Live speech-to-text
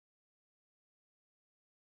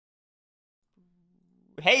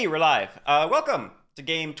Hey, we're live. Welcome to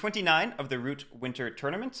game 29 of the Root Winter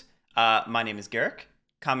Tournament. My name is Guerric.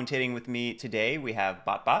 Commentating with me today, we have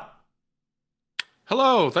BotBot.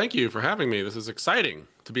 Hello, thank you for having me. This is exciting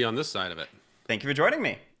to be on this side of it. Thank you for joining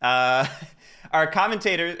me. Our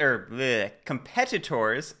competitors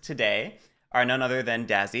today are none other than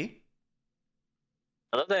Dazzy.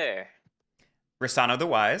 Hello there. Russano the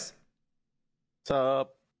Wise. What's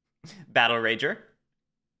up? Battlerager.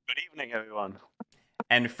 Good evening, everyone.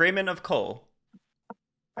 And Fremanofkol.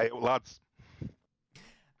 Hey, lads.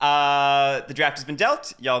 The draft has been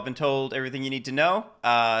dealt. Y'all have been told everything you need to know.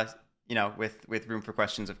 You know, with room for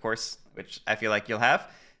questions, of course, which I feel like you'll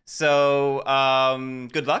have. So,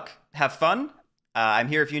 good luck. Have fun. I'm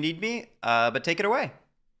here if you need me, but take it away.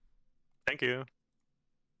 Thank you.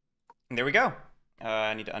 And there we go.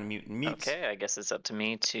 I need to unmute and mute. Okay, I guess it's up to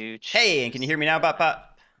me to choose. Hey, and can you hear me now, BotBot?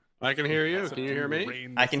 I can hear you. Can you hear me?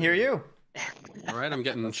 I can hear you. All right, I'm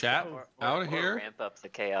getting chat out of here. Ramp up the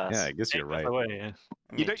chaos. Yeah, I guess you're right.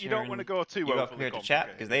 You don't want to go too you up here to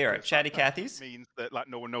chat because they are chatty Cathy's. Means that like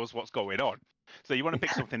no one knows what's going on. So you want to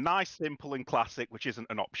pick something nice, simple, and classic, which isn't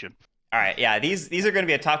an option. All right, yeah, these are going to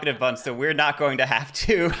be a talkative bunch, so we're not going to have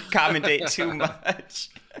to commentate too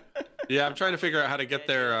much. Yeah, I'm trying to figure out how to get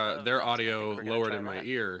their audio lowered in my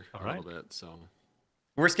ear a little bit. So,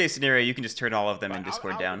 worst case scenario, you can just turn all of them in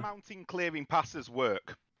Discord how down. do mountain clearing passes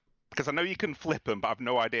work? Because I know you can flip them, but I've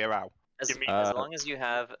no idea how. As long as you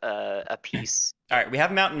have a piece All right, we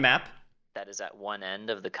have mountain map. that is at one end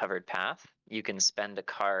of the covered path, you can spend a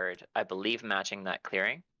card, I believe, matching that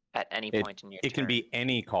clearing at any point in your turn. It can be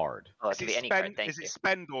any card. Oh, it can be any card, thank Is you. it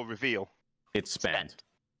spend or reveal? It's spend.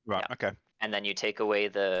 Right. Yeah. Okay. And then you take away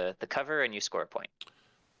the cover and you score a point.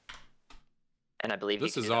 And I believe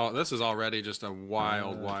this is all. This is already just a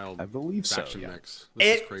wild I believe so, faction yeah. mix.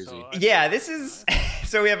 This is crazy. So Yeah, this is...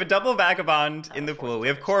 So we have a double Vagabond in the pool. We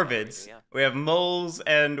have Corvids. We have Moles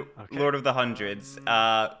and Lord of the Hundreds.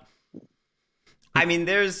 I mean,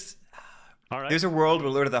 there's a world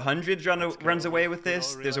where Lord of the Hundreds runs away with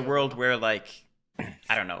this. There's a world where, like,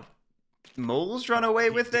 I don't know, Moles run away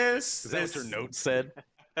with this. Is that what your note said?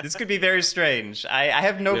 This could be very strange. I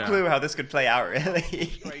have no clue how this could play out, really.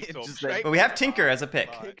 But we have Tinker as a pick.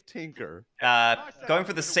 Pick Tinker. Going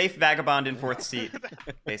for the safe Vagabond in 4th seat,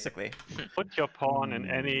 basically. Put your pawn in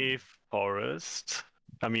any forest.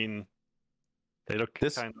 I mean, they look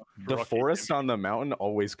kind of The rocky forests to me. on the mountain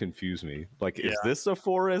always confuse me. Like, is Yeah. this a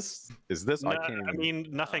forest? Is this? No, I can't I even... mean,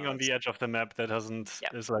 nothing on the edge of the map that hasn't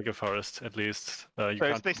is like a forest, at least. So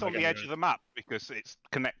is this on the edge of the map because it's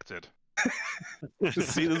connected?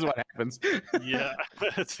 See, this is what happens. Yeah.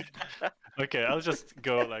 Okay, I'll just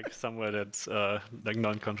go like somewhere that's like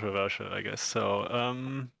non-controversial, I guess. So,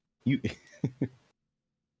 You.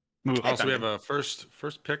 Also, we have a first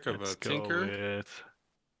pick of let's a go Tinker. with...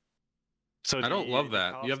 So I don't love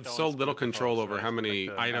that. You have so little control over how many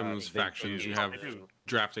like items, factions you have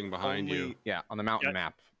drafting behind you. Yeah, on the mountain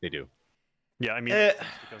map, they do. Yeah, I mean, it's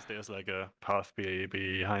because there's like a path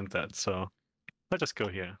behind that, so I'll just go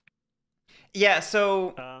here. Yeah,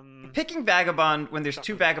 so Um, picking Vagabond when there's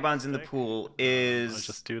 2 Vagabonds in the pool I'll is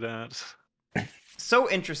just do that. so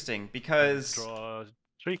interesting because Draw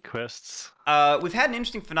 3 quests. we've had an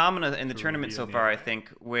interesting phenomena in the tournament so far, I think,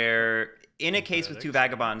 where in a case with 2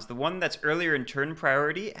 Vagabonds, the one that's earlier in turn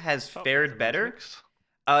priority has fared better,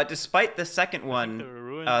 despite the second one,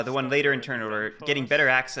 the one later in turn order, getting better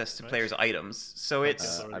access to players' items. So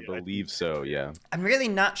it's... I believe so, yeah. I'm really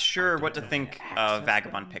not sure what to think of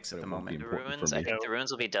Vagabond picks at the moment. The ruins, I think the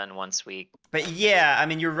ruins will be done once we But yeah, I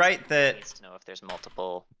mean, you're right that need to know if there's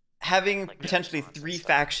multiple. having potentially 3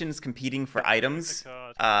 factions competing for items,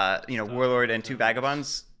 you know, Warlord and 2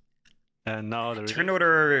 Vagabonds, And now the turn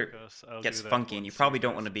order gets funky, and you probably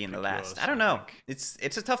don't want to be in the last. I don't know. It's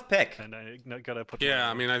a tough pick. And I gotta put Yeah,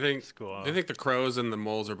 I mean, I think score. the crows and the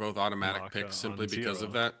moles are both automatic Marker picks simply on because 0.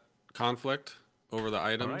 of that conflict over the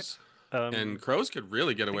items. And crows could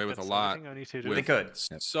really get I think away with a that's lot everything I need to do. with They could.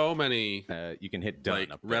 so many You can hit done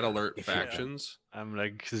like up red there alert if you- factions. I'm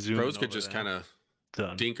like zooming Crows could over just there. kind of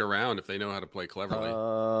Done. dink around if they know how to play cleverly.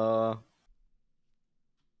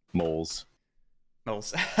 Moles.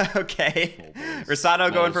 Moles. Okay. Moles.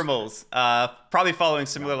 Russano going Moles. for moles. Probably following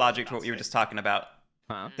similar logic to what we were just talking about.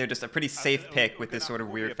 Huh? They're just a pretty safe pick with this sort of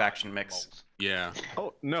weird faction mix. Yeah.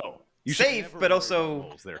 Oh, no. You should Safe, never but worry also about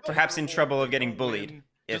moles there. perhaps in trouble of getting Don't bullied win.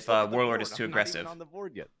 if Just look at the Warlord board. is too I'm not even aggressive. on the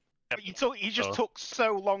board yet. But you just took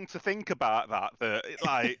so long to think about that it,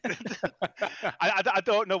 like I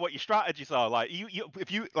don't know what your strategies are. Like you if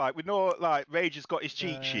you like we know like Rage has got his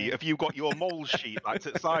cheat sheet. Have you got your mole sheet like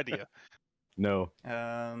to the side of you? No.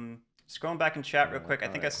 Scrolling back in chat real quick, I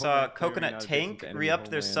think I saw Coconut Tank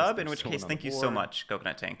re-upped their sub, in which case, thank you so much,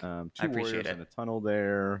 Coconut Tank. I appreciate it. In a tunnel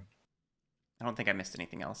there. I don't think I missed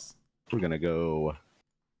anything else. We're gonna go.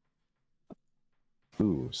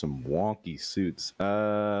 Ooh, some wonky suits.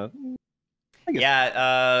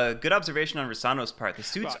 Yeah, good observation on Russano's part. The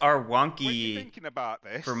suits are wonky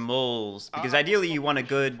for moles, because ideally you want a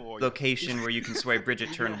good location where you can sway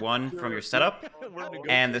Bridget turn 1 from your setup,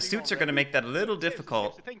 and the suits are going to make that a little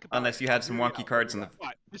difficult unless you had some wonky cards in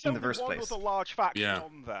the first place. There's a large faction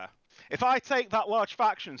on there. If I take that large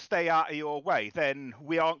faction, stay out of your way, then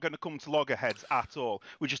we aren't going to come to loggerheads at all.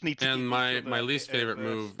 We just need to. And my least favorite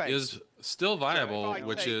move is still viable,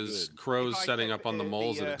 which is crows setting up on the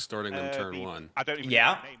moles and extorting them turn 1.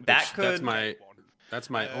 Yeah, that could. That's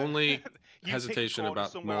my only hesitation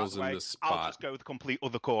about moles in this spot. I'll just go the complete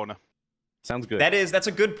other corner. Sounds good. That's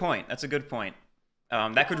a good point. That's a good point.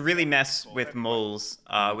 That could really mess with moles,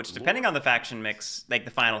 which, depending on the faction mix, like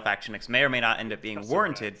the final faction mix, may or may not end up being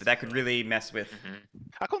warranted, but that could really mess with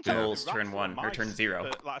moles turn 1 or turn 0.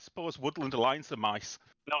 I suppose Woodland Alliance are mice.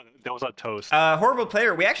 No, those are toast. Horrible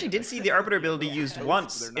player. We actually did see the Arbiter ability used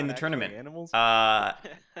once in the tournament.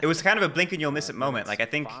 It was kind of a blink and you'll miss it moment. Like, I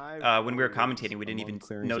think when we were commentating, we didn't even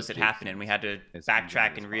notice it happen, and we had to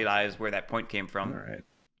backtrack and realize where that point came from. It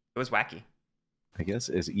was wacky. I guess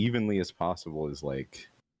as evenly as possible is like.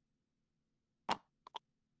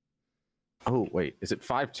 Oh wait, is it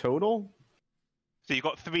 5 total? So you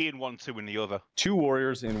got 3 in one, 2 in the other. 2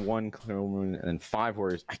 warriors in 1 clone and 5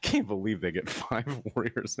 warriors. I can't believe they get 5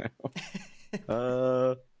 warriors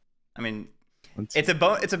now. I mean, it's a.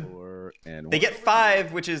 They get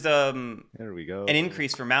 5, which is there we go. An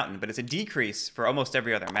increase for mountain, but it's a decrease for almost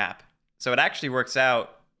every other map. So it actually works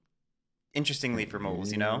out interestingly for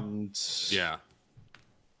moles, you know? Yeah.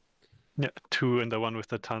 Yeah, 2 in the one with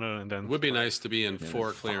the tunnel, and then. It would be nice to be in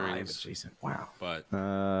 4 clearings. Wow. But.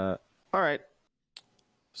 All right.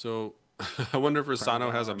 So, I wonder if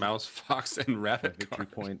Russano has a mouse, fox, and rabbit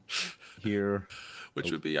card point here,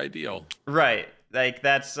 which would be ideal. Right. Like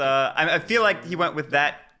that's. I feel like he went with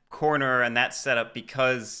that corner and that setup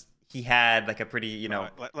because he had like a pretty, you know,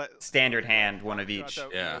 standard hand, one of each.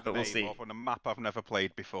 Yeah. But we'll see. On a map I've never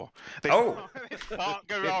played before. Oh. Can't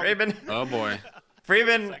go wrong. Freeman. Oh boy.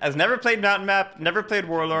 Freeman has never played Mountain Map, never played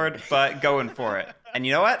Warlord, but going for it. And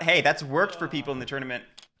you know what? Hey, that's worked for people in the tournament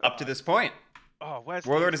up to this point. Oh, where's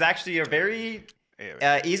Warlord is actually a very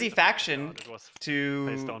easy faction to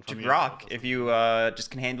grok if you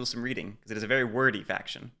just can handle some reading, because it is a very wordy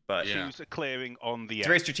faction. But choose a clearing on the. It's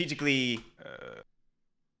very strategically.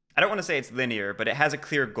 I don't want to say it's linear, but it has a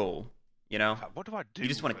clear goal. You know. What do I do? You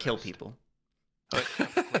just want to kill people.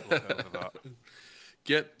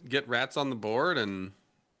 Get rats on the board and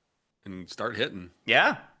start hitting.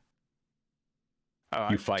 Yeah.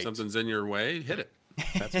 You fight. Something's in your way, hit it.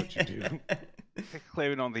 That's what you do.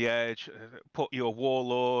 Clearing on the edge. Put your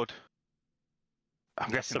warlord. I'm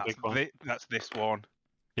guessing that's this one.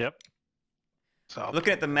 Yep. So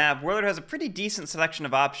looking at the map, Warlord has a pretty decent selection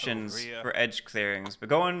of options for edge clearings, but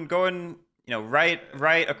going, you know, right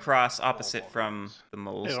across opposite from the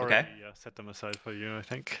moles. Okay. Yeah, set them aside for you, I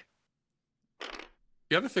think.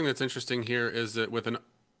 The other thing that's interesting here is that with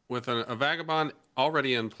a vagabond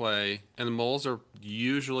already in play, and the moles are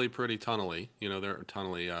usually pretty tunnely. You know, they're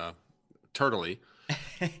turtly.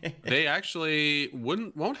 They actually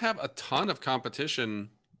won't have a ton of competition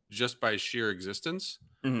just by sheer existence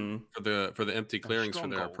for the empty clearings for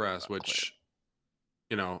their oppress, which,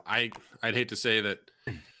 you know, I'd hate to say that.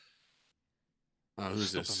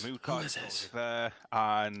 Who's this? Who is this? There,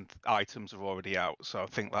 and items are already out, so I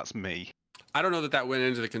think that's me. I don't know that went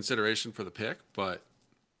into the consideration for the pick, but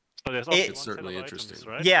it's certainly interesting. Items,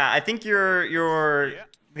 right? Yeah, I think you're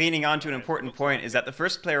leaning onto an important point, is that the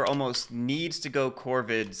first player almost needs to go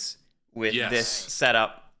Corvids with this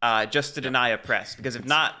setup just to deny a press, because if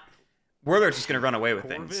not, Warlord's just going to run away with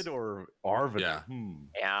things. Corvid or Arvid?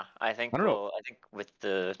 Yeah, I think with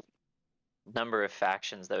the number of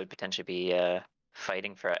factions that would potentially be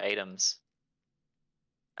fighting for items.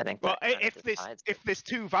 I think. Well, if there's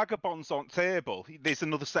 2 vagabonds on table, there's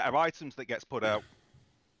another set of items that gets put out.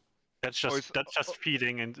 That's just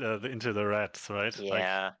feeding into the rats, right?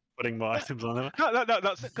 Yeah. Like putting more items on them. No,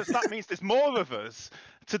 that's because that means there's more of us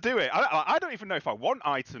to do it. I don't even know if I want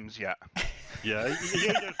items yet. Yeah, you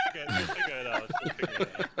figure it out.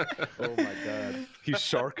 Oh my god, he's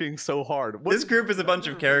sharking so hard. This group is a bunch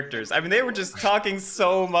of characters. I mean, they were just talking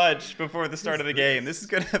so much before the start of the game. This is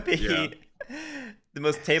gonna be. the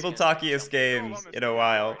most table talkiest games in a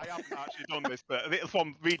while. I haven't actually done this, but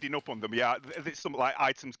from reading up on them, yeah, it's something like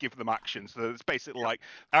items give them actions. So it's basically like.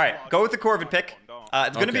 All right, go with the Corvid pick.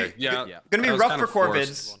 It's gonna be gonna be rough for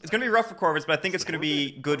Corvids. It's gonna be rough for Corvids, but I think it's gonna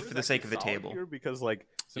be good for the sake of the table. Because like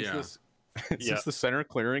since the center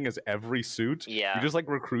clearing is every suit, you just like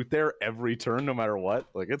recruit there every turn, no matter what.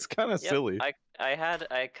 Like it's kind of silly.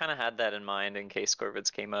 I kind of had that in mind in case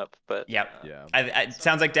Corvids came up, but it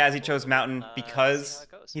sounds like Dazzy chose Mountain because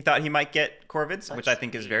he thought he might get Corvids, which I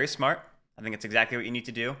think is very smart. I think it's exactly what you need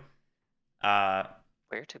to do.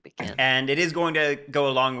 Where to begin? And it is going to go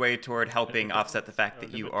a long way toward helping offset the fact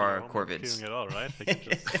that you are Corvids. It all, right?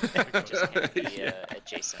 Just can't be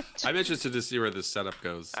adjacent. I'm interested to see where this setup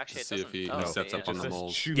goes. Actually, to see if he sets up on the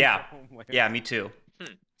moles. Yeah, me too.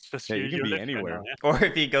 You can be anywhere. Or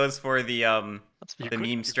if he goes for the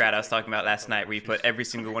meme strat I was talking about last night, where you put every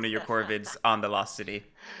single one of your Corvids on the Lost City.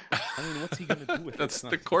 I mean, what's he gonna do with That's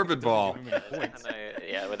the Corvid ball.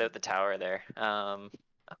 Yeah, without the tower there.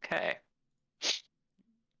 Okay.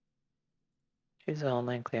 Choose all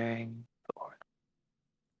land clearing.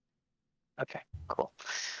 Okay, cool.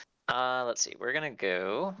 Let's see. We're gonna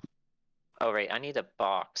go. Oh right, I need a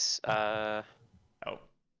box. I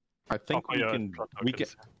think we can.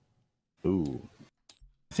 Ooh,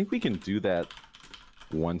 I think we can do that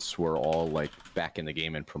once we're all like back in the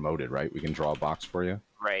game and promoted, right? We can draw a box for you.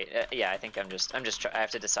 Right. Yeah, I think I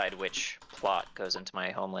have to decide which plot goes into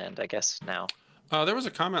my homeland, I guess now. There was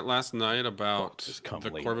a comment last night about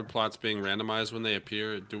the Corvid plots being randomized when they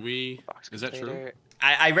appear. Is that true?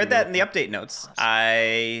 I read that in the update notes.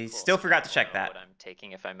 I still forgot to check that. What I'm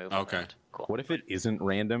taking if I move. Okay. Cool. What if it isn't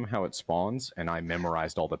random how it spawns and I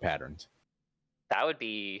memorized all the patterns? That would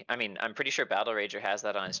be. I mean, I'm pretty sure Battlerager has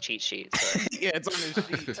that on his cheat sheet. So. Yeah, it's on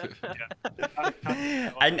his sheet.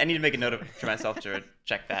 I need to make a note for myself to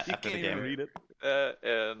check that after the game. Read it.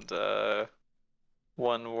 And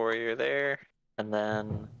one warrior there, and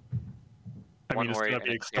then one warrior.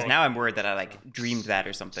 Because now I'm worried that I like dreamed that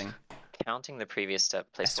or something. Counting the previous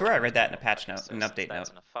step, place. I swear I read that in a patch note, an update note.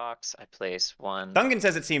 In a fox, I place one. Duncan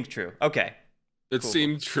says it seemed true. Okay. It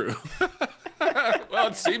seemed true. Well,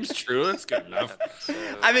 it seems true. That's good enough.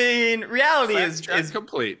 I mean, reality is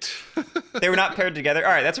complete. They were not paired together.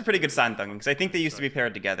 All right, that's a pretty good sign, Duncan, because I think they used to be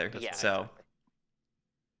paired together. Yeah, so.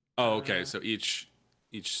 Oh, okay. So each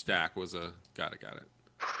stack was a got it.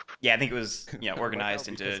 Yeah, I think it was organized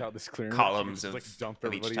into columns of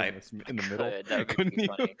each type. In the middle. That would be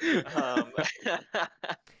funny.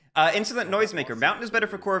 Insolent Noisemaker. Mountain is better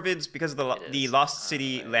for Corvids because of the Lost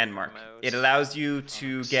City landmark. It allows you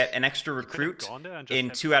to get an extra recruit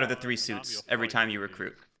in 2 out of the 3 suits every time you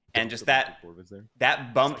recruit. And just that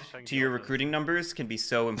bump to your recruiting numbers can be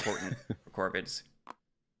so important for Corvids.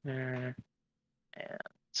 And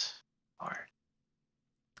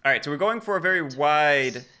All right, so we're going for a very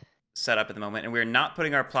wide setup at the moment, and we're not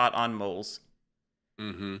putting our plot on moles.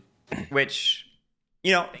 Mm-hmm. Which,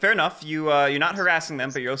 fair enough. You're not harassing them,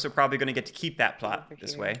 but you're also probably going to get to keep that plot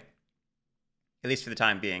this way. At least for the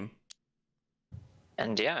time being.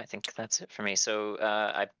 And yeah, I think that's it for me. So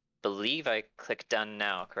I believe I click done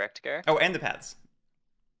now, correct, Guerric? Oh, and the pads.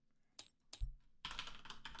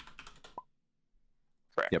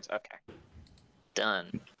 Correct, yep. Okay.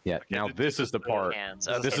 Done. Yeah, now this is the part.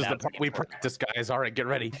 This is the part we practice, guys. All right, get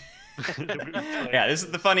ready. Yeah, this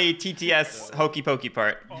is the funny TTS hokey pokey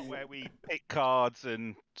part. Where we pick cards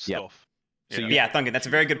and stuff. Yep. So yeah, Thungan, that's a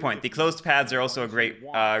very good point. The closed pads are also a great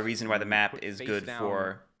reason why the map is good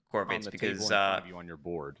for Corvids, because it's not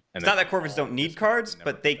that Corvids don't need cards,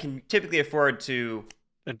 but they can typically afford to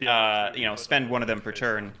spend one of them per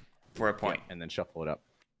turn for a point. And then shuffle it up.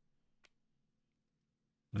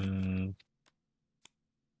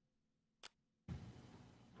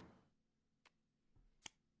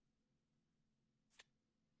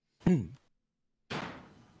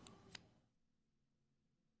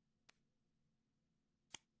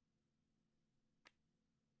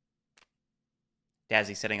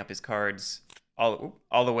 Dazzy setting up his cards all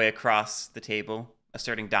the way across the table,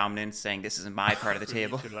 asserting dominance, saying this is my part of the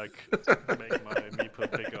table. To like make my meeple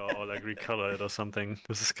bigger or like recolor it or something.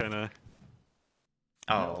 This is kind of.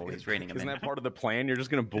 Oh, it's raining. Isn't that part of the plan? You're just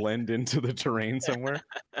gonna blend into the terrain somewhere.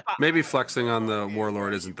 Maybe flexing on the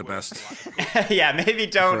warlord isn't the best. Yeah, maybe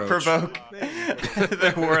don't provoke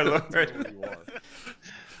the warlord.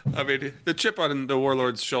 I mean, the chip on the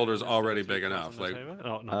warlord's shoulder is already big enough. Like,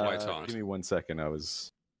 why taunt? Give me 1 second. I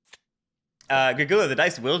was. Gagula, the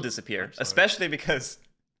dice will disappear, especially because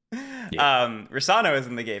Russano is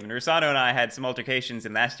in the game, and Russano and I had some altercations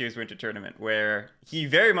in last year's winter tournament where he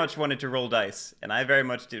very much wanted to roll dice, and I very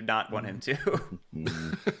much did not want him to.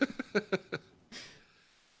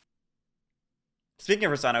 Speaking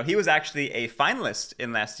of Russano, he was actually a finalist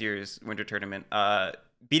in last year's winter tournament,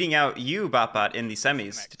 beating out you, Botbot, in the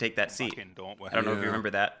semis to take that seat. I don't know if you remember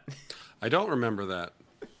that. I don't remember that,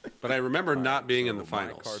 but I remember not being in the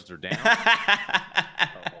finals. My cards are down. I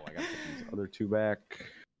got to put these other two back.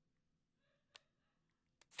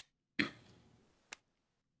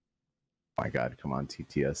 My God, come on,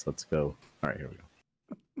 TTS, let's go. All right, here we go.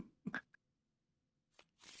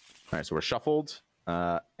 All right, so we're shuffled,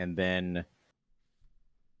 and then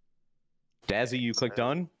Dazzy, you click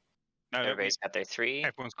done. No, everybody's got their 3.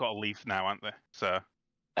 Everyone's got a leaf now, aren't they? So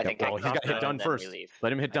I think well, he got hit done first.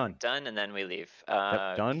 Let him hit done. Done, and then we leave.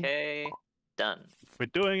 Done. Okay, done. We're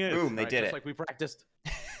doing it. Boom, they did just it. like we practiced.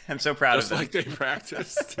 I'm so proud Just of them. like they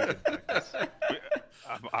practiced.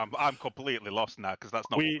 I'm completely lost now because that's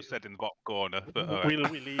not what we said in the bottom corner. But, we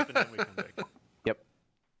leave and then we come back. Yep.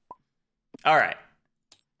 All right.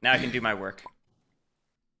 Now I can do my work.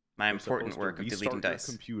 My important work of deleting dice.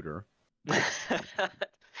 Computer.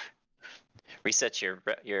 Reset your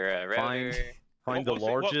router. Find the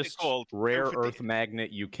largest rare earth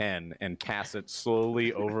magnet you can and pass it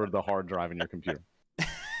slowly over the hard drive in your computer.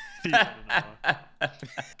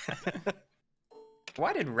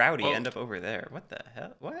 Why did Rowdy end up over there? What the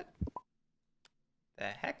hell? What the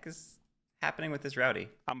heck is happening with this Rowdy?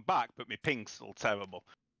 I'm back, but my ping's still terrible.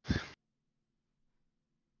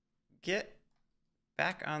 Get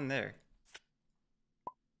back on there.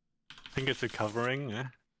 I think it's recovering. Yeah.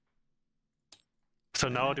 So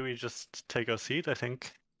now do we just take our seat? I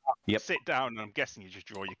think. Yep. Sit down, and I'm guessing you just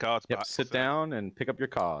draw your cards back. Sit down and pick up your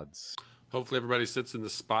cards. Hopefully everybody sits in the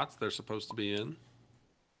spots they're supposed to be in.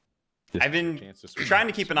 I've been trying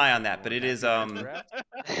to keep an eye on that, but it is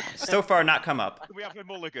so far not come up. We have a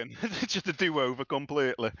mulligan, just a do-over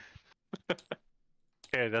completely.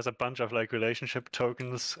 Okay, there's a bunch of like relationship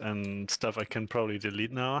tokens and stuff I can probably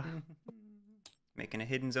delete now. Making a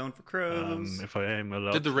hidden zone for crows. If I am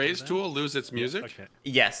allowed. Did the raise tool lose its music? Okay.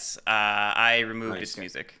 Yes, I removed its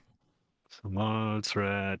music. Malts,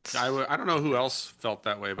 rats. I don't know who else felt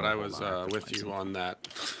that way, but I was with you on that.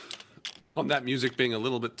 On that music being a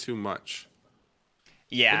little bit too much.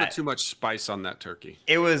 Yeah. A little bit too much spice on that turkey.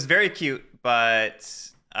 It was very cute,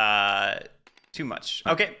 but too much.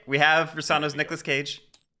 Okay, we have Russano's Nicolas Cage.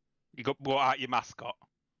 You got brought out your mascot.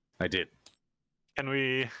 I did. Can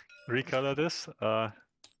we recolor this?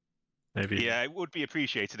 Maybe. Yeah, it would be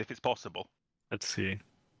appreciated if it's possible. Let's see.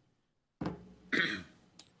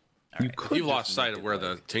 If you lost sight of where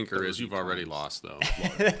the tinker is, you've already lost, though.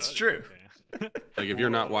 That's true. Like if you're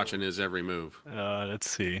not watching his every move. Let's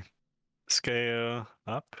see. Scale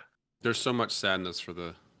up. There's so much sadness for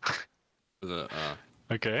the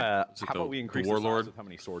okay. How about we increase the size of how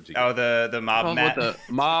many swords you get? The mob mat. The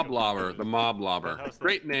mob lobber. The mob lobber.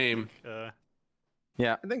 Great name.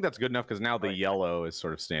 Yeah, I think that's good enough because now the yellow is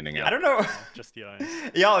sort of standing out. I don't know. Just the eyes.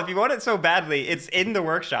 Y'all, if you want it so badly, it's in the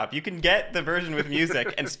workshop. You can get the version with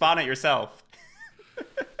music and spawn it yourself.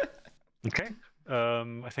 Okay.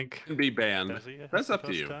 I think can be banned. That's up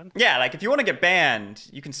to you. Yeah, like if you want to get banned,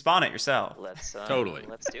 you can spawn it yourself. Let's totally.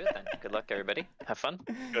 Let's do it then. Good luck, everybody. Have fun.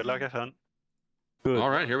 Good luck, have fun. Good. All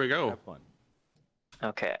right, here we go. Have fun.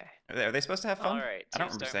 Okay. Are they supposed to have fun? All right. I don't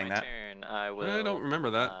remember saying that. Turn, I don't remember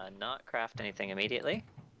that. Not craft anything immediately.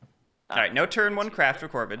 All right, no turn one craft for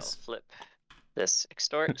Corvids. I'll flip this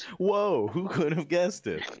extort. Whoa, who could have guessed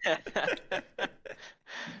it?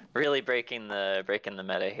 Really breaking the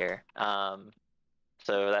meta here.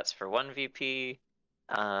 So that's for 1 VP.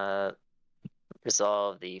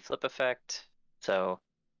 Resolve the flip effect. So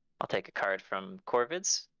I'll take a card from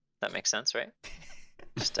Corvids. That makes sense, right?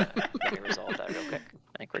 Just let me resolve that real quick.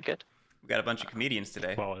 I think we're good. We got a bunch of comedians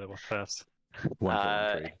today. Wow, that was fast. All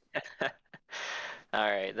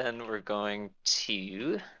right, then we're going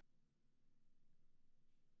to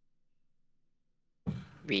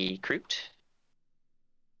recruit.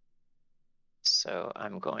 So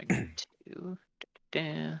I'm going to...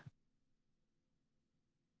 Yeah,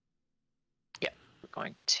 we're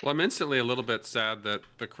going to... Well, I'm instantly a little bit sad that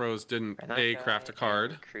the crows didn't craft a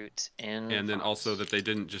card, and then also that they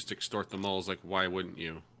didn't just extort the moles. Like, why wouldn't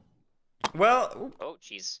you? Well... Oh,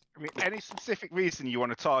 jeez. I mean, any specific reason you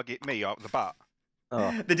want to target me off the bat?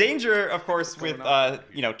 The danger, of course, with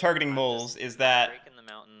targeting moles is that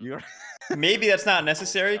maybe that's not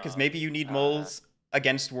necessary because maybe you need moles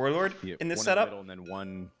against Warlord in this setup. And then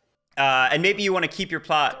one... and maybe you want to keep your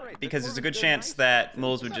plot because there's a good chance that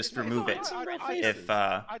moles would just remove it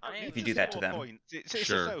if you do that to them.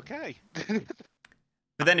 Sure. Okay.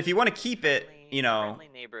 But then if you want to keep it,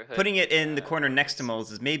 putting it in the corner next to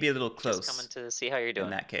moles is maybe a little close. Just coming to see how you're doing.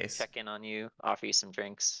 In that case. Check in on you, offer you some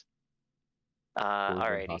drinks.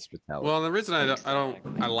 Alrighty. Well, the reason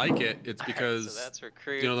I like it, it's because so that's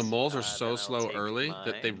recruit. the moles are so slow early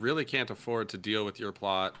that they really can't afford to deal with your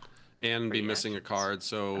plot and be missing a card.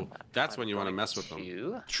 So that's when you want to mess with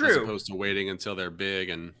them. True. As opposed to waiting until they're big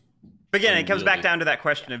and. But again, it comes back down to that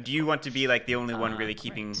question of: do you want to be like the only one really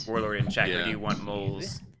keeping Warlord in check, or do you want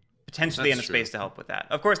moles potentially in a space to help with that?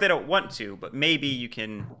 Of course, they don't want to, but maybe you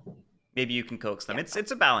can. Maybe you can coax them. It's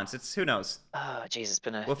a balance. It's who knows. Oh, jeez, it's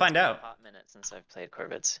been a find out. Hot minute since I've played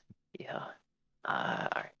Corvids. Yeah. All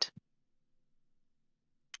right.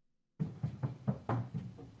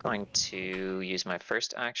 Going to use my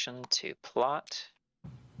first action to plot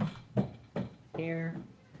here.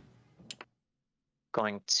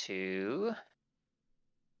 Going to.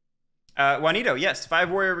 Juanito, yes, 5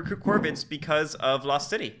 warrior recruit Corvids because of Lost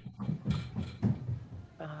City.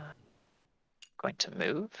 Going to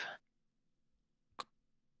move.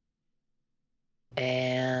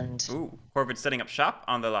 And ooh, Corvid setting up shop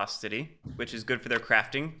on the Lost City, which is good for their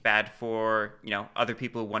crafting, bad for, other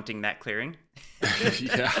people wanting that clearing.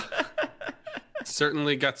 Yeah.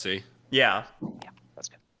 Certainly gutsy. Yeah. Yeah, that's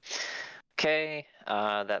good. Okay,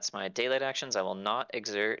 that's my daylight actions. I will not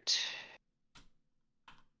exert.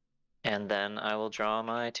 And then I will draw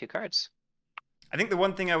my 2 cards. I think the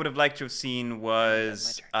one thing I would have liked to have seen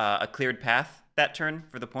was a cleared path that turn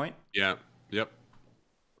for the point. Yeah. Yep.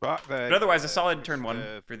 Right there. But otherwise, a solid turn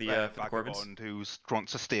 1 for the Corvids. Who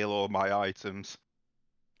wants to steal all my items.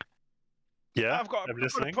 Yeah, I'm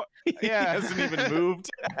listening. Yeah, he hasn't even moved.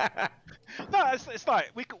 No, it's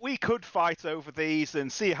like we could fight over these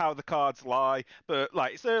and see how the cards lie, but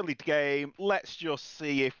like it's early game. Let's just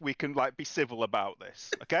see if we can like be civil about this,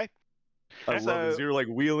 okay? I love this. You're like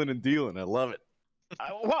wheeling and dealing. I love it.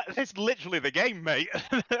 What? It's literally the game, mate.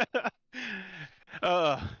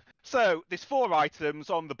 So there's 4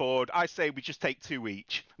 items on the board. I say we just take 2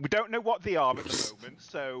 each. We don't know what they are at the moment,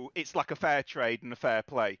 so it's like a fair trade and a fair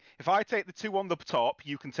play. If I take the 2 on the top,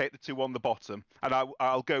 you can take the 2 on the bottom, and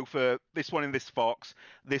I'll go for this one in this fox,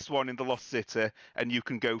 this one in the Lost City, and you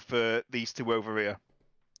can go for these 2 over here.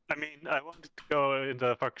 I mean, I wanted to go in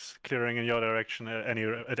the fox clearing in your direction at any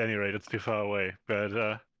rate. It's too far away,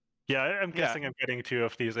 but yeah, I'm guessing I'm getting 2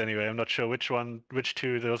 of these anyway. I'm not sure which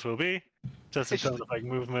 2 those will be. Just in terms of like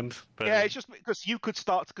movement. But... yeah, it's just because you could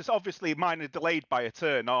start, because obviously mine are delayed by a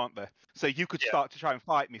turn, aren't they? So you could start to try and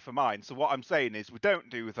fight me for mine. So what I'm saying is we don't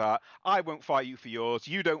do that. I won't fight you for yours.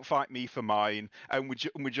 You don't fight me for mine. And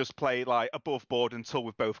we just play like above board until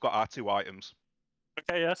we've both got our 2 items.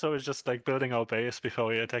 Okay, yeah, so it's just like building our base before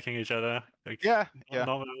we're attacking each other. Like,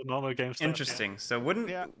 normal game stuff. Interesting. So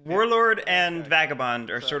wouldn't Warlord and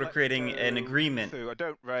Vagabond are sort of creating an agreement I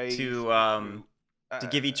don't raise, to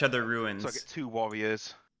give each other ruins. So I get 2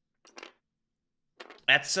 warriors.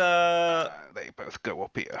 That's they both go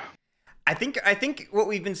up here. I think what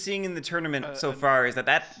we've been seeing in the tournament so far is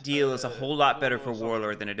that deal is a whole lot better for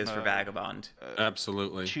Warlord than it is for Vagabond.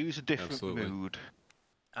 Absolutely. Choose a different mood.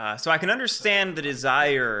 So I can understand the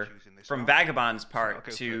desire from Vagabond's part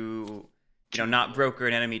to, not broker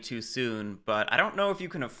an enemy too soon, but I don't know if you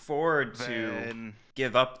can afford to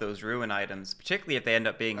give up those ruin items, particularly if they end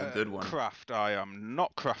up being a good one. Craft. I am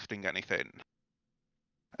not crafting anything.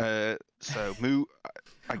 So move.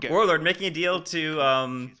 I get Warlord making a deal to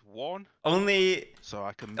only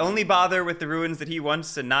bother with the ruins that he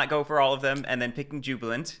wants and not go for all of them, and then picking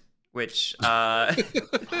Jubilant. Which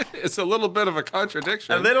it's a little bit of a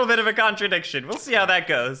contradiction. A little bit of a contradiction. We'll see how that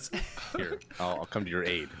goes. Here, I'll come to your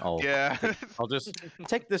aid. I'll just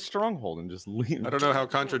take this stronghold and just leave. I don't know how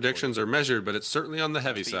contradictions are measured, but it's certainly on the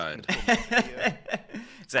heavy side.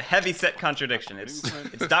 It's a heavy set contradiction. It's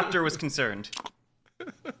doctor was concerned.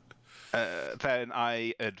 Then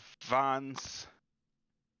I advance,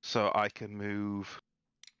 so I can move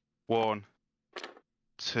 1,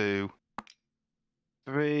 2,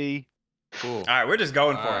 3. Cool. All right, we're just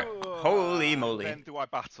going for it. Holy moly! Then do I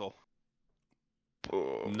battle?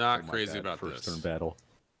 Not crazy about first this. turn battle.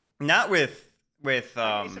 Not with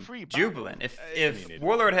Jubilant. If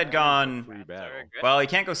Warlord had gone, well, he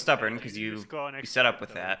can't go stubborn because you set up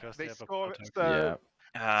with that. They score,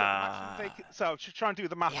 so try and do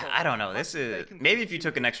the math. Yeah, I don't know. This is maybe if you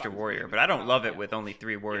took an extra warrior, but I don't love it with only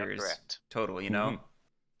 3 warriors total.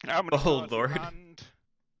 Oh Lord.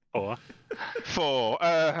 4. 4.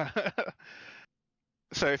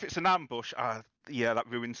 So if it's an ambush, that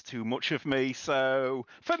ruins too much of me. So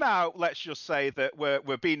for now, let's just say that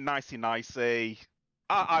we're being nicey.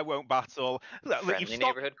 I won't battle. Look, Friendly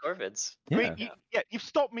neighborhood Corvids. You've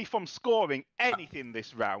stopped me from scoring anything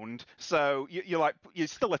this round, so you're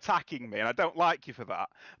still attacking me, and I don't like you for that.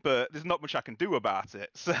 But there's not much I can do about it.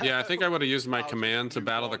 So yeah, I think I would have used my command to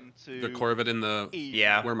battle the Corvid in the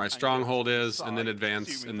where my stronghold is, and then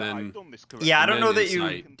advance, and then I don't know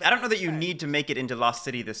that you need to make it into Lost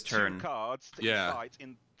City this turn. 2 cards to incite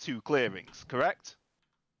in 2 clearings, correct?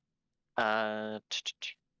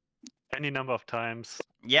 Any number of times.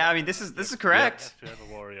 Yeah, I mean this is correct. You have to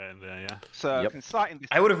have a warrior in there, yeah. So inciting this.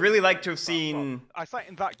 I would have really liked to have seen.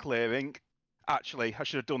 Inciting that clearing. Actually, I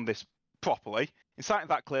should have done this properly. Inciting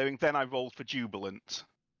that clearing, then I rolled for Jubilant.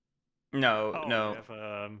 No. No,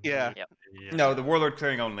 the Warlord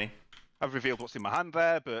clearing only. I've revealed what's in my hand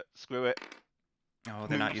there, but screw it. Oh,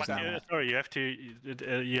 they're not using that. Sorry, you have to.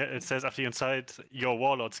 It says after you incite your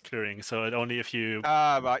Warlord's clearing, so it only if you.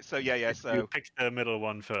 Right. So so you pick the middle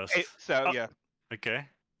one first. Okay.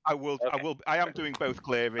 I am doing both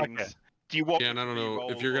clearings. Okay. Do you want? Yeah, and I don't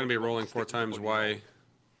know if you're going to be rolling 4 times. Why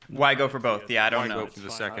go for both? Yeah, I don't know. Go for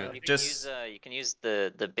the second. You can use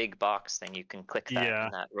the big box thing. You can click that,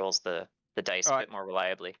 and that rolls the dice a bit more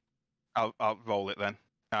reliably. I'll roll it then,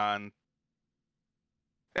 and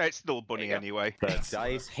it's still a bunny anyway. The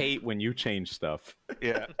dice hate when you change stuff.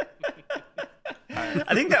 Yeah.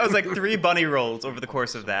 I think that was like 3 bunny rolls over the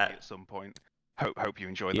course of that. At some point. Hope you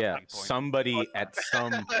enjoyed that. Yeah, somebody at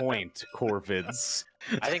some point, Corvids.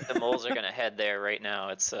 I think the moles are gonna head there right now.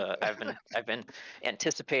 It's I've been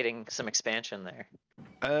anticipating some expansion there.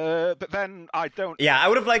 But then I don't. Yeah, I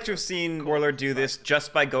would have liked to have seen Warlord do this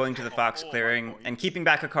just by going to the Fox clearing and keeping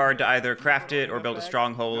back a card to either craft it or build a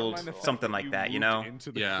stronghold, something like that, you know?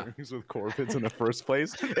 Into the clearings with Corvids in the first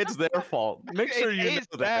place. It's their fault. Make sure you know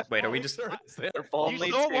that. Wait, are we just? It's their fault.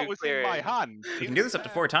 You saw what was in my hand. You can do this up to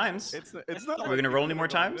 4 times. It's not. Are we gonna roll any more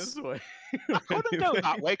times? I couldn't go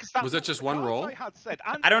that way because was it just one roll?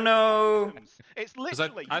 I don't know. It's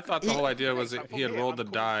literally. I thought the whole idea was that he had rolled the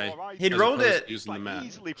die. He'd rolled it. Using the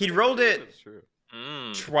mat. He'd rolled it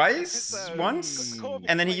twice, once,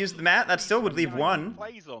 and then he used the mat. That still would leave 1.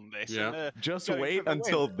 Yeah. Just wait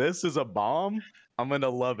until this is a bomb. I'm gonna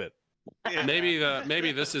love it.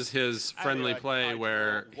 Maybe this is his friendly play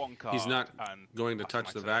where he's not going to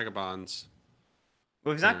touch the vagabonds.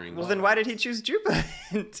 Well, he's not. Well, then why did he choose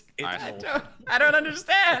Jubilant? I don't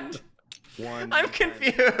understand. I'm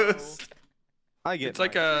confused. It's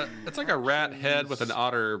like a rat head with an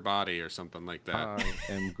otter body or something like that. I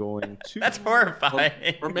am going to. That's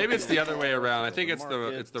horrifying. Or maybe it's the other way around. I think it's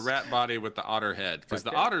the rat body with the otter head because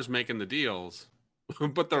the otter's making the deals,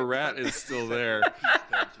 but the rat is still there,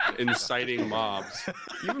 inciting mobs.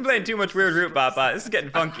 You've been playing too much Weird Root, Baba. This is getting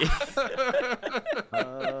funky.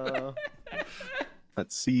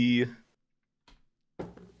 Let's see.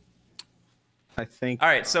 I think. All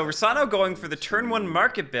right, so Russano going for the turn 1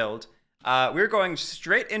 market build. We're going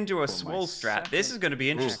straight into a swole strat. This is going to be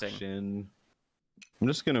interesting. I'm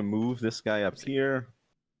just going to move this guy up here.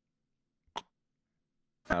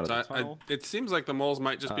 It seems like the moles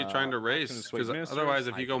might just be trying to race because otherwise,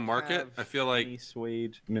 if you go market, I feel like.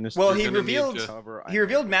 Well, he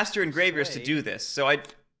revealed Master Engravers to do this, so I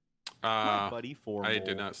did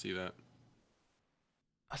not see that.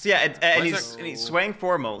 So yeah, and he's swaying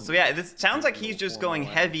 4 moles. So yeah, this sounds like he's just going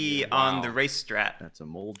heavy on the race strat. That's a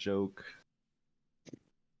mole joke.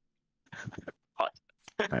 All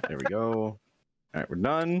right, there we go. All right, we're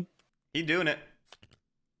done. He's doing it.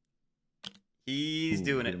 He's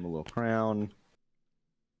doing it. Give him a little crown.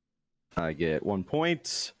 I get 1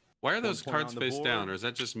 point. Why are those cards face down, or is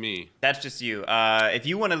that just me? That's just you. If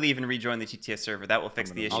you want to leave and rejoin the TTS server, that will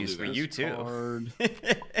fix the issues for you too.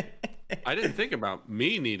 I didn't think about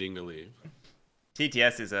me needing to leave.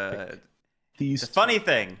 TTS is a funny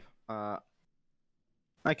thing. I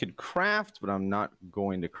could craft, but I'm not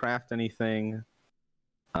going to craft anything.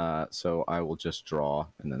 So I will just draw,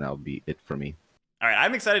 and then that'll be it for me. All right,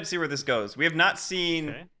 I'm excited to see where this goes. We have not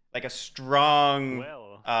seen like a strong,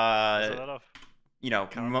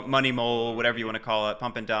 money mole, whatever you want to call it,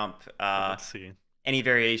 pump and dump. Let's see. Any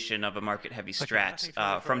variation of a market heavy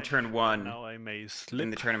strat from turn 1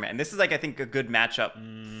 in the tournament. And this is like, I think, a good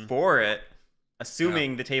matchup for it,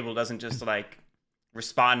 assuming the table doesn't just like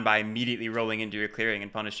respond by immediately rolling into your clearing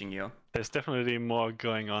and punishing you. There's definitely more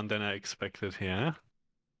going on than I expected here.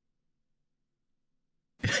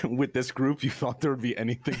 With this group, you thought there would be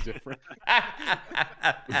anything different?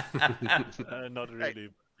 Not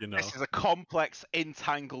really. You know. This is a complex,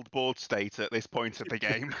 entangled board state at this point of the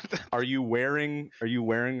game. Are you wearing a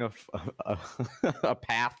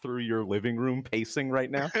path through your living room, pacing right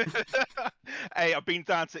now? Hey, I've been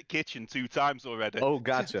down to the kitchen 2 times already. Oh,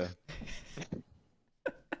 gotcha.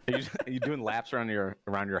 Are you doing laps around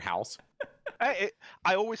your house? I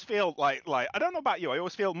always feel like I don't know about you. I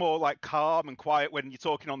always feel more like calm and quiet when you're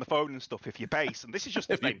talking on the phone and stuff if you're bass, and this is just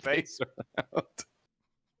the same thing.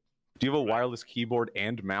 Do you have a wireless keyboard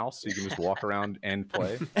and mouse so you can just walk around and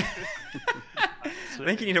play? I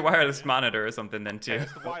think you need a wireless monitor or something then too. Yeah,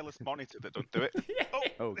 it's the wireless monitor that doesn't do it.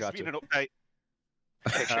 Oh, gotcha. There's been an update.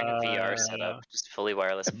 Picturing a VR setup, just fully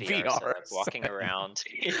wireless VR setup, walking around.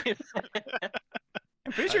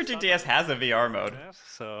 I'm pretty sure TTS has a VR mode.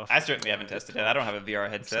 So I certainly haven't tested it. I don't have a VR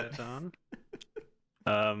headset.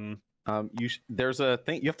 There's a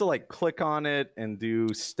thing you have to like click on it and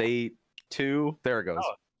do state 2. There it goes.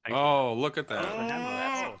 Oh, look at that.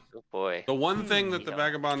 Oh boy. The one thing that the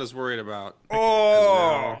Vagabond is worried about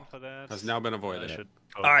has now been avoided.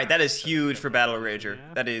 All right, that is huge for Battlerager.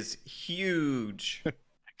 That is huge.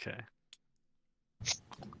 Okay.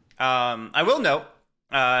 I will note,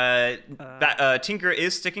 Tinker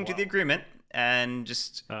is sticking to the agreement and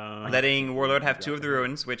just letting Warlord have 2 of the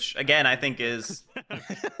ruins, which again I think is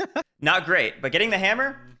not great. But getting the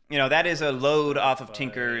hammer, you know, that is a load off of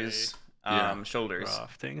Tinker's shoulders.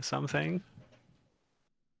 Crafting something.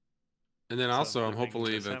 And then also,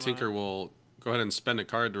 hopefully, the Tinker will go ahead and spend a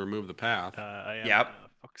card to remove the path. Yep.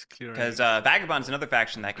 Because Vagabond's another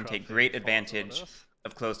faction that can take great advantage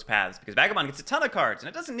of closed paths. Because Vagabond gets a ton of cards, and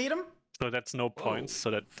it doesn't need them. So that's no points.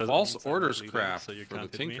 So that doesn't false orders craft for the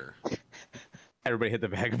Tinker. Everybody hit the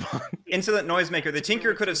Vagabond. Insolent Noisemaker. The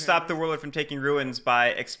Tinker could have stopped the Warlord from taking ruins by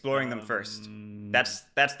exploring them first. That's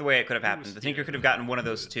the way it could have happened. The Tinker could have gotten one of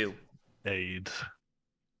those 2. Aid.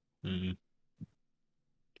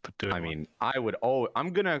 I mean, I would. Oh,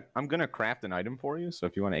 I'm gonna craft an item for you. So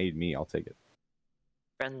if you want to aid me, I'll take it.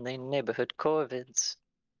 Friendly neighborhood corvids.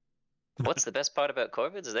 What's the best part about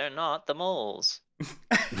corvids? They're not the moles.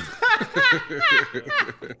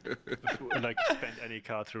 Like spend any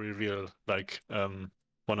card to reveal like one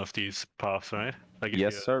of these paths, right? Like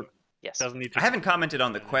yes, sir. Yes. Doesn't need to I haven't commented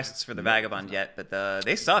on the quests for the Vagabond yet, but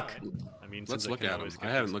they suck. I mean, let's look at them. I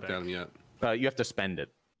haven't looked at them yet. You have to spend it.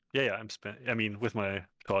 Yeah, I mean, with my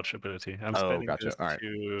torch ability, I'm spending this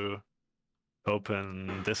to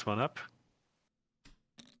open this one up.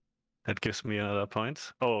 That gives me another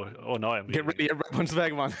point. Oh, now I'm get rid of everyone's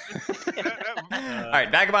Vagabond. All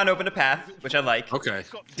right, Vagabond opened a path, which I like. Okay.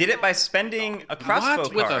 Did it by spending a crossbow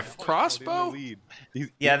card. With a crossbow?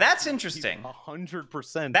 Yeah, that's interesting.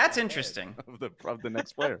 100%. That's interesting. Of the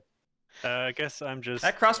next player. I guess I'm just.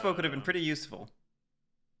 That crossbow could have been pretty useful.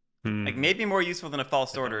 Like maybe more useful than a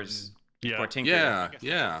false orders for Tinker.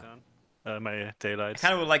 Yeah. My daylight. I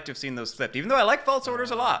kind of would like to have seen those flipped, even though I like false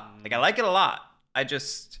orders a lot. Like I like it a lot. I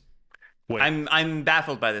just. I'm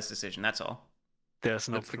baffled by this decision. That's all. There's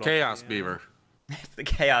no. It's the Chaos Beaver. It's the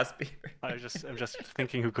Chaos Beaver. I'm just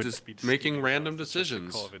thinking who could just making random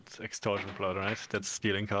decisions. Corvid extortion plot, right? That's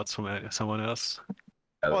stealing cards from someone else.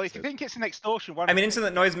 Well, if you think it's an extortion, I mean,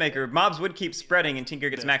 Insolent Noisemaker, mobs would keep spreading, and Tinker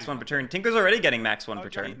gets max 1 per turn. Tinker's already getting max 1 per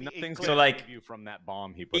turn. Nothing's so like, from that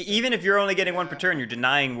bomb he put even if you're only getting 1 per turn, you're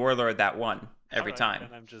denying Warlord that 1 every time.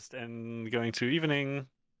 And I'm just going to evening.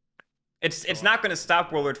 It's not going to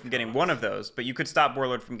stop Warlord from getting 1 of those, but you could stop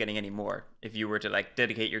Warlord from getting any more if you were to like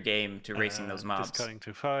dedicate your game to racing those mobs. Just cutting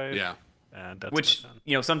to 5. Yeah. And that's which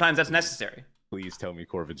sometimes that's necessary. Please tell me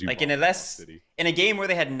Corvids. Like in a game where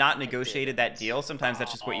they had not negotiated that deal, sometimes that's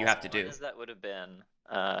just what you have to do. As that would have been,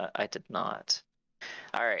 I did not.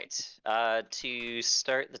 All right. To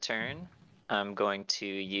start the turn, I'm going to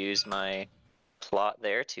use my plot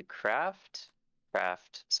there to craft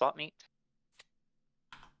swap meat,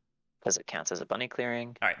 because it counts as a bunny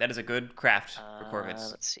clearing. All right, that is a good craft for Corvids.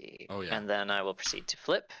 Let's see. Oh yeah. And then I will proceed to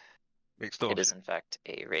flip. It is in fact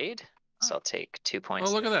a raid. So I'll take 2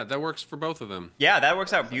 points. Oh, look at that. That works for both of them. Yeah, that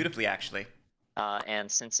works out beautifully, actually.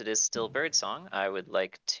 And since it is still Birdsong, I would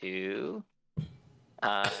like to...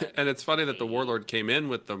 and it's funny that the Warlord came in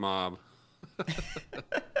with the mob.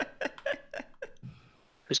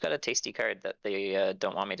 Who's got a tasty card that they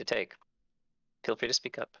don't want me to take? Feel free to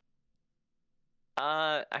speak up.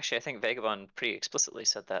 Actually, I think Vagabond pretty explicitly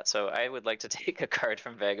said that. So I would like to take a card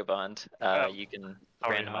from Vagabond. You can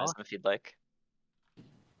randomize them if you'd like.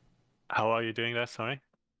 How are you doing that? Sorry.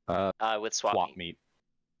 With swap meat.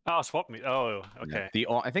 Oh, swap meat. Oh, okay.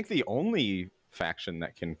 I think the only faction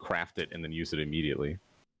that can craft it and then use it immediately.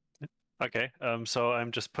 Okay. So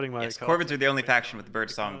I'm just putting my. Yes, Corvids are the only faction with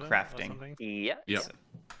Birdsong crafting. Yeah. Yep. So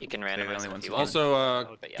you can randomize them if you want.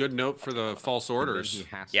 Also, good note for the false orders.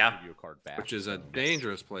 Yeah. Which is a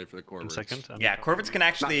dangerous play for the Corvids. Yeah, Corvids can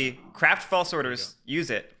actually craft false orders, use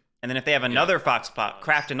it. And then if they have another Fox plot,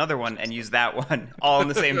 craft another one and use that one all in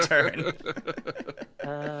the same turn.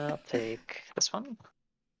 I'll take this one.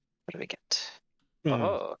 What do we get?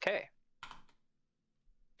 Oh, okay.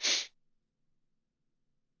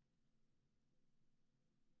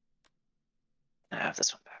 I have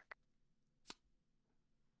this one back.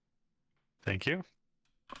 Thank you.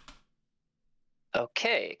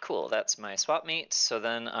 Okay, cool. That's my swap meet. So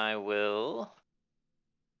then I will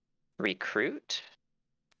recruit.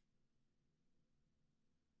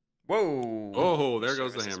 Whoa. Oh, there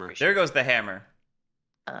goes the hammer. There goes the hammer.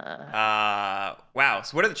 Uh, Wow.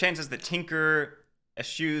 So what are the chances that Tinker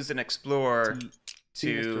eschews and explore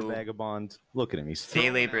Mr. Vagabond, look at him. He's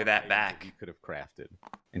day labor that back? He could have crafted,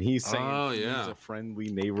 and he's saying he's a friendly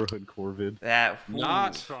neighborhood corvid. That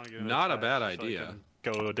not a bad idea.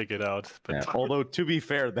 Go dig it out. But yeah. Although to be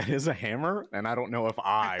fair, that is a hammer, and I don't know if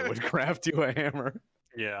I would craft you a hammer.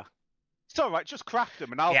 Yeah. It's all right. Just craft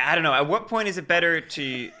them, and I'll. Yeah, I don't know. At what point is it better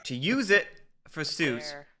to use it for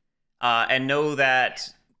suit, and know that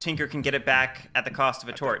Tinker can get it back at the cost of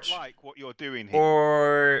a torch? I don't like what you're doing here.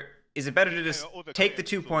 Or is it better to just take the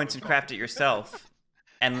 2 points and craft it yourself,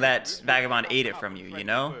 and let Vagabond aid it from you? You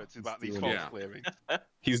know? Yeah.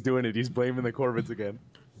 He's doing it. He's blaming the Corvids again.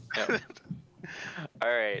 Yep. All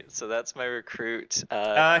right, so that's my recruit.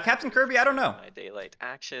 Captain Kirby, I don't know. My daylight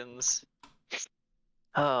actions.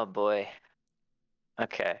 Oh boy.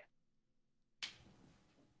 Okay.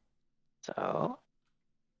 So.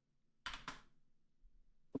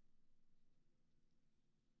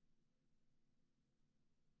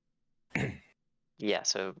 Yeah,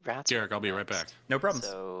 so rats. Guerric, I'll be right back. No problems.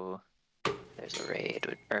 So there's a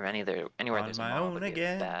raid, or anywhere there's a mob would be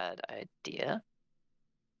a bad idea.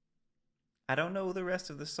 I don't know the rest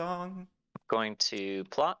of the song. Going to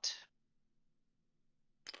plot.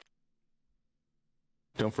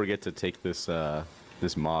 Don't forget to take this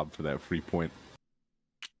this mob for that free point.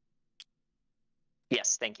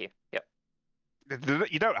 Yes, thank you. Yep.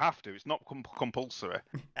 You don't have to. It's not compulsory.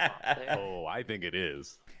 Oh, I think it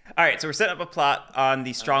is. All right, so we're setting up a plot on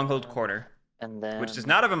the Stronghold Corner, and then which does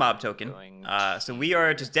not have a mob token. So we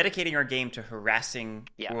are just dedicating our game to harassing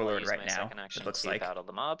Warlord right now. It looks like. Battle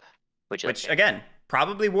the mob, which again,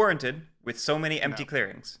 probably warranted with so many empty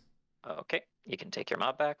clearings. Okay, you can take your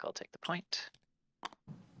mob back. I'll take the point.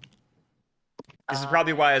 This is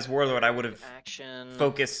probably why, as Warlord, I would have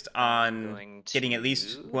focused on getting at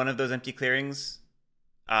least one of those empty clearings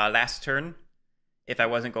last turn, if I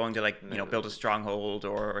wasn't going to, like, build a stronghold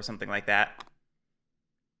or something like that.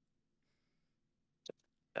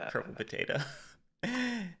 Purple potato.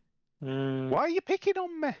 Why are you picking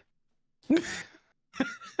on me?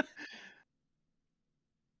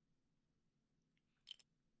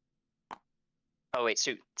 Oh wait,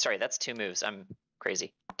 shoot. Sorry, that's 2 moves. I'm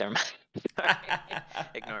crazy. Never mind.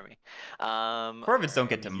 Ignore me. Corvids don't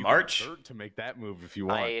get to march. To make that move if you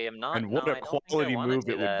want. I am not. And what a quality move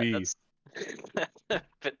it would be. That's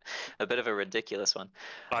a bit of a ridiculous one.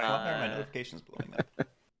 Why are my notifications blowing up?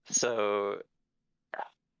 So.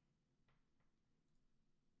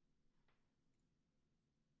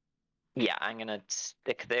 Yeah, I'm gonna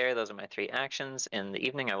stick there. Those are my 3 actions. In the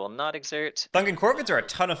evening, I will not exert. Duncan, Corvids are a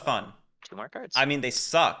ton of fun. 2 more cards. I mean, they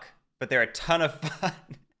suck, but they're a ton of fun.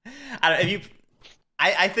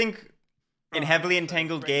 I think in heavily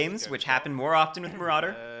entangled games, which happen more often with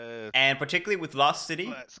Marauder, and particularly with Lost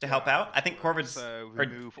City to help out, I think Corvids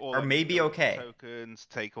are maybe okay. Tokens,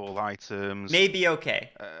 take all items. Maybe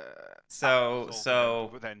okay. But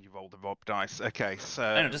then you roll the rob dice. Okay, so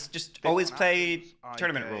I don't know, just always play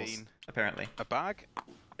tournament rules. Apparently, a bag.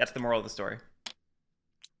 That's the moral of the story.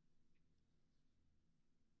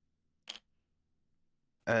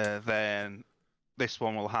 Then this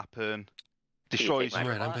one will happen. Destroys. All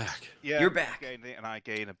right, I'm back. Yeah, you're back. And I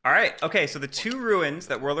gain a. All right. Okay. So the 2 ruins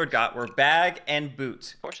that Warlord got were bag and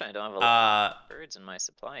boot. Fortunately, I don't have a lot of birds in my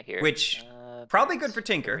supply here. Which probably good for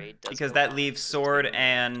Tinker because that leaves sword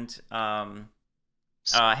and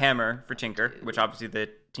hammer for Tinker, which obviously the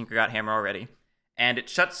Tinker got hammer already, and it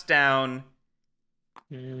shuts down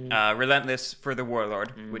Relentless for the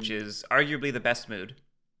Warlord, which is arguably the best mood.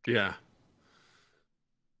 Yeah.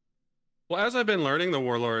 Well, as I've been learning the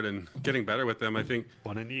Warlord and getting better with them, I think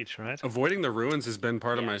 1 in each, right? Avoiding the ruins has been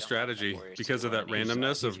part of my strategy because of that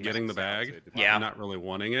randomness of getting the bag. Yeah. Not really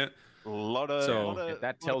wanting it.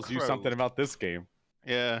 That tells you something about this game.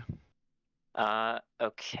 Yeah.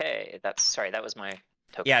 Okay. That was my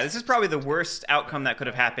token. Yeah, this is probably the worst outcome that could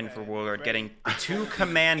have happened for Warlord, getting the 2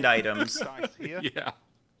 command items Yeah.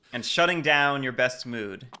 and shutting down your best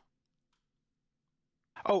mood.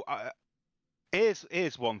 Oh,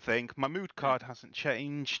 here's one thing. My mood card hasn't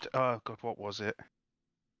changed. Oh god, what was it?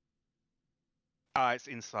 It's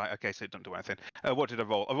insight. Okay, so it don't do anything. What did I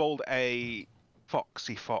roll? I rolled a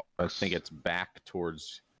foxy fox. I think it's back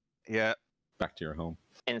towards Yeah. Back to your home.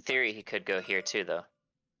 In theory, he could go here too, though.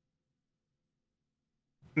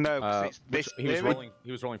 No, 'cause he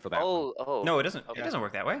was rolling for that one. Oh. No, it doesn't. Okay. It doesn't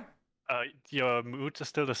work that way. Your mood is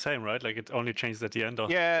still the same, right? Like it only changes at the end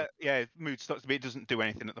of. Yeah, mood stops. It doesn't do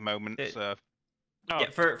anything at the moment. So.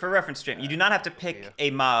 Yeah, for reference, stream, you do not have to pick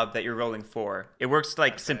a mob that you're rolling for. It works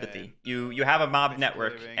like sympathy. You have a mob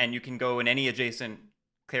network, and you can go in any adjacent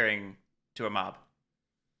clearing to a mob.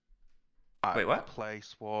 Wait, what?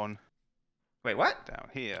 Place one. Wait, what? Down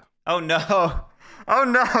here. Oh no! Oh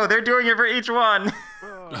no! They're doing it for each one.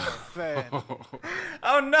 Oh, Ben.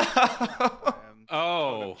 Oh no!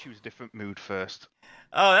 Oh. Choose a different mood first.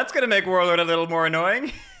 Oh, that's gonna make Warlord a little more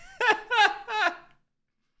annoying.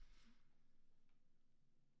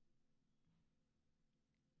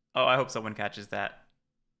 Oh, I hope someone catches that.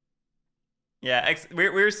 Yeah,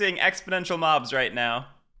 we're seeing exponential mobs right now.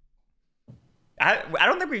 I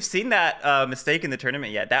don't think we've seen that mistake in the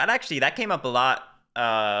tournament yet. That came up a lot.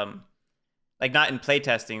 Like not in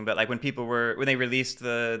playtesting, but like when they released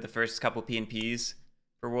the first couple P&Ps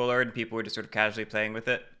for Warlord, and people were just sort of casually playing with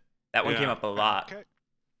it. That one came up a lot.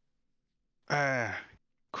 Okay.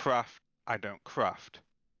 Craft. I don't craft.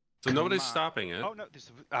 So nobody's stopping it. Oh no,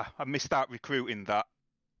 I missed out recruiting that.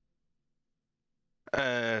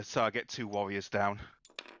 So I get 2 warriors down.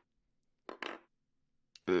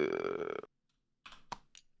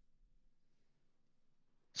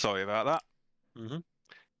 Sorry about that. Mm-hmm.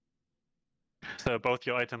 So both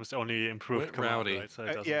your items only improve command, right?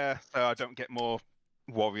 So yeah, so I don't get more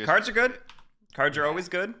warriors. Cards are good. Cards are always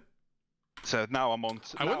good. So now I'm on.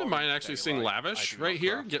 I wouldn't mind actually seeing Lavish right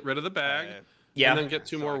here. Get rid of the bag. Yeah. And then get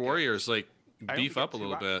 2 more warriors. Like beef up a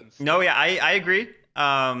little bit. No, yeah, I agree.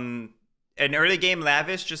 An early game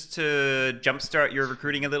Lavish just to jumpstart your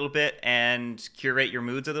recruiting a little bit and curate your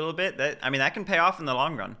moods a little bit. That can pay off in the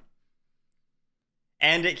long run.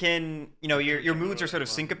 And it can, your moods are sort of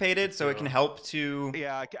syncopated, so it can help to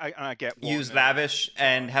I get use Lavish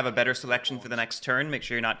and have a better selection for the next turn. Make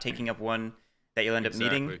sure you're not taking up one that you'll end up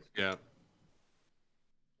needing. Yeah.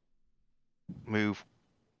 Move.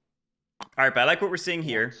 All right, but I like what we're seeing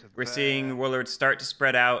here. We're seeing Warlords start to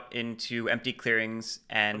spread out into empty clearings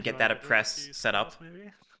and get that oppress set up.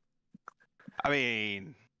 I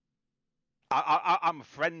mean, I'm a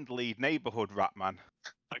friendly neighborhood rat man.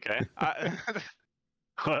 Okay.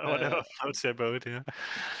 Whatever floats your boat, yeah.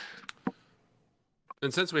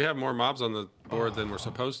 And since we have more mobs on the board than we're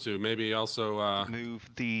supposed to, maybe also move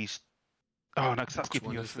these. Oh no, because that's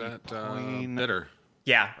giving you a bitter.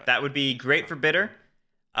 Yeah, that would be great for bitter.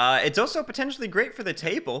 It's also potentially great for the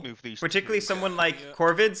table, particularly someone like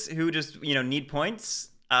Corvids who just need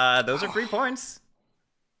points. Those are free points.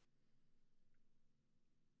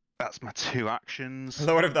 That's my 2 actions.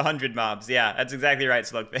 Lord of the 100 mobs. Yeah, that's exactly right,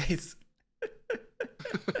 Slugface.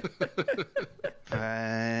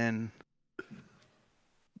 Then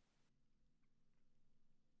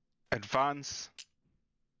advance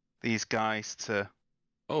these guys to.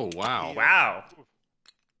 Oh wow! Wow!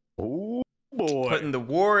 Oh boy! Putting the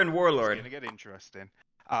war in Warlord. It's gonna get interesting.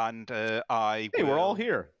 And Hey, we're all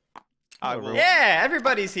here. Yeah,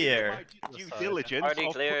 everybody's here. Due diligence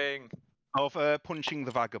Party clearing. Of punching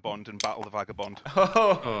the vagabond and battle the vagabond.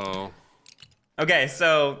 Oh. Okay,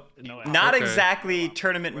 so not exactly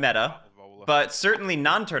tournament meta, but certainly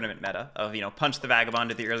non-tournament meta of punch the vagabond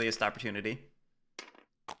at the earliest opportunity.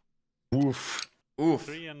 Oof.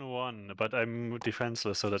 3 and 1, but I'm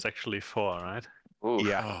defenseless, so that's actually 4, right? Ooh.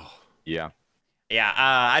 Yeah. Oh. Yeah. Yeah,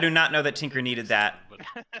 I do not know that Tinker needed that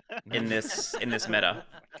in this meta.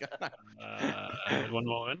 One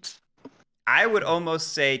moment. I would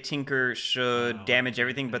almost say Tinker should damage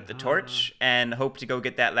everything but the torch and hope to go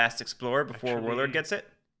get that last explorer before Warlord gets it.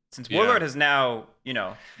 Since Warlord has now,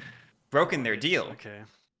 broken their deal. Okay.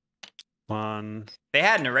 1. They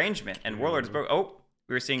had an arrangement and Warlord's broke. Oh,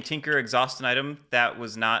 we were seeing Tinker exhaust an item that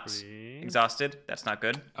was not 3. exhausted. That's not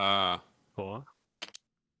good. 4.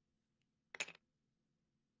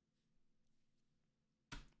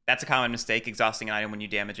 That's a common mistake, exhausting an item when you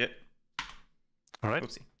damage it. All right.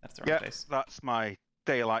 Oopsie, that's the wrong place. That's my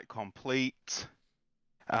daylight complete.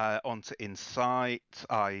 Onto insight.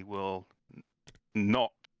 I will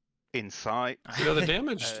not insight.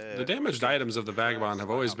 The damaged items of the vagabond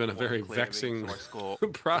have always been a very vexing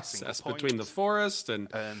process between the forest and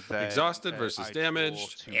exhausted versus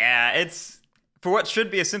damaged. Yeah, it's for what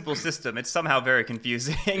should be a simple system. It's somehow very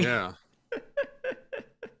confusing. Yeah.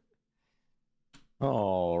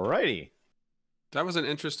 Alrighty. That was an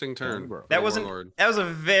interesting turn. That was a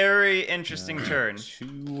very interesting turn.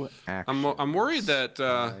 2 actions. I'm worried that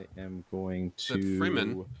I am going to that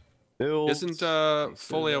Freeman build isn't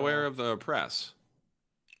fully aware of the press.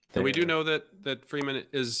 And we do know that Freeman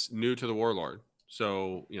is new to the Warlord,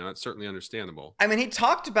 so that's certainly understandable. I mean, he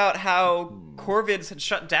talked about how Corvids had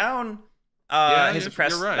shut down his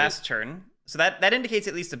oppressed last turn, so that indicates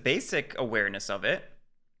at least a basic awareness of it.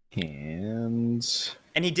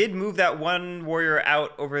 And he did move that one warrior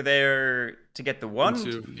out over there to get the one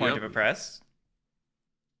point of oppress.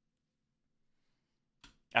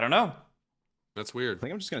 I don't know. That's weird. I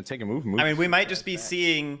think I'm just gonna take a move. I mean, we might just be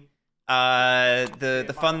seeing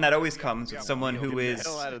the fun that always comes with someone who is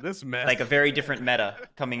like a very different meta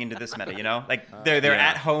coming into this meta. Like they're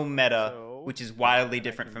at home meta, which is wildly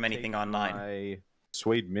different from anything online. My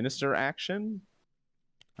Swayed Minister action.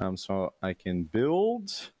 So I can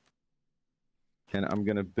build. And I'm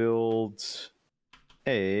gonna build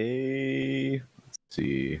let's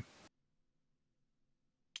see.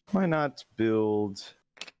 Why not build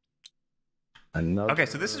another? Okay,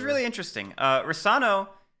 so this is really interesting. Russano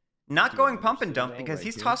not going pump and dump because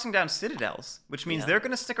he's tossing down citadels, which means they're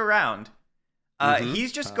gonna stick around.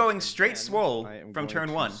 He's just going straight swole from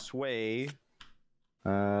turn 1. Sway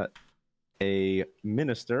a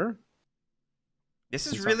minister. This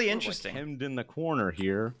is really interesting. Hemmed in the corner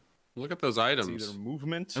here. Look at those items. Either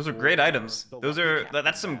movement. Those are great items.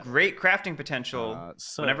 That's some great crafting potential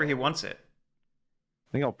whenever he wants it.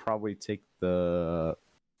 I think I'll probably take the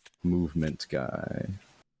movement guy.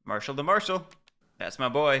 Marshal to Marshal. That's my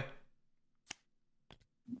boy.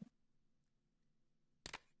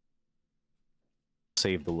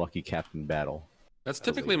 Save the lucky captain battle. That's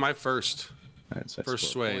typically my first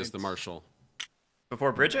sway is the Marshal.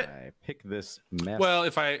 Before Bridget? I pick this mess. Well,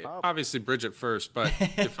 if I obviously Bridget first, but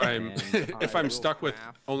if I'm stuck with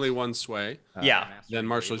only one sway, then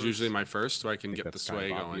Marshal's usually my first, so I can get the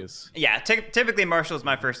sway going. Yeah, typically Marshal's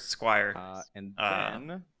my first squire. And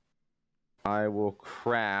then I will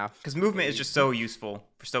craft. Because movement is just so useful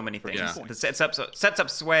for so many things. Yeah. It sets up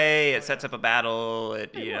sway. It sets up a battle.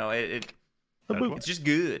 It's just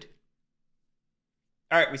good.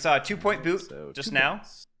 All right, we saw a 2-point boot just now.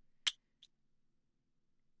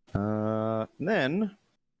 Then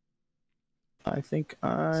I think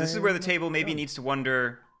So this is where the table maybe needs to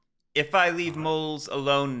wonder, if I leave moles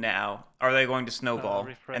alone now, are they going to snowball?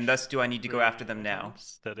 And thus, do I need to go after them now?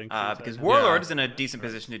 Because Warlord is in a decent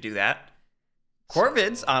position to do that.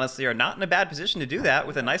 Corvids, honestly, are not in a bad position to do that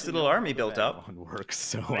with a nice little army built up. Works,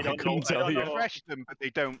 so I couldn't tell you. Refresh them, but they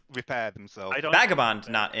don't repair themselves. Vagabond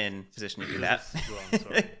not in position to do that.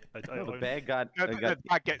 The bag got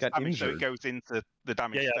gets damaged, so it goes into the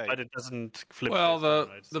damage state. But it doesn't flip. Well, the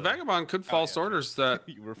Vagabond could false orders that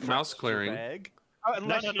mouse clearing.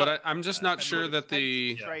 But I'm just not sure that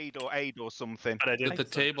the trade or aid or something. That the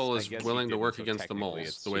table is willing to work against the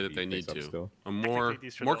moles the way that they need to. I'm more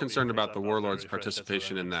concerned about the Warlord's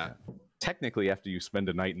participation in that. Technically, after you spend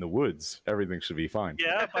a night in the woods, everything should be fine.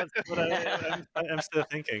 Yeah, but I'm still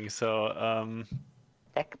thinking. So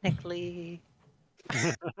technically.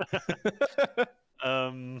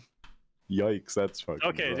 Yikes, that's fucking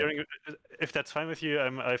okay. If that's fine with you,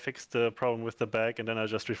 I fixed the problem with the bag, and then I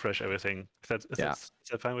just refresh everything. Is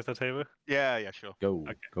that fine with the table? Yeah, sure. Go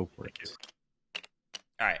for it.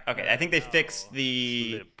 All right. Okay. I think they fixed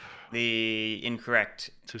the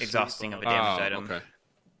incorrect exhausting of a damaged item. Okay.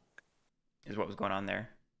 Is what was going on there.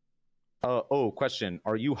 Question.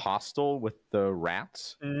 Are you hostile with the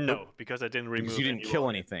rats? No, because I didn't remove. Because you didn't kill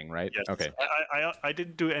anything, right? Yes. Okay. I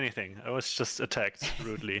didn't do anything. I was just attacked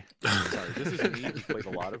rudely. Sorry, this is me who plays a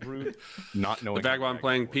lot of Rude, not knowing. The Vagabond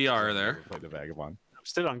playing PR there. Play the Vagabond. I'm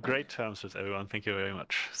still on great terms with everyone. Thank you very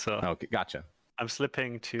much. So. Okay, gotcha. I'm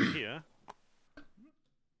slipping to here.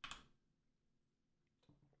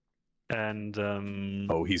 And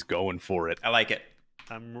he's going for it. I like it.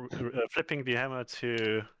 I'm flipping the hammer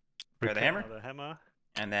to repair the hammer.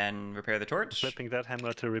 And then repair the torch. Flipping that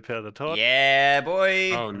hammer to repair the torch. Yeah,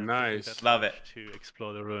 boy. Oh, nice. Love it. To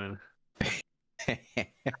explore the ruin.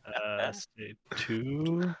 State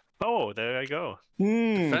 2. Oh, there I go.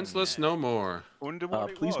 Defenseless no more.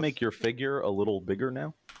 Please make your figure a little bigger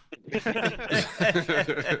now.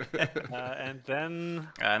 And then...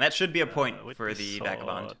 and that should be a point for the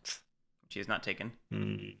Vagabond, which he has not taken.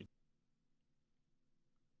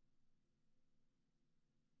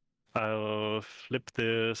 I'll flip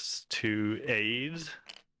this to aid.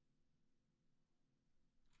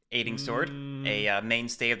 Aiding sword, a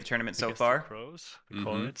mainstay of the tournament so far.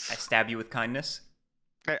 I stab you with kindness.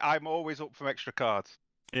 Hey, I'm always up for extra cards.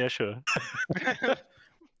 Yeah, sure.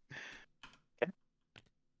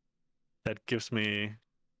 That gives me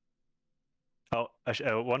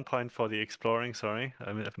 1 point for the exploring. Sorry,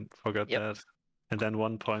 I forgot that. And then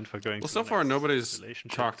 1 point for going. Well, so far nobody's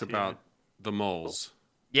talked about the moles.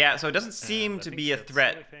 Yeah, so it doesn't seem to be a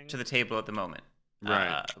threat to the table at the moment.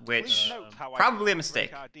 Right. Which probably a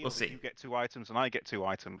mistake. We'll see. You get 2 items and I get 2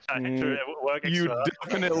 items. You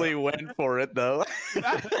definitely went for it, though.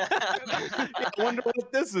 I wonder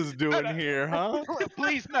what this is doing here, huh?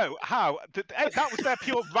 Please no. How? That was their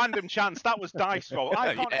pure random chance. That was dice roll.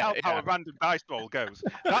 I can't help how a random dice roll goes.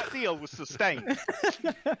 That deal was sustained.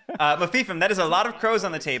 Mafifim, that is a lot of crows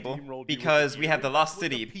on the table because we have the Lost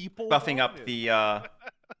City buffing up the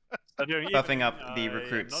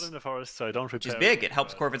recruits. Not in the forest, so I don't which is big. It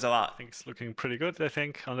helps Corvids a lot. I think it's looking pretty good. I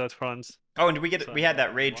think on that front. Oh, and we had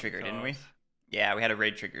that raid trigger, didn't we? Yeah, we had a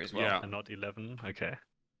raid trigger as well. Yeah, and not 11. Okay.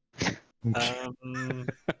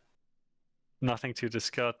 Nothing to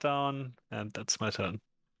discard down, and that's my turn.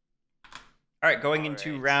 All right, going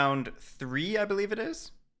into round 3, I believe it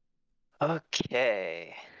is.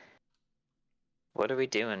 Okay. What are we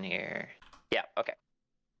doing here? Yeah. Okay.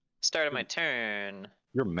 Start of my turn.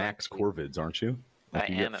 You're max Corvids, aren't you? I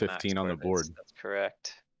you am get 15 on the board. That's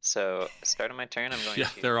correct. So, start of my turn, I'm going Yeah,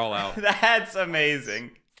 to... they're all out. That's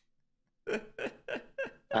amazing.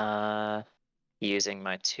 Using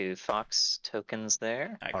my 2 fox tokens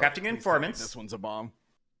there. All right, crafting informants. This one's a bomb.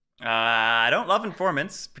 I don't love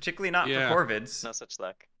informants, particularly not for Corvids. No such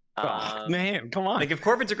luck. Man, come on. Like, if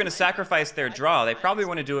Corvids are going to sacrifice their draw, they probably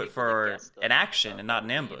want to do it for an action and not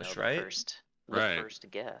an ambush, right? The first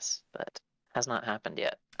guess, but has not happened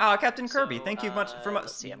yet. Oh, Captain Kirby, thank you much for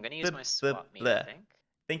let's see, I'm going to use my swap meet, I think.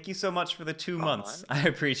 Thank you so much for the 2 months. I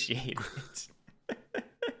appreciate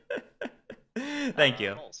it. Thank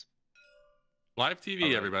you. Live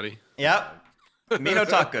TV, everybody. Yep. Me no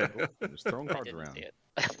talk good. Just throwing cards around.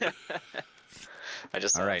 I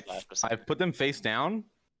just all right. I've put them face down.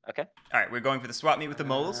 Okay. All right, we're going for the swap meet with the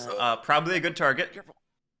moles. Probably a good target.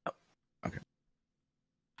 Oh, okay.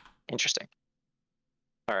 Interesting.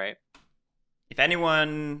 All right. If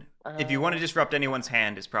anyone, if you want to disrupt anyone's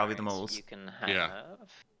hand, is probably the moles. You can have.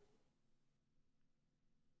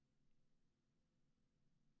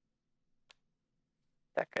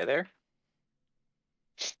 That guy there.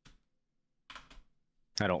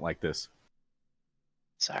 I don't like this.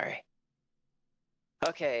 Sorry.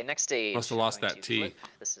 Okay, next stage. Must have lost that T. Flip.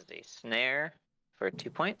 This is a snare for 2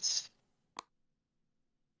 points.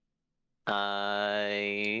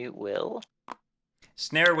 I will.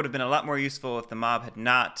 Snare would have been a lot more useful if the mob had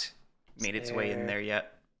not made its way in there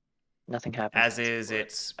yet. Nothing happens. As is,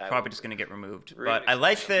 it's probably just going to get removed. But I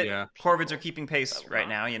like that Corvids are keeping pace right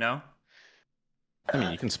now, you know? I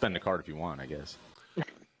mean, you can spend a card if you want, I guess.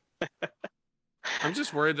 I'm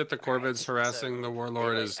just worried that the Corvids harassing the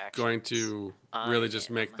Warlord is going to really just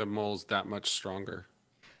make the moles that much stronger.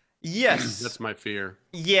 Yes. That's my fear.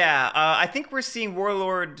 Yeah, I think we're seeing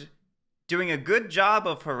Warlord doing a good job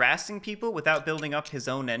of harassing people without building up his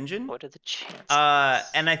own engine. What are the chances?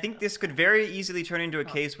 And I think this could very easily turn into a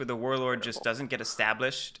case where the Warlord just doesn't get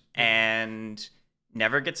established and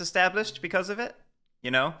never gets established because of it,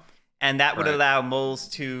 you know? And that would allow moles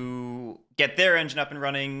to get their engine up and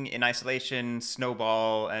running in isolation,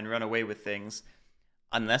 snowball, and run away with things.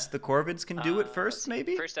 Unless the Corvids can do it first,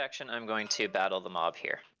 maybe? First action, I'm going to battle the mob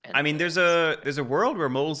here. I mean, there's a world where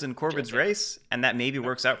moles and Corvids race, and that maybe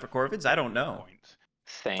works out for Corvids. I don't know.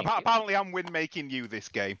 Apparently, I'm win-making you this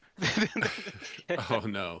game. Oh,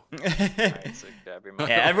 no. Right, so grab your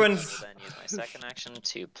everyone's... Then use my second action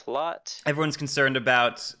to plot. Everyone's concerned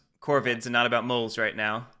about Corvids and not about moles right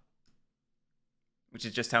now. Which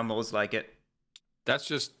is just how moles like it. That's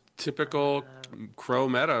just typical crow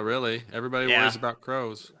meta, really. Everybody worries about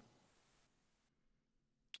crows.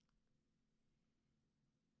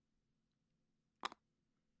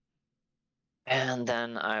 And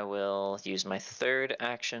then I will use my third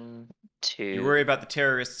action to... You worry about the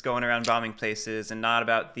terrorists going around bombing places and not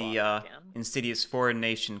about the insidious foreign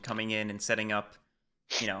nation coming in and setting up,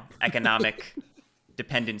 you know, economic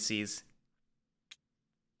dependencies.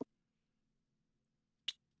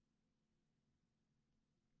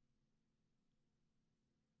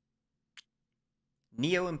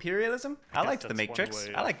 Neo-imperialism? I liked the Matrix.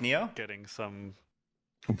 I like Neo. Getting some...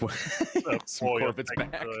 some Corvids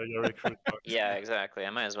back. Yeah, exactly. I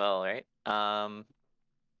might as well, right? I'm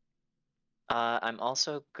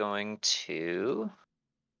also going to...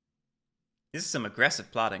 This is some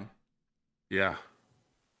aggressive plotting. Yeah.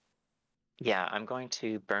 Yeah, I'm going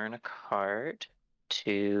to burn a card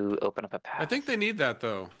to open up a path. I think they need that,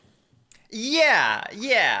 though. Yeah.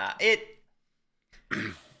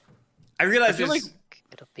 I realize I was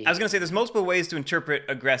going to say there's multiple ways to interpret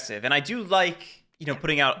aggressive, and I do like, you know,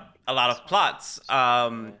 putting out a lot of plots.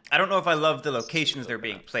 I don't know if I love the locations they're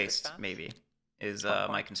being placed, maybe, is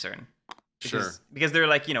my concern. Because they're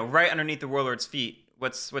like, you know, right underneath the Warlord's feet,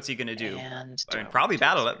 What's he gonna do? And I mean, probably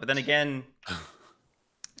battle it, but then again,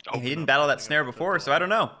 he didn't battle that snare before, so I don't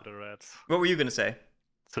know. What were you gonna say?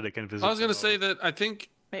 So they can visit. I was gonna say that I think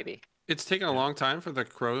maybe it's taken a long time for the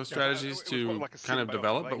crow strategies to kind of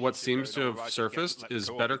develop, but what seems to have surfaced is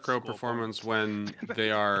better crow performance when they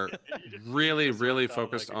are really, really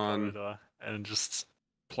focused on and just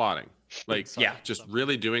plotting. Like, just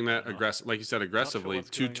really doing that aggressive, like you said, aggressively,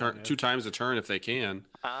 two times a turn if they can.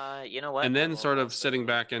 You know what? And then sort of sitting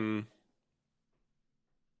back and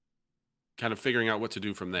kind of figuring out what to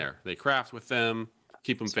do from there. They craft with them,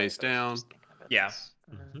 keep them face down. Yeah.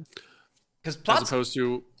 Because as opposed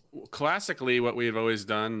to classically what we've always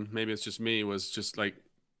done, maybe it's just me, was just like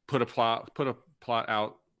put a plot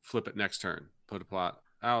out, flip it next turn. Put a plot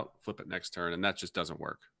out, flip it next turn, and that just doesn't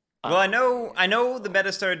work. Well, I know the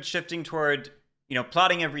meta started shifting toward,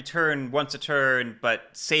 plotting every turn once a turn, but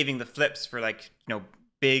saving the flips for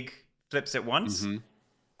big flips at once.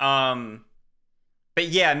 But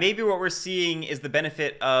yeah, maybe what we're seeing is the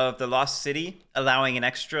benefit of the Lost City allowing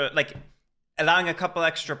allowing a couple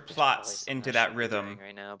extra plots into that rhythm,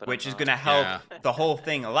 which is going to help the whole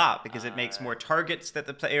thing a lot because it makes more targets that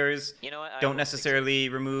the players don't necessarily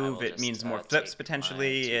remove. It means more flips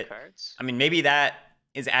potentially. I mean, maybe that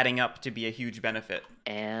is adding up to be a huge benefit.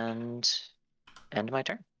 And end my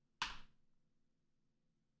turn.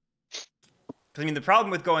 I mean, the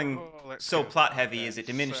problem with going so plot heavy is it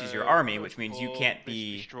diminishes your army, which means you can't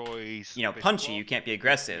be, punchy. You can't be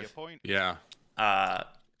aggressive. Yeah.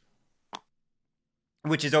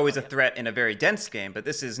 Which is always a threat in a very dense game, but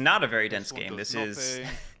this is not a very dense game. This is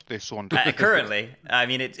this one currently. I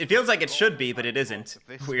mean, it feels like it should be, but it isn't.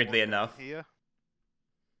 Weirdly enough.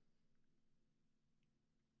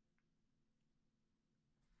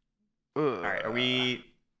 All right, are we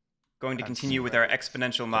going to continue with our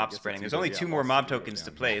exponential mob spreading? There's only 2 more mob tokens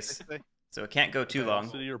to place, so it can't go too long.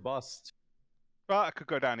 City or bust. Right, I could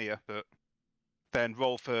go down here, but then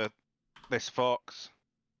roll for this fox.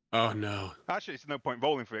 Oh no! Actually, it's no point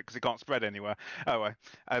rolling for it because it can't spread anywhere. Oh well,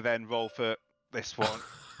 and then roll for this one.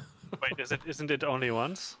 Wait, isn't it only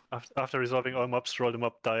once? After resolving all mobs, roll the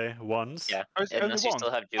mob die once. Yeah. Unless you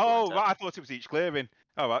still have right, I thought it was each clearing.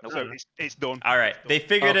 All right, so it's done. All right, they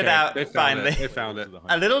figured it out finally. They found it.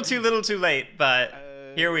 A little too late, but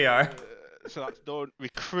here we are. So that's done.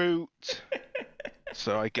 Recruit.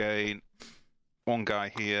 So I gain 1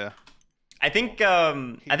 guy here. I think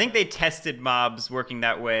they tested mobs working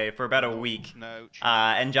that way for about a week.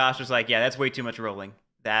 And Josh was like, "Yeah, that's way too much rolling.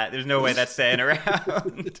 There's no way that's staying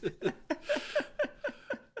around."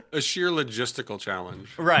 A sheer logistical challenge.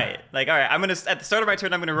 Right. Like, all right, at the start of my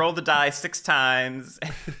turn, I'm gonna roll the die 6 times.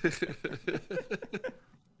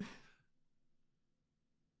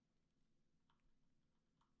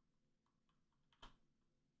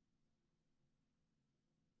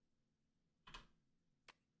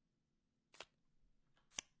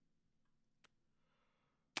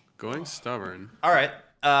 Going stubborn. All right.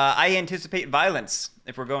 I anticipate violence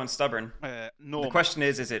if we're going stubborn. The question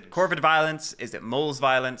is it Corvid violence? Is it Mole's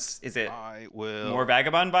violence? Is it more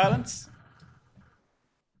Vagabond violence?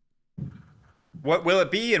 What will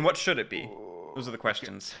it be and what should it be? Those are the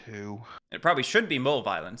questions. It probably should be Mole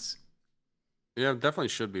violence. Yeah, it definitely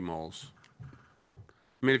should be Moles.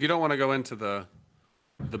 I mean, if you don't want to go into the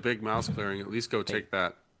big mouse clearing, at least go take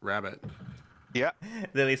that rabbit. Yeah.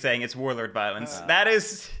 Lily's saying it's Warlord violence. That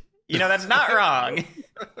is... that's not wrong.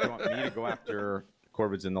 If you want me to go after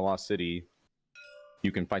Corvids in the Lost City,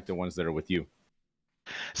 you can fight the ones that are with you.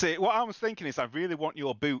 See, what I was thinking is I really want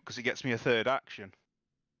your boot because it gets me a 3rd action.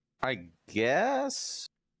 I guess,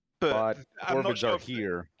 but Corvids are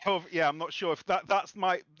here. Yeah, I'm not sure if that's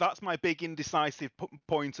my big indecisive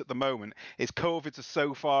point at the moment. Is Corvids are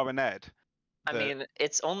so far ahead. I mean,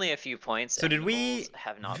 it's only a few points. So did we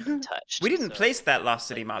have not been touched? We didn't place that Lost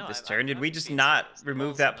City mob this turn. Did we just not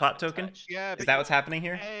remove that plot token? Yeah. Is that what's happening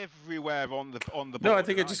here? Everywhere on the board. No, I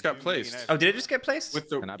think it just got placed. Oh, did it just get placed? With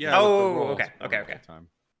the okay.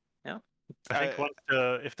 Yeah. I think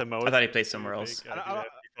if the mode. I thought he placed somewhere else.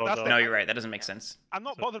 No, you're right. That doesn't make sense. I'm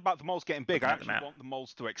not bothered about the moles getting big. I actually want the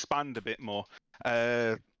moles to expand a bit more,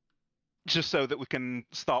 just so that we can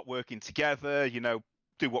start working together.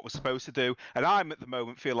 Do what we're supposed to do, and I'm at the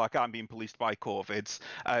moment feel like I'm being policed by Corvids,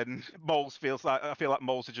 and Moles I feel like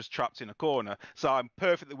Moles are just trapped in a corner. So I'm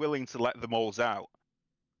perfectly willing to let the Moles out.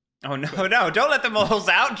 Oh no! Don't let the Moles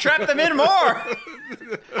out. Trap them in more.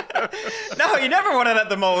 No, you never want to let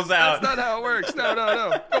the Moles out. That's not how it works.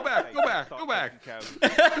 No. Go back.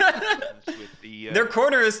 Their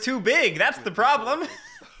corner is too big. That's the problem.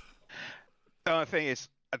 The thing is,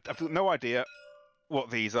 I've no idea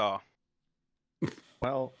what these are.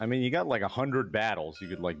 Well, I mean, you got like 100 battles. You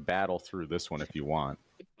could like battle through this one if you want.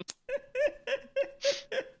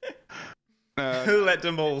 Who let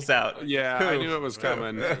the moles out? Yeah, Who? I knew it was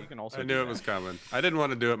coming. Yeah, you can also I knew it was coming. I didn't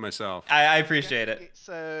want to do it myself. I appreciate it. It's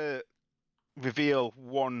reveal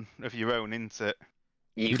one of your own, isn't it?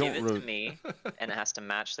 You give don't it to me, and it has to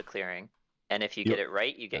match the clearing. And if you get it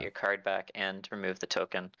right, you get your card back and remove the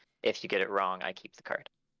token. If you get it wrong, I keep the card.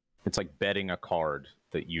 It's like betting a card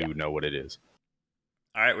that you know what it is.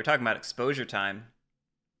 All right, we're talking about exposure time.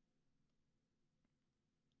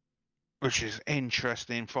 Which is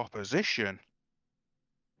interesting proposition.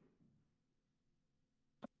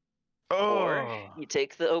 Or you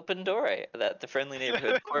take the open door that the friendly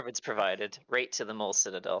neighborhood Corvid's provided right to the Mole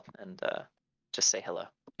Citadel and just say hello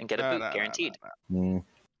and get a boot guaranteed. All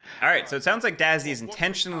right, so it sounds like Dazzy is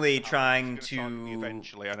intentionally trying to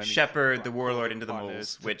shepherd the warlord into the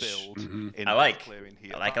moles, which I like.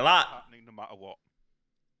 I like a lot. No matter what.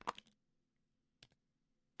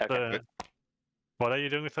 Okay. What are you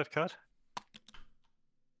doing with that card?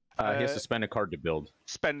 He has to spend a card to build.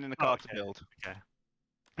 Spending a card to build. Okay.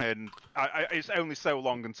 And it's only so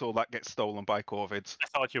long until that gets stolen by Corvids. I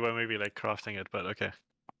thought you were maybe like crafting it, but okay.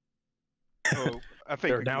 Well, I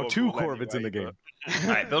think There are now 2 Corvids in the game. All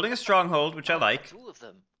right, building a stronghold, which I like. 2 of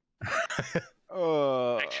them.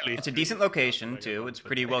 Actually, It's a decent location, too. It's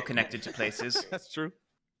pretty well connected to places. That's true.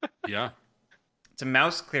 Yeah. It's a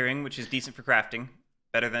mouse clearing, which is decent for crafting.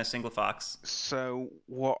 Better than a single fox. So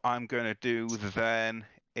what I'm going to do then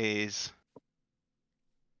is...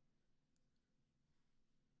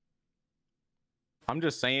 I'm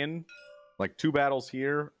just saying, like 2 battles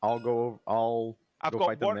here. I'll I've go got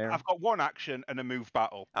fight them there. I've got 1 action and a move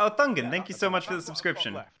battle. Oh, Thungan, thank you so much for the that's what I've got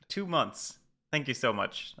subscription. left. 2 months. Thank you so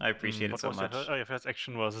much. I appreciate it what so was much. Oh, your first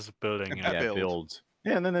action was building. Yeah. Yeah, build.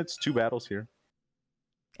 Yeah, and then it's 2 battles here.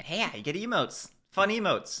 Hey, you get emotes. Fun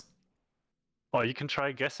emotes. Or you can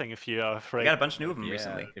try guessing if you are afraid. We got a bunch new of them Yeah,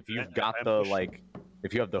 recently. if you've I- got I'm the pushing.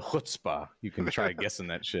 if you have the chutzpah, you can try guessing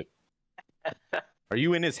that shit. Are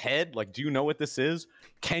you in his head? Like, do you know what this is?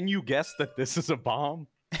 Can you guess that this is a bomb?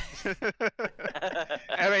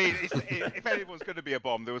 I mean, if anyone's going to be a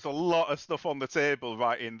bomb, there was a lot of stuff on the table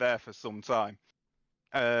right in there for some time.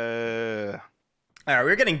 All right,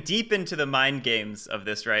 we're getting deep into the mind games of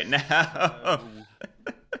this right now.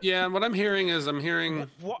 Yeah, and what I'm hearing is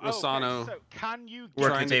Russano so can you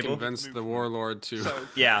Work trying the to table. convince the warlord to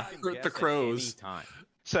Yeah. hurt the crows.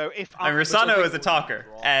 So if And Russano is a talker,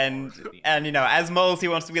 and you know, as moles, he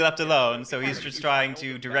wants to be left alone, so he's just trying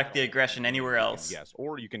to direct the aggression anywhere else. Yes,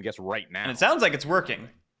 or you can guess right now. And it sounds like it's working.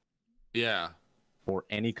 Yeah. For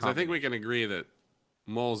any So I think we can agree that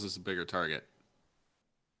moles is a bigger target.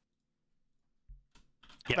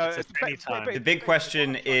 Yeah, it's any time. The big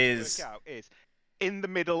question is in the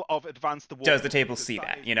middle of advanced the does the table see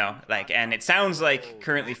that? You know, like, and it sounds like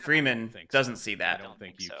currently Freeman doesn't see I that. don't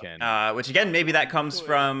think you can. Which again, maybe that comes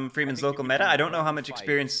from Freeman's local meta. I don't know how much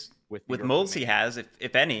experience with moles he has,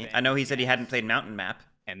 if any. I know he said he hadn't played Mountain Map.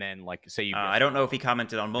 And then, like, say you. I don't know if he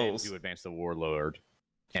commented on moles. You advance the warlord,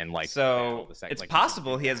 and like. So it's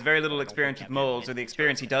possible he has very little experience with moles, or the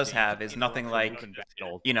experience he does have is nothing like,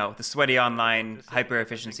 you know, the sweaty online hyper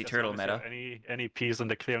efficiency turtle meta. Any piece on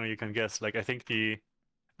the clearing you can guess. Like I think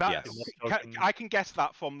I can guess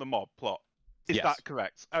that from the mob plot. Is Yes. that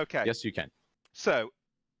correct? Okay. Yes, you can. So,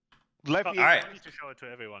 Levy. All right. I need to show it to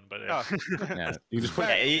everyone, but Yeah, you just put.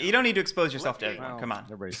 Yeah, you don't need to expose yourself to everyone. Come on.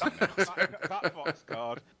 Everybody's that box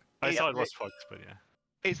card. I thought it was Fox, but yeah.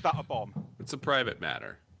 Is that a bomb? It's a private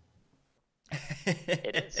matter.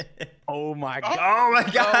 It is. Oh my god! Oh my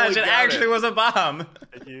gosh, we it got actually it. was a bomb.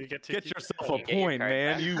 You get to Get yourself You a get your point, card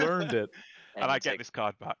man. back. You earned it. And I get this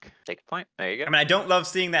card back. Take a point. There you go. I mean, I don't love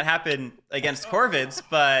seeing that happen against Corvids,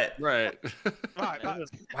 but Right. Right.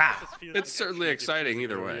 wow. It's certainly exciting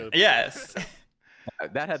either way. Yes.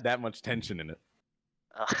 That had that much tension in it.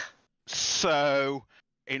 So,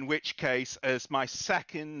 in which case, as my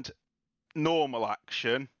second normal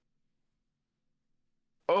action.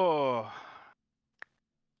 Oh.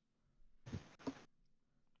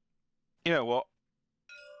 You know what?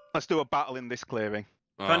 Let's do a battle in this clearing.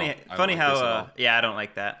 Oh, Funny I don't like how, this at all. yeah, I don't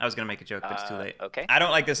like that. I was going to make a joke, but it's too late. Okay. I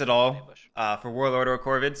don't like this at all Ambush. for Warlord or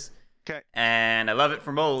Corvids. Okay. And I love it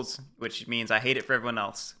for moles, which means I hate it for everyone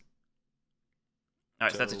else. All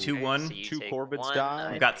right, so that's a So- 2-1. So you Two take Corvids one, die.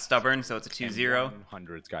 I We've got Stubborn, so it's a 2-0.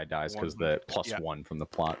 100's guy dies because the +1 from the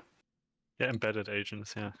plot. Yeah, embedded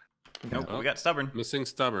agents, yeah. Nope, Oh. we got Stubborn. Missing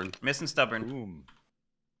stubborn. Missing Stubborn. Boom.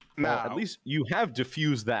 Now, Well, at least you have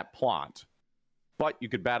diffused that plot, but you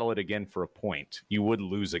could battle it again for a point. You would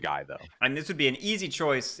lose a guy though. And this would be an easy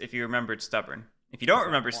choice if you remembered Stubborn. If you don't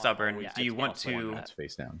remember Stubborn, do you want to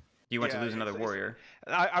face down? Do you want to lose another warrior?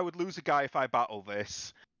 I would lose a guy if I battle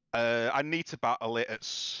this. I need to battle it at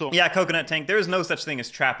some. Yeah, Coconut Tank. There is no such thing as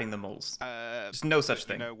trapping the moles. There's no such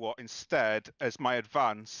thing. You know what? Instead, as my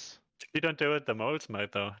advance. If you don't do it, the moles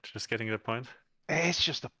might though. Just getting the point. It's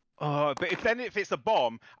just a. But if it's a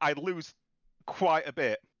bomb, I'd lose quite a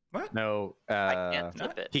bit. What? No, I can't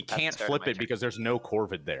flip it. he can't flip it because there's no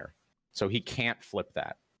Corvid there, so he can't flip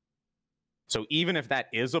that. So even if that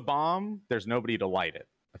is a bomb, there's nobody to light it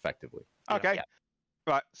effectively. Okay. Yeah.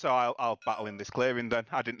 Right, so I'll battle in this clearing then.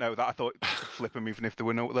 I didn't know that. I thought you could flip them even if there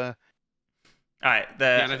were no there. All right.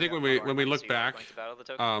 Yeah, and I think when we look back,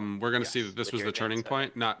 we're going to see that this was the turning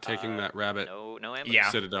point, not taking that rabbit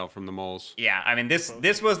citadel from the moles. Yeah, I mean this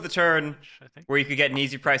was the turn where you could get an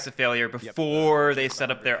easy price of failure before they set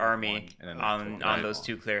up their army on those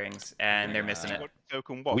two clearings, and they're missing it.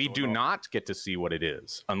 We do not get to see what it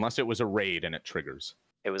is unless it was a raid and it triggers.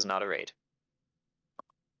 It was not a raid.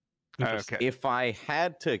 Okay. If I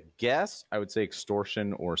had to guess, I would say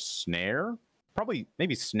extortion or snare. Probably,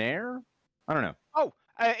 maybe snare. I don't know. Oh,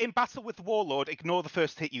 in battle with the warlord, ignore the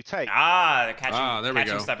first hit you take. Ah, there we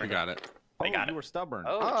go. Stubborn. We got it. You were stubborn.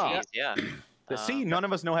 Oh, jeez, yeah. See, none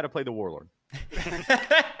of us know how to play the warlord. Yeah,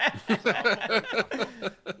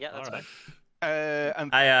 that's fine.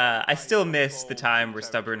 I still miss the time where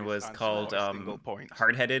Stubborn was called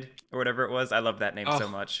hard-headed or whatever it was. I love that name so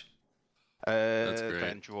much. That's great.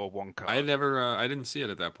 Then draw one card. I didn't see it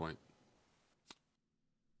at that point.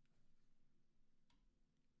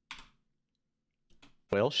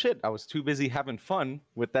 Well, shit, I was too busy having fun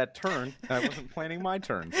with that turn, and I wasn't planning my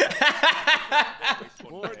turn. I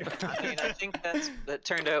mean, I think that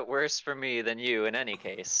turned out worse for me than you in any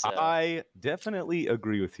case. So. I definitely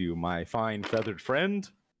agree with you, my fine feathered friend.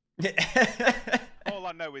 All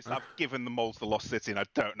I know is I've given the moles the lost city, and I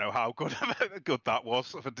don't know how good that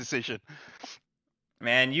was of a decision.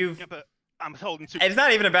 Man, Yeah, but I'm holding to. It's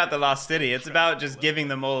not even about the lost city. It's about just giving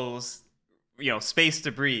the moles, space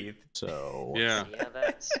to breathe. So yeah. Yeah,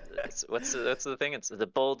 that's what's the thing? It's the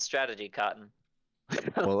bold strategy, Cotton.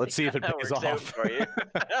 Well, let's see if it pays off for you.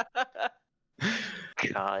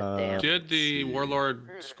 God damn. Did the warlord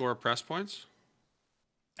score press points?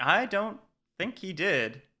 I don't think he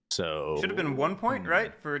did. So should have been 1 point,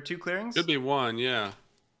 right, for 2 clearings? Should be 1, yeah.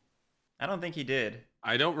 I don't think he did.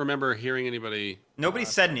 I don't remember hearing anybody. Nobody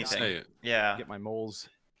said anything. Say it. Yeah. Get my moles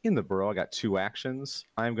in the burrow. I got 2 actions.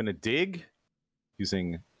 I'm gonna dig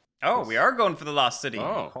using. Oh, we are going for the lost city.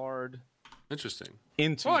 Card. Interesting.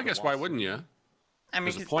 Into. Well, I guess why wouldn't you? I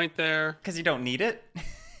mean, there's a point there. Because you don't need it.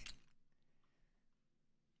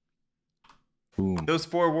 Boom. Those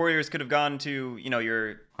 4 warriors could have gone to,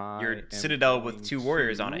 your citadel with 2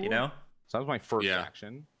 warriors on it, So that was my first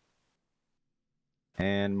action.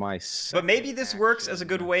 And my But maybe this works as a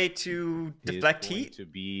good way to deflect heat.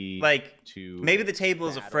 Maybe the table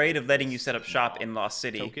is afraid of letting you set up shop in Lost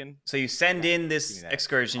City. So you send in this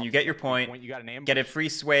excursion, you get your point, get a free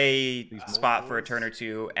sway spot for a turn or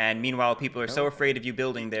 2, and meanwhile people are so afraid of you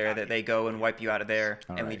building there that they go and wipe you out of there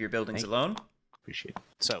and leave your buildings alone. Appreciate it.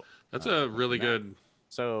 So that's a really good.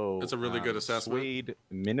 So that's a really good assessment. Swayed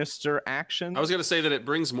minister action. I was gonna say that it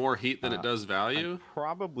brings more heat than it does value.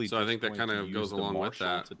 Probably. So I think that kind of goes along with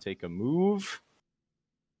that. To take a move.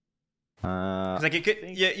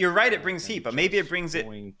 You're right. It brings heat, but maybe it brings it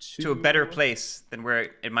to a better place than where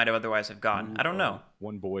it might have otherwise have gone. I don't know.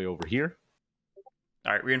 One boy over here.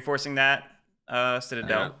 All right, reinforcing that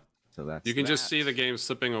citadel. Yeah. So that's. You can just see the game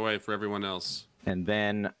slipping away for everyone else. And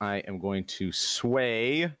then I am going to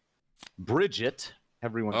sway Bridget.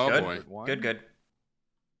 Everyone's good. Good.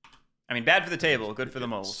 I mean, bad for the table, good for the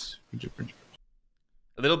moles. A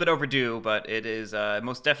little bit overdue, but it is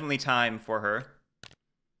most definitely time for her.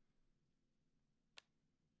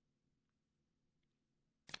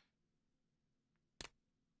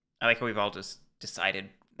 I like how we've all just decided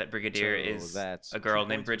that Brigadier is a girl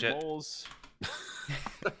named Bridget.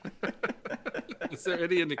 Is there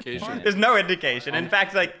any indication? There's no indication. In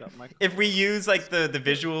fact, if we use the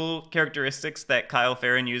visual characteristics that Kyle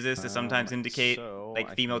Farron uses to sometimes indicate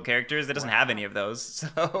female characters, it doesn't have any of those.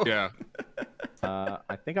 So yeah.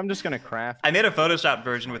 I think I'm just gonna craft. I made a Photoshop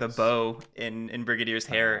version with a bow in Brigadier's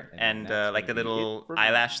hair and the little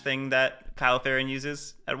eyelash thing that Kyle Farron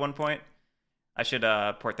uses at one point. I should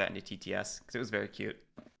port that into TTS because it was very cute.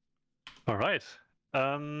 All right.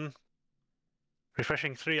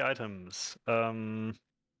 Refreshing 3 items. One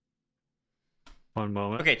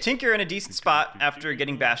moment. Okay, Tinker in a decent spot after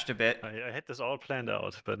getting bashed a bit. I had this all planned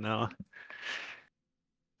out, but now.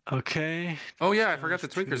 Okay. Oh yeah, I forgot the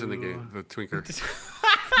Twinker's in the game. The Twinker.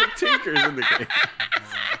 The Tinker's in the game.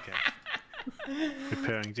 Okay.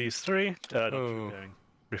 Repairing these 3. Not repairing.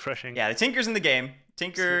 Refreshing. Yeah, the Tinker's in the game.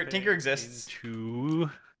 Tinker exists. To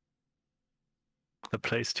the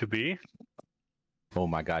place to be. Oh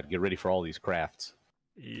my god, get ready for all these crafts.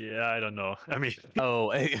 Yeah, I don't know. I mean...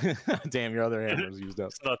 Oh, damn, your other hammer was used up.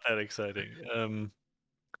 It's not that exciting.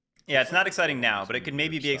 Yeah, it's not exciting now, but it could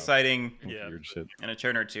maybe be exciting in a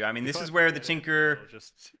turn or two. I mean, this is where the Tinker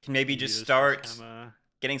can maybe just start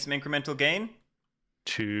getting some incremental gain.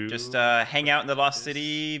 Just hang out in the Lost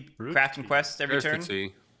City, crafting quests every turn.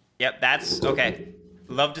 Yep, that's okay.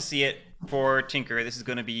 Love to see it for Tinker. This is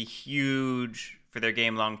going to be huge for their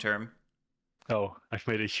game long term. Oh, I've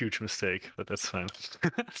made a huge mistake, but that's fine.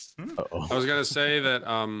 I was gonna say that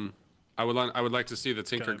I would like to see the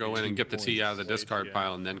Tinker go in and get the tea out of the discard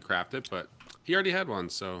pile and then craft it, but he already had one,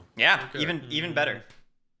 so yeah, even better.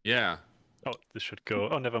 Yeah. Oh, this should go.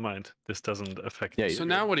 Oh, never mind. This doesn't affect. Yeah. So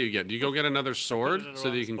now what do you get? Do you go get another sword so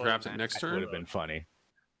that you can craft it next turn? Would have been funny.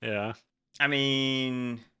 Yeah. I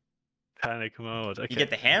mean, panic mode. Okay. You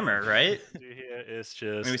get the hammer, right? Here is just.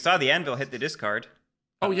 I mean, we saw the anvil hit the discard.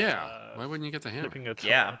 Oh yeah. Why wouldn't you get the hammer?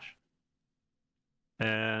 Yeah.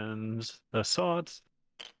 And the sword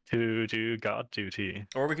to do guard duty.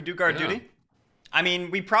 Or we could do guard duty. I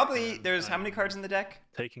mean, we probably there's how many cards in the deck?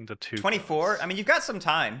 Taking the 2. 24. Cards. I mean, you've got some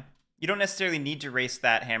time. You don't necessarily need to race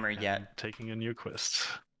that hammer yet. Taking a new quest.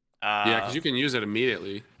 Yeah, because you can use it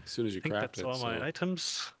immediately as soon as you craft it. That's all my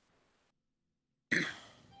items.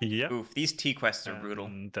 Yep. Oof, these T quests are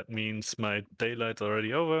brutal. That means my daylight's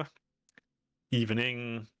already over.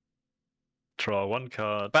 Evening. Draw 1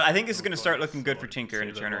 card. But I think this is going to start looking good for Tinker in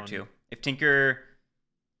a turn or two. If Tinker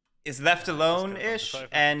is left alone-ish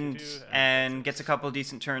and gets a couple of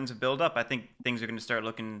decent turns of build-up, I think things are going to start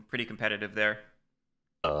looking pretty competitive there.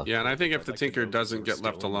 Yeah, and I think if the Tinker doesn't get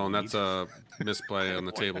left alone, that's a misplay on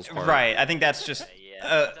the table's part. Right, I think that's just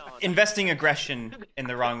investing aggression in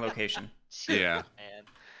the wrong location. Yeah.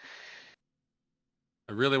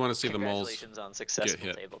 I really want to see the moles on successful get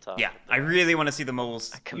hit. Tabletop. Yeah, I really want to see the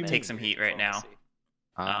moles take some heat right now.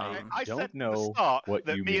 I don't said know at the start what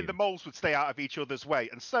that you me mean. and the moles would stay out of each other's way,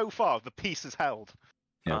 and so far the peace has held.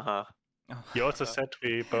 Yeah. You also said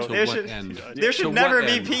we both. There should never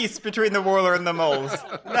be peace between the Warlord and the moles.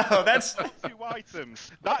 No, that's 2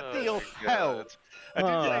 items. That deal held.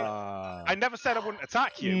 I never said I wouldn't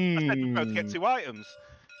attack you. I said we both get 2 items.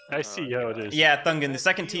 I see how it is. Yeah, Thungan, the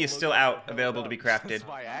second T is still out, available to be crafted. Just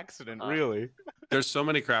by accident, really. There's so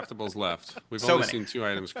many craftables left. We've So only many. seen 2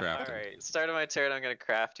 items crafted. Alright, start of my turn, I'm going to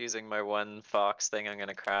craft using my 1 fox thing. I'm going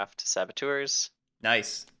to craft saboteurs.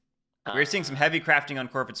 Nice. We're seeing some heavy crafting on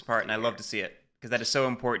Corvid's part, and I love to see it, because that is so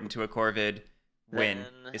important to a Corvid win,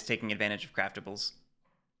 is taking advantage of craftables.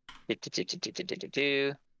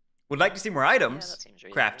 Would like to see more items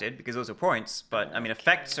crafted, because those are points, but, I mean,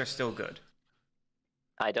 effects are still good.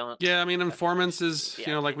 I don't. Yeah, I mean, Informants is, you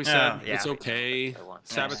know, like we said, it's okay.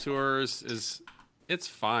 Saboteurs is, it's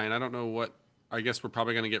fine. I don't know what, I guess we're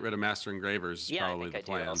probably going to get rid of Master Engravers is probably the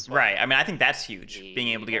plan. Right, I mean, I think that's huge, being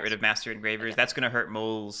able to get rid of Master Engravers. That's going to hurt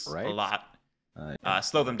moles a lot.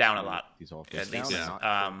 Slow them down a lot. At least. Cards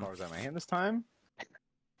out of my hand this time.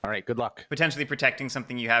 All right, good luck. Potentially protecting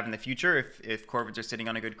something you have in the future if Corvids are sitting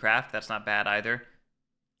on a good craft. That's not bad either.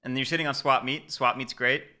 And you're sitting on Swap Meat. Swap Meat's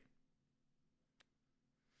great.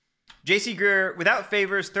 JC Greer, without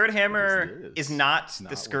favors, third hammer is not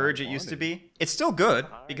the scourge it used to be. It's still good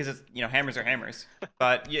because it's, you know, hammers are hammers,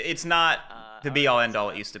 but it's not the be all end all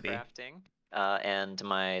it used to be. And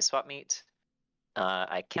my swap meet,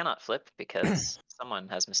 I cannot flip because someone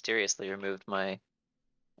has mysteriously removed my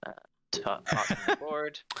top from the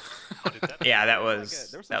board. Yeah, that was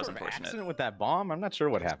There was some sort of unfortunate. accident with that bomb. I'm not sure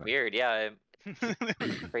what happened. Weird, yeah,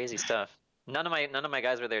 crazy stuff. None of my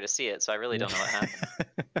guys were there to see it, so I really don't know what happened.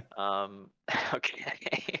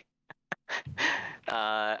 Okay.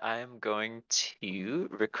 I'm going to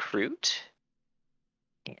recruit.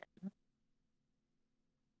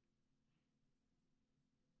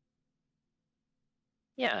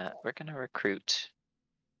 Yeah, we're gonna recruit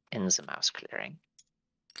in the mouse clearing.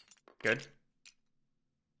 Good.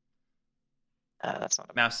 That's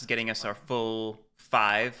not a Mouse is getting us our full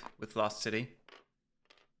 5 with Lost City.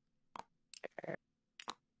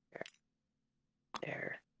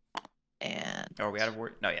 there. And oh, are we out of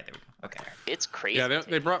word? No, yeah, there we go. Okay. It's crazy. Yeah,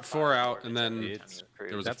 they brought 4 out, and then there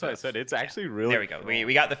was That's what I said. It's actually really. There we go.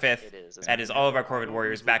 We got the 5th. That is all of our Corvid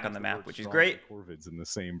warriors back on the map, which is great. Corvids in the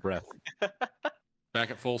same breath.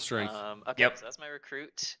 Back at full strength. Okay, so that's my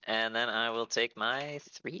recruit, and then I will take my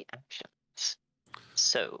 3 actions.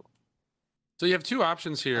 So you have 2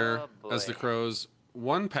 options here as the crows.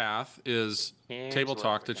 one path is table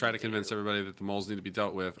talk to try to convince everybody that the moles need to be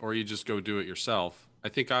dealt with, or you just go do it yourself. I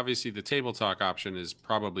think obviously the table talk option is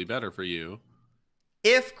probably better for you.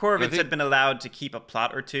 If Corvids had been allowed to keep a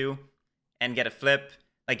plot or two and get a flip,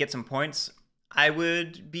 like get some points, I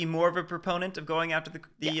would be more of a proponent of going after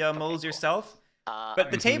the moles yourself. But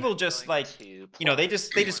the table just like, you know, they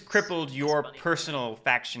just crippled your personal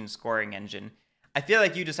faction scoring engine. I feel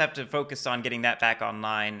like you just have to focus on getting that back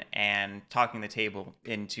online and talking the table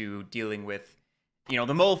into dealing with, you know,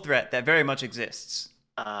 the mole threat that very much exists.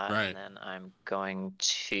 Right. And then I'm going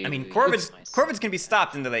to... I mean, Corvids can be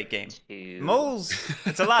stopped in the late game. Moles,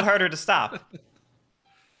 it's a lot harder to stop.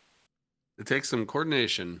 It takes some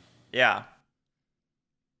coordination. Yeah.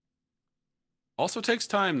 Also takes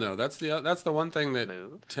time, though. That's the one thing that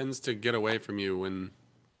tends to get away from you when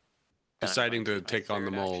deciding to take on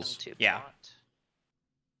the moles. Yeah.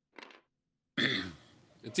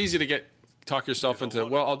 It's easy to talk yourself into,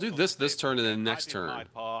 well, I'll do this turn and then next turn.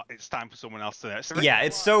 It's time for someone else to... Yeah,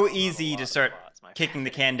 it's so easy to start kicking the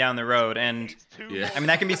can down the road, and I mean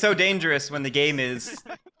that can be so dangerous when the game is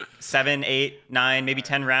 7, 8, 9, maybe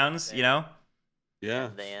 10 rounds, you know? Yeah.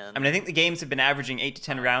 I mean, I think the games have been averaging 8 to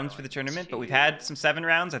 10 rounds for the tournament, but we've had some 7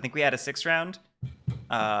 rounds. I think we had a 6 round.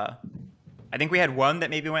 I think we had one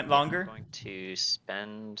that maybe went longer. I'm going to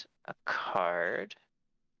spend a card.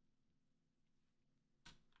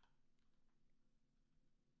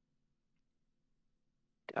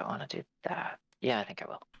 Do I want to do that? Yeah, I think I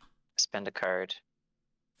will. Spend a card.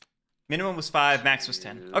 Minimum was 5, max was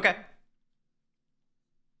 10. Okay.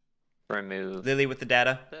 Remove Lily with the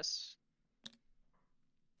data. This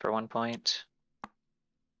for 1 point.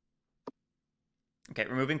 Okay,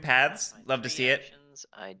 removing paths. Love to see it.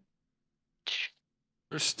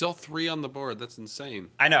 There's still 3 on the board. That's insane.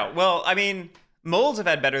 I know. Well, I mean, moles have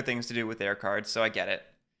had better things to do with their cards, so I get it.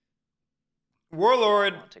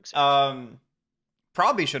 Warlord,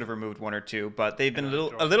 probably should have removed 1 or 2, but they've been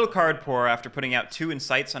a little card poor after putting out 2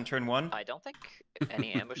 insights on turn 1. I don't think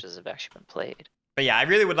any ambushes have actually been played. But yeah, I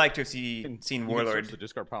really would like to have seen Warlord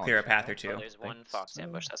clear a path or 2. Oh, there's one fox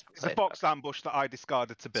ambush that's been It's played. a fox ambush that I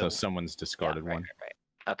discarded to build. So someone's discarded one. Right.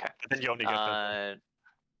 Okay. And then you only get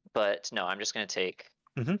But no, I'm just going to take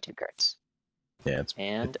 2 cards. Yeah,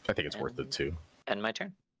 I think it's worth it too. End my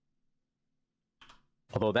turn.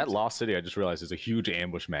 Although that Lost City, I just realized, is a huge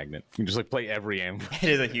ambush magnet. You can just like play every ambush. It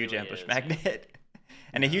is a huge ambush magnet.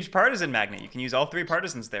 And a huge partisan magnet. You can use all 3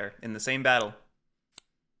 partisans there in the same battle.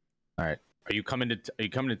 All right. Are you coming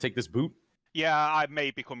to take this boot? Yeah, I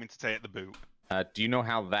may be coming to take the boot. Do you know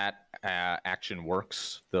how that action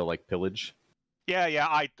works? The like pillage? Yeah,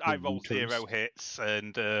 I rolled 0 hits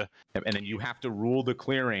and then you have to rule the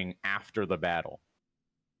clearing after the battle.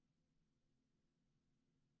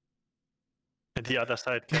 And the other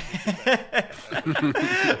side can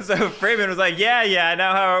So Freeman was like, yeah, I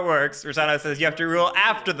know how it works. Russano says you have to rule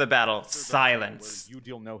after the battle. Silence. You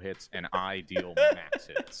deal no hits and I deal max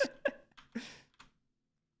hits.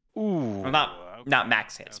 Ooh. Well, not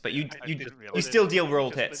max hits, but you still deal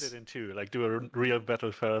rolled hits. Split it in 2, like do a real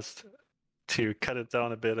battle first to cut it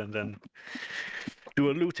down a bit, and then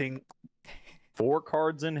do a looting. 4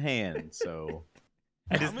 cards in hand, so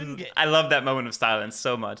I love that moment of silence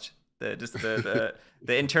so much. The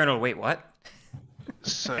internal wait, what?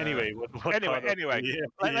 So, anyway, let's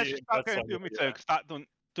just start going through my turn because that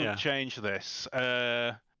doesn't change this.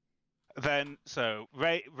 Then, so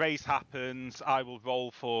race happens. I will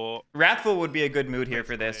roll for... Wrathful would be a good mood here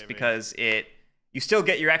for this because you still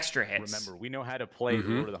get your extra hits. Remember, we know how to play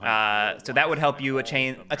Lord of the Hundred. So that would help you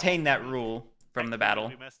attain that rule from the battle.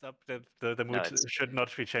 We messed up. The mood should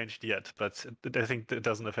not be changed yet, but I think it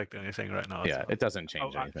doesn't affect anything right now. Yeah, it doesn't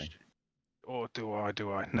change anything. Or do I?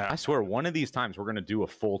 No. I swear, one of these times we're going to do a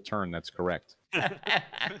full turn that's correct. It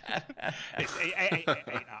ain't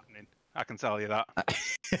happening. I can tell you that.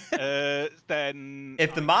 Then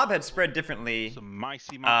if the mob had spread differently,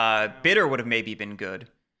 Bitter would have maybe been good.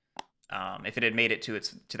 If it had made it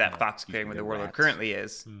to that fox clearing where the warlord currently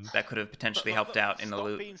is, that could have potentially helped out in the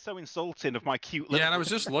loot. Stop being so insulting of my cute. Yeah, and I was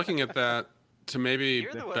just looking at that to maybe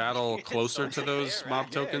battle closer to those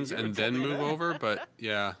mob tokens and then move over, but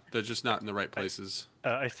yeah, they're just not in the right places.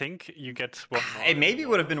 I think you get one more. It maybe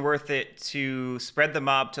would have been worth it to spread the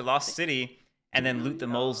mob to Lost City and then loot the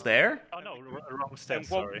moles there. Oh no, wrong step.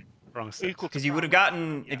 Sorry, wrong step. Because you would have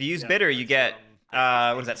gotten, if you use Bitter, you get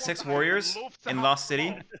what is that, 6 warriors in Lost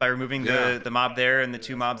City by removing the mob there and the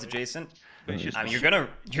 2 mobs adjacent. I mean,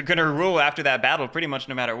 you're gonna rule after that battle pretty much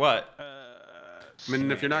no matter what. I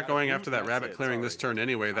mean, if you're not going after that rabbit clearing this turn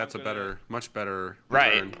anyway, that's a much better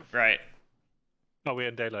Right, return. right. Oh, we're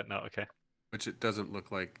in daylight now. Okay. Which it doesn't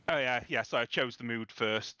look like. Oh yeah. So I chose the mood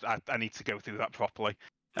first. I need to go through that properly.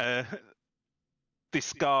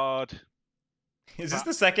 Discard. Is this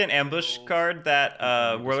the second ambush card that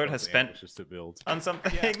Warlord has spent to build on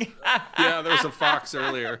something? Yeah, there was a fox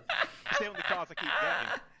earlier. It's the only cards I keep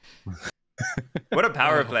getting. What a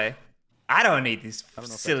power play. I don't need these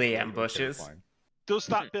silly ambushes. Does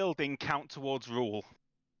that building count towards rule?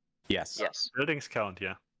 Yes. Yes. Buildings count,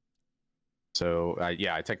 yeah. So,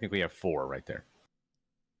 yeah, I technically have 4 right there.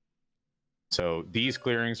 So these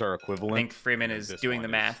clearings are equivalent. I think Freeman is doing the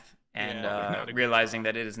math and realizing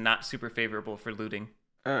that it is not super favorable for looting.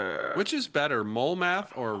 Which is better, mole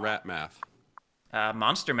math or rat math?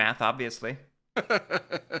 Monster math, obviously.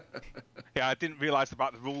 Yeah, I didn't realize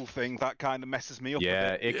about the rule thing. That kind of messes me up.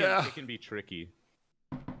 Yeah, a bit. it can be tricky.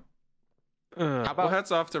 Well,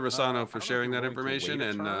 hats off to Russano for sharing that information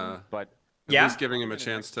and but at least giving him a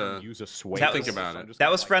chance to use a sway. think about it. That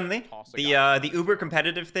was friendly. The uber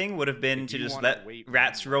competitive thing would have been to just let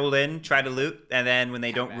rats roll in, try to loot, and then when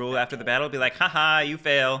they don't rule after the battle, be like, haha, you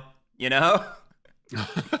fail. You know?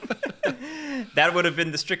 That would have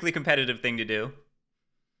been the strictly competitive thing to do.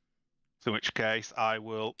 In which case, I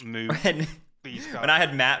will move these guys. When I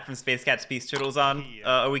had Matt from Space Cat Space Turtles on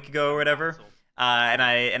a week ago or whatever, and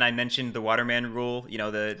I mentioned the Waterman rule, you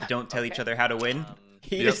know, the don't tell each other how to win.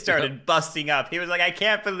 He just started busting up. He was like, I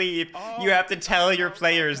can't believe you have to tell your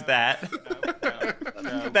players that.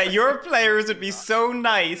 That your players would be so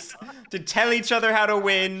nice to tell each other how to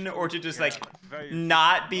win or to just like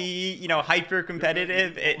not be, you know, hyper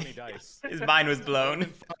competitive. His mind was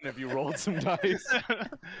blown. If you rolled some dice.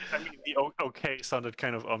 I mean, the okay sounded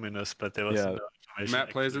kind of ominous, but there was no information. Matt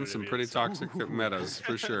plays in some pretty toxic metas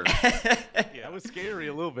for sure. Yeah, it was scary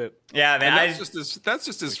a little bit. Yeah, man. That's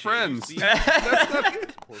just his friends.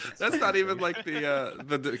 That's not even like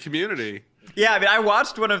the community. Yeah, I mean, I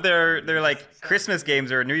watched one of their like Christmas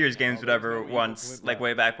games or New Year's games, whatever, once, like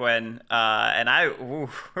way back when, and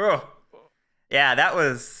yeah, that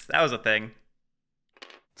was a thing.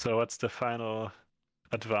 So what's the final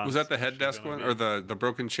advance? Was that the head desk one or the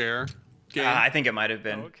broken chair game? I think it might have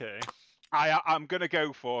been. Okay. I'm gonna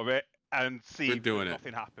go for it and see if doing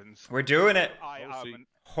nothing happens. We're doing it.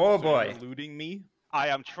 Oh boy. Looting me? I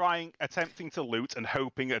am attempting to loot and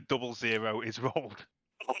hoping a 00 is rolled.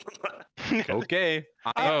 Okay.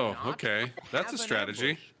 Okay. That's a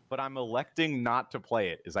strategy. But I'm electing not to play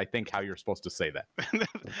it, is I think how you're supposed to say that.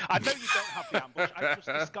 I know you don't have the ambush, I just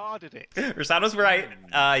discarded it. Russano's right.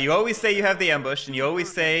 You always say you have the ambush, and you always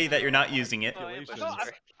say that you're not using it. I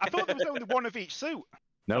thought there was only one of each suit.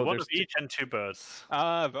 No, one of each and 2 birds.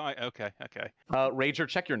 Right, okay. Rager,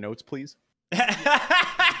 check your notes, please. 2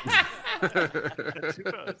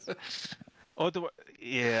 birds.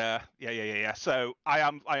 Yeah. So I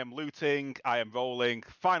am looting. I am rolling.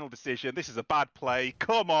 Final decision. This is a bad play.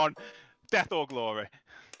 Come on, death or glory.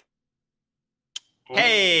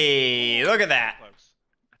 Hey, look at that.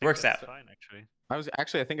 Works out. Fine, actually. I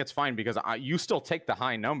think it's fine because you still take the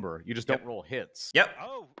high number. You just don't roll hits. Yep.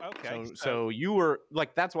 Oh, okay. So you were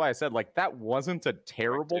like, that's why I said like that wasn't a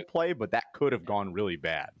terrible play, but that could have gone really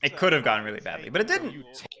bad. It could have gone really badly, but it didn't. You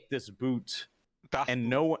take this boot. And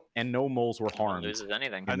no moles were harmed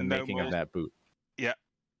anything. in the making of that boot. Yeah.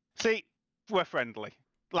 See, we're friendly.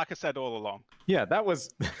 Like I said all along. Yeah, that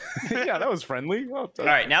was that was friendly. Well, all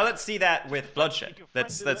right, now let's see that with bloodshed.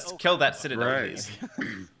 Let's kill that citadel, please.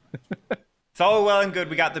 It's all well and good.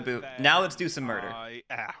 We got the boot. Now let's do some murder.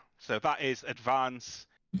 So that is advance.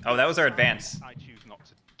 Oh, that was our advance. I choose not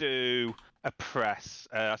to do a press.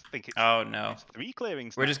 I think it's. Oh no. It's 3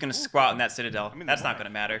 clearings. We're just gonna squat in that citadel. That's not gonna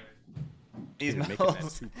matter. These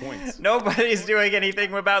moles. 2 points. Nobody's doing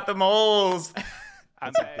anything about the moles.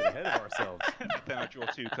 And ahead of ourselves. Then I draw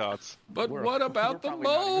 2 cards. But what about the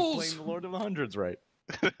moles? Playing the Lord of the Hundreds, right?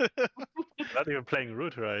 Not even playing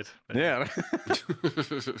root right. Yeah.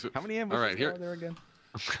 How many ambushes here. are there again?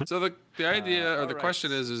 So the idea or the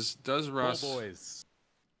question is does Russ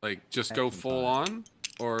like just go full on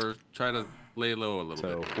or try to lay low a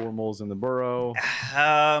little bit? So 4 moles in the burrow.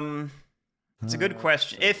 It's a good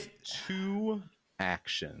question. If 2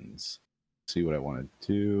 actions. Let's see what I want to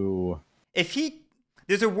do. If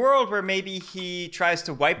there's a world where maybe he tries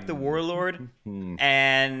to wipe the warlord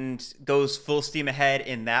and goes full steam ahead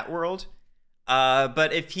in that world.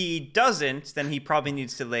 But if he doesn't, then he probably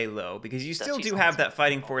needs to lay low because you still do have that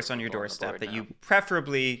fighting force on your doorstep that you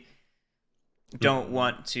preferably don't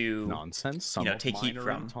want to take heat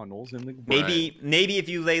from. Tunnels in the maybe if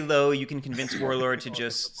you lay low, you can convince warlord to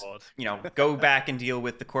just go back and deal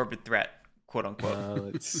with the corporate threat, quote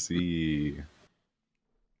unquote. Let's see.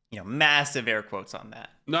 Massive air quotes on that.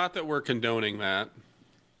 Not that we're condoning that.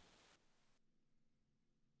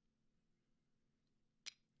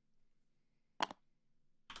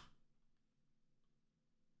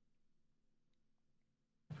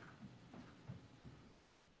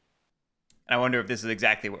 I wonder if this is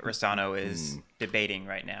exactly what Russano is debating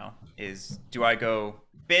right now. Is, do I go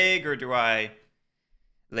big or do I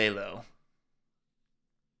lay low?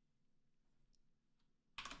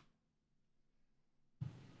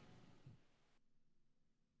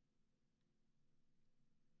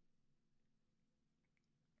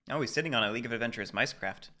 Oh, he's sitting on a League of Adventurous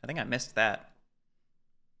Micecraft. I think I missed that.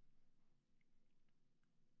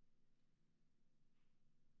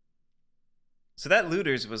 So that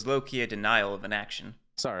looters was low-key a denial of an action.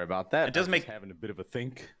 Sorry about that. It does make having a bit of a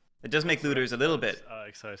think. It does make looters a little bit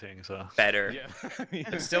exciting, so better. Yeah,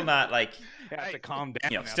 It's still not like, you have to calm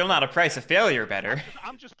down. you know, still not a price of failure better.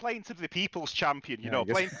 I'm just playing to the people's champion, you Yeah, know, I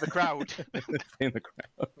guess- playing to the crowd. in the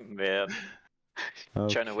crowd. Man,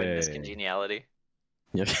 trying to win this Okay. congeniality.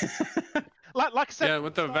 Yeah. like I said, Yeah,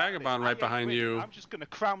 with the before, Vagabond I right ain't behind winning. you, I'm just gonna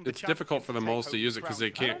cram the it's difficult for the champion to moles take to home use the it because crown.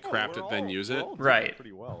 they can't craft it, then use it. Right.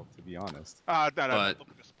 Pretty well, to be honest. No, But- look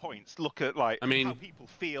at the points. Look at like I mean, how people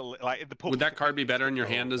feel like in the pub. Would that card be better in your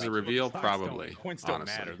hand as a reveal? Points Probably. Points don't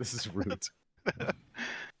honestly. matter. This is rude.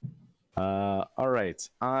 All right.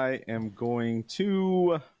 I am going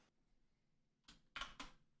to.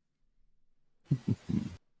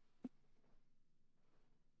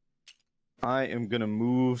 I am gonna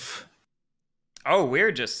move. Oh,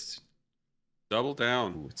 we're just... Double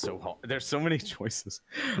down. Ooh, it's so hard. There's so many choices.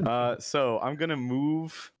 So I'm gonna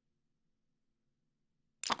move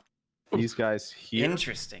these guys here.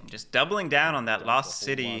 interesting. Just doubling down on that Dump Lost a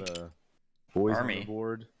whole City. lot of boys on army. the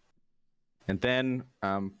board. And then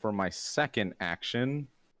for my second action,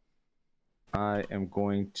 I am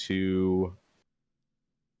going to.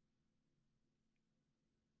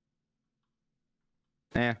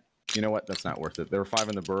 You know what? That's not worth it. There were 5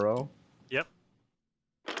 in the burrow. Yep.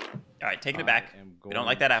 All right, taking it back. I am We don't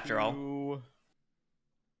like that after all. to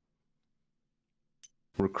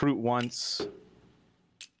recruit once,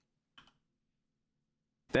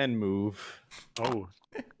 then move. Oh,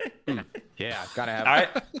 Yeah, gotta have. All right.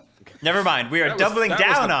 Never mind. We are That was- doubling that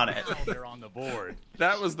was down the- on it. They're on the board.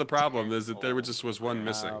 That was the problem, is that there just was one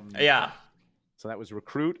missing. Yeah. So that was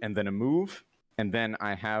recruit and then a move. And then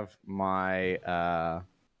I have my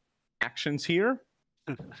actions here.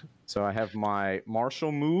 So I have my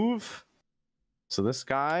martial move. So this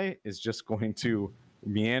guy is just going to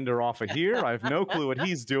meander off of here. I have no clue what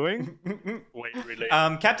he's doing. wait, really?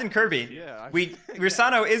 Captain Kirby, Yeah,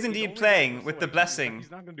 Russano is He's indeed only playing this with way. the blessing He's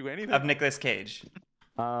not going to do anything. of Nicolas Cage.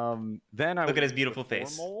 Then I Look will at his use beautiful the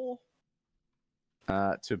face. formal,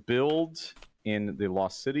 to build in the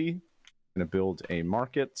Lost City. I'm going to build a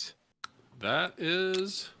market. That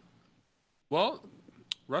is... Well,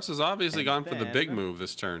 Russ has obviously And gone for the big then- move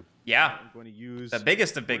this turn. Yeah. I'm going to use The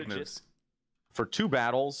biggest of big Bridget. moves. for 2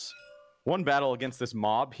 battles. 1 battle against this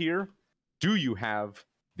mob here. Do you have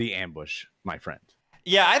the ambush, my friend?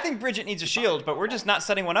 Yeah, I think Bridget needs a shield, but we're just not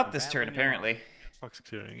setting one up this turn, apparently. Fox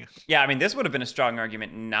clearing. Yeah, I mean, this would have been a strong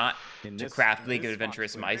argument not In to this- craft in League of this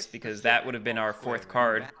Adventurous box, Mice, because that would have been our 4th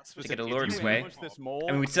card to get a Lord's If you Way. ambush this mole,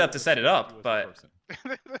 I mean, we'd still have to set it up, but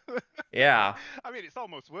yeah. I mean, it's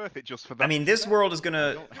almost worth it just for that. I mean, this world is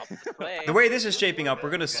gonna... Play. The way this is shaping up,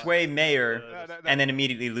 we're gonna sway Mayor No, and then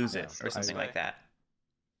immediately lose it, or That's something right. like that.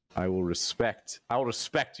 I'll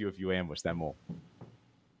respect you if you ambush that mole.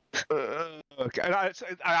 Okay, and I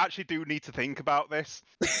actually do need to think about this.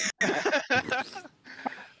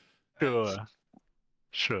 Sure.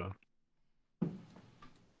 Sure.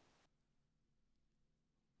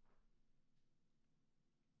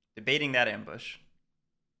 Debating that ambush.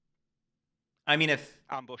 I mean, if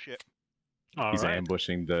Ambush it. All He's right.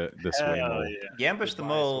 ambushing the sway Hell mole. yeah. you ambush the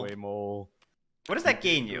Goodbye, mole, sway mole. what does that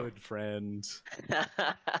gain you? Good friend.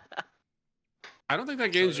 I don't think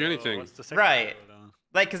that gains you anything. What's the second Right. arrow, though?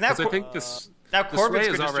 Like, because now, Because I think this... now the sway Corvids is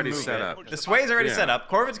could just already remove set it. up. The sway's already Yeah. set up.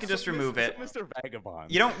 Corvids could just remove it. Mr.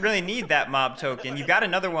 Vagabond. You don't really need that mob token. You've got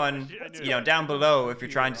another one, you know, down below if you're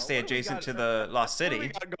trying to stay adjacent to the Lost What do we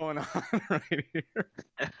City. got going on right here?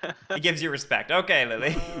 It gives you respect. Okay,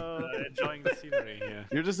 Lily. Enjoying the scenery here.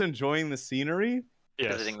 You're just enjoying the scenery?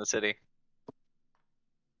 Yes. Visiting the city.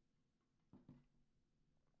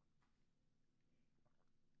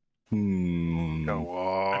 Go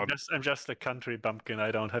on. I'm just a country bumpkin.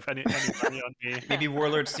 I don't have any money on me. Maybe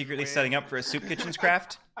Warlord's secretly setting up for a soup kitchen's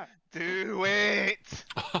craft? Do it.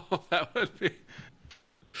 Oh, that would be...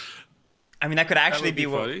 I mean, that could actually would be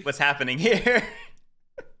be funny. what's happening here.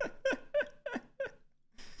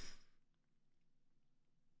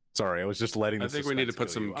 Sorry, I was just letting I the think we need to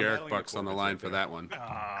suspense put kill some you. I'm Guerric letting bucks it on the focus line right for there. that one.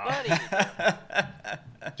 Buddy.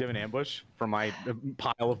 Do you have an ambush for my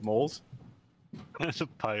pile of moles? The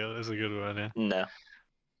pile is a good one, yeah. No.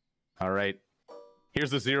 All right.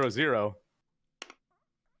 Here's the 0-0.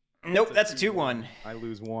 Nope, that's a 2-1. I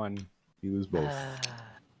lose 1. You lose both.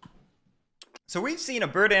 So we've seen a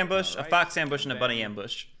bird ambush, a fox ambush, and a bunny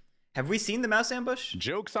ambush. Have we seen the mouse ambush?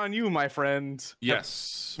 Joke's on you, my friend.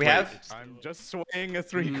 Yes. We have? I'm just swaying a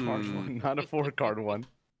 3-card one, not a 4-card one.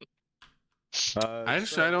 I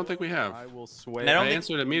don't think we have. I will sway. I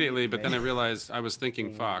answered immediately, but then I realized I was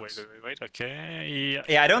thinking fox. Wait. Okay.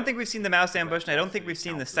 Yeah, I don't think we've seen the mouse ambush, and I don't think we've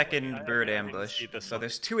seen the second bird ambush. So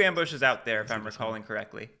there's 2 ambushes out there, if I'm recalling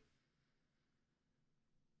correctly.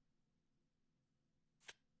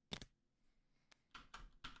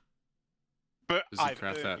 But Does he I've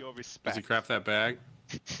craft earned that? your Does respect. he craft that bag?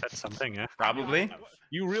 That's something, yeah. Probably.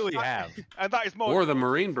 You really have. And that is more. Or the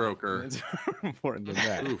marine broker? It's important than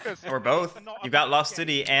that. Oof. Or both. You've got Lost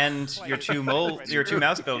City and your 2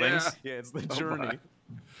 mouse buildings. Yeah, it's the journey.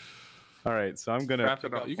 All right, so I'm gonna.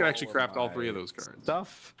 You can actually craft all 3 of those cards.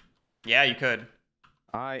 Stuff. Yeah, you could.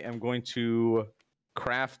 I am going to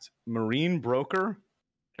craft Marine Broker.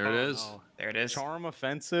 There it is. Oh, there it is. Charm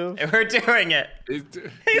Offensive. We're doing it.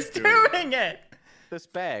 He's doing it. This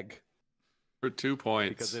bag. For 2 points.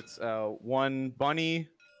 Because it's 1 bunny,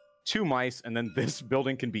 2 mice, and then this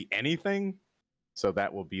building can be anything. So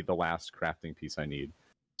that will be the last crafting piece I need.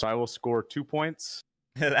 So I will score 2 points.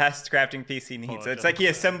 The last crafting piece he needs. So it's like he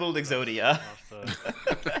assembled Exodia.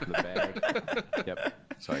 The bag. Yep.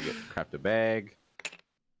 So I get craft a bag.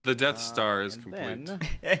 The Death Star is complete.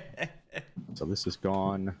 So this is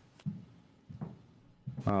gone.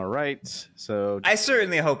 All right. So I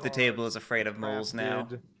certainly hope the table is afraid of moles now.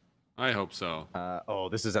 I hope so. Oh,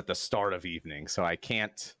 this is at the start of evening, so I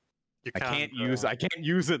can't use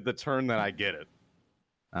it the turn that I get it.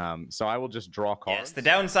 So I will just draw cards. Yes, the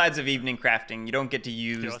downsides of evening crafting, you don't get to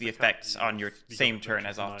use the effects on your same turn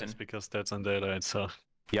as often. Because that's on daylight, so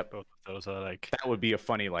yep. Both of those are like. That would be a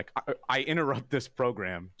funny I interrupt this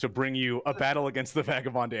program to bring you a battle against the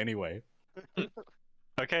Vagabond anyway.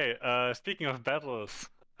 Okay. Speaking of battles,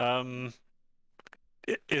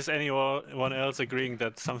 is anyone else agreeing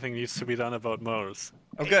that something needs to be done about moles?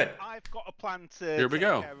 Oh, good. I've got a plan to Here we take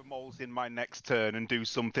go. care of moles in my next turn and do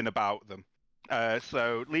something about them.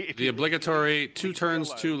 So if The obligatory 2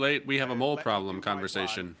 turns too late, we have a mole problem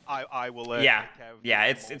conversation. I will. Yeah, take care of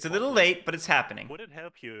yeah. the It's a mole little problem. late, but it's happening. Would it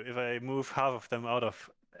help you if I move half of them out of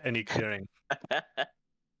any clearing?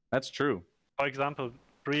 That's true. For example,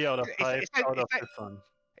 3 out of 5 out of this one.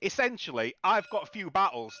 Essentially, I've got a few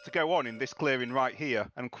battles to go on in this clearing right here,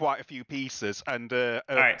 and quite a few pieces. And All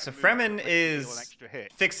right, so Fremen is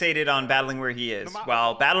fixated on battling where he is,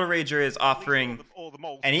 while Battlerager is offering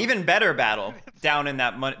an even better battle down in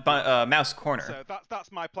that mouse corner. So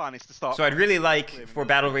that's my plan, is to start. So I'd really like for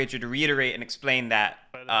Battlerager to reiterate and explain that.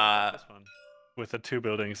 This one, with the 2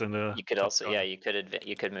 buildings and the. You could also, yeah, you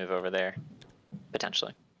could move over there,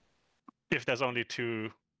 potentially. If there's only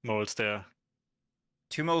 2 moles there.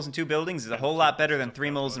 2 moles and 2 buildings is a whole lot better than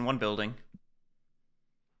 3 moles in 1 building.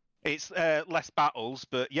 It's less battles,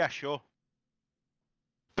 but yeah, sure.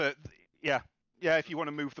 But yeah, if you want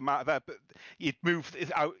to move them out of there, but you'd move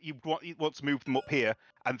out. You want to move them up here,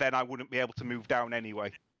 and then I wouldn't be able to move down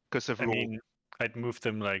anyway because of rule. I mean, I'd move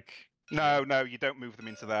them like. No, you don't move them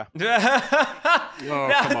into there. No,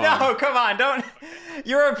 come on, don't.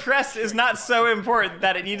 Your press is not so important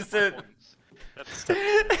that it needs to.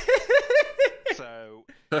 So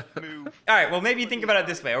move. All right, well, maybe think about it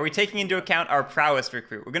this way. Are we taking into account our prowess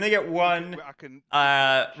recruit? We're gonna get 1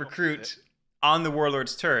 recruit on the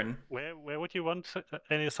warlord's turn. Where would you want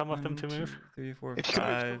some of them to move? 3, 4, If you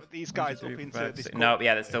 5. put these guys 3, up into 5, this. 6. No,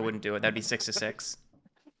 yeah, that still wouldn't do it. That'd be 6 to 6.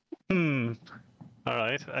 All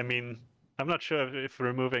right. I mean, I'm not sure if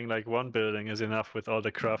removing like 1 building is enough with all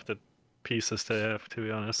the crafted pieces they have, to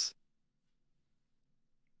be honest.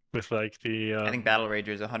 With like the. I think Battlerager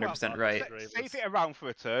is 100% right. Save it around for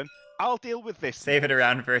a turn. I'll deal with this. Save it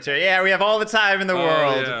around for a turn. Yeah, we have all the time in the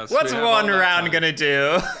world. Yes, What's we have 1 all that round time. gonna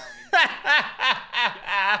do?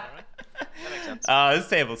 That makes sense. Oh, this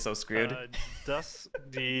table's so screwed. Does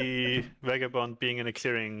the Vagabond being in a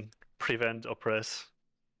clearing prevent oppress?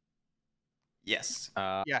 Yes.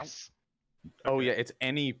 Yes. Oh yeah, it's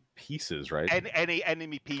any pieces, right? Any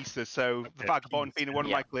enemy pieces. So the Vagabond being in one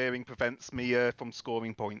of my clearing prevents me from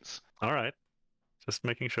scoring points. All right. Just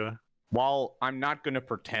making sure. While I'm not going to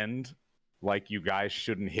pretend like you guys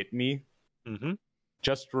shouldn't hit me,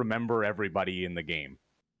 just remember everybody in the game.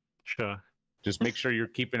 Sure. Just make sure you're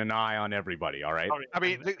keeping an eye on everybody, all right? I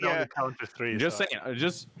mean, yeah. Count to 3. Just saying,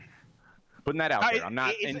 just putting that out there. I'm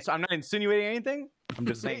not insinuating anything. I'm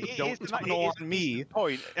just saying, don't tunnel on me.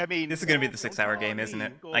 Point. I mean, This is gonna be the 6-hour game, isn't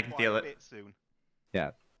it? I can feel it. Soon.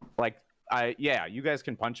 Yeah, like yeah, you guys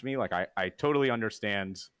can punch me. Like I totally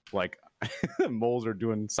understand. Like moles are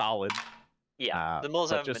doing solid. Yeah, the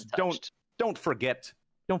moles haven't just been touched. Don't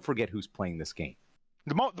forget who's playing this game.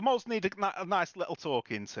 The moles need a nice little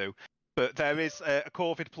talking to, but there is a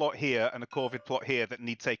Corvid plot here and a Corvid plot here that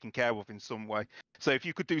need taken care of in some way. So if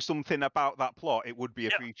you could do something about that plot, it would be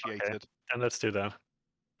appreciated. Okay. And let's do that.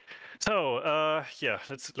 So, yeah,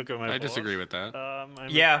 let's look at my board. I disagree with that. I'm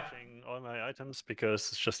Yeah. refreshing all my items because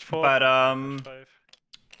it's just 4. But five.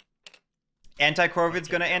 anti-Corvid's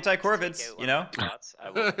gonna anti-Corvids, you know? I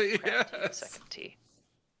will craft you the Yes. second T.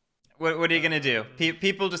 What are you gonna do?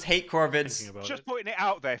 People just hate Thinking Corvids about Just it. putting it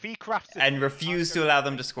out there. If he crafts it, and refuse to allow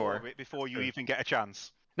them to score. before you even get a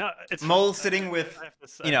chance. No, it's Mole fine. sitting with, I have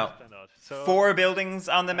this- you I know, have this planned out. So, 4 buildings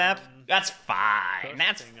on the map. That's first fine.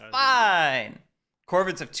 That's thing I do fine.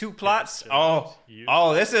 Corvids have 2 plots. just use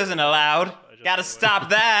This isn't allowed. I just Gotta go stop with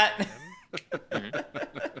that.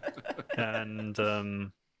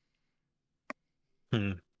 and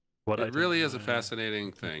what It item really am is a I-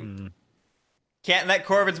 fascinating thing. Can't let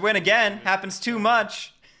Corvids win again. Happens too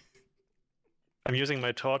much. I'm using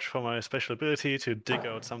my torch for my special ability to dig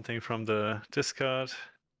out something from the discard.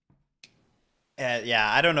 Yeah,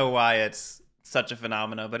 I don't know why it's such a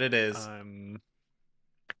phenomena, but it is. I'm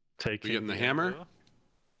taking getting the hammer? arrow.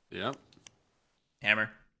 Yep. Hammer.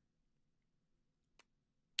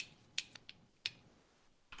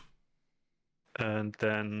 And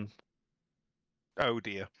then Oh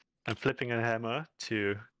dear. I'm flipping a hammer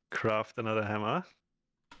to craft another hammer.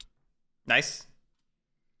 Nice.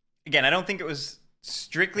 Again, I don't think it was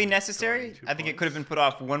strictly necessary. Drawing 2 I think it could have been points. put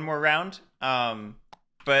off one more round.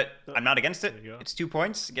 But I'm not against it. There you go. It's 2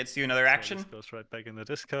 points. It gets you another So action. this goes right back in the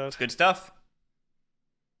discard. It's good stuff.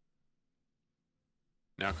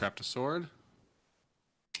 Now craft a sword.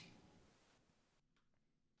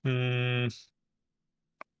 Hmm.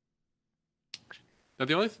 Now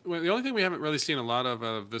the only thing we haven't really seen a lot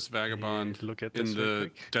of this vagabond Look at this in real the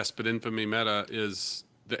quick. Despot Infamy meta is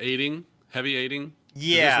the aiding, heavy aiding. 'Cause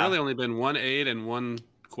Yeah. There's really only been 1 aid and 1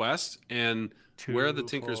 quest, and where are the 2,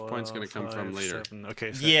 Tinker's 4, points going to come from 5, later? 7.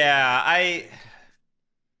 Okay. So Yeah,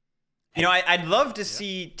 I'd love to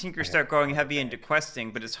see Tinker start going heavy into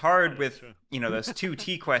questing, but it's hard with, true. those 2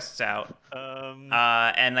 T quests out. Um,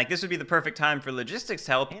 And like this would be the perfect time for logistics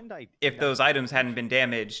help And if those items hadn't been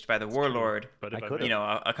damaged by the Warlord, but if I I could've-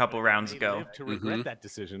 a couple rounds ago. live to regret Mhm. that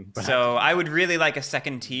decision. but- So I would really like a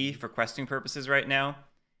second T for questing purposes right now.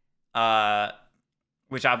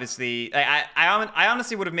 Which obviously, I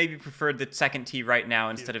honestly would have maybe preferred the second T right now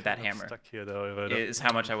instead of that kind hammer. Stuck here, though, if I don't- Is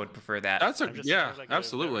how much I would prefer that. That's a I'm just yeah, sort of like a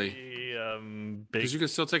absolutely. very, big Because you can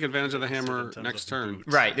still take advantage of the bastard in hammer terms next of turn.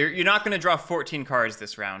 boots. Right, you're not going to draw 14 cards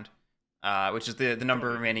this round, which is the number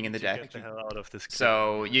Probably remaining in the to deck. Get the hell out of this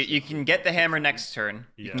So clearing. you can get the hammer next turn.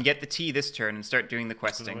 You Yeah. can get the T this turn and start doing the No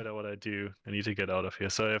questing. matter what I do, I need to get out of here.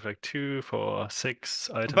 So I have like 2, 4, 6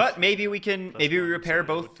 items. But maybe we can Plus one, repair so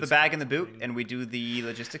both with the this bag and the boot, something- and we do the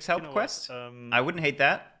logistics You help know what, quest. I wouldn't hate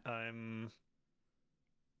that.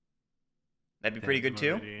 That'd be pretty good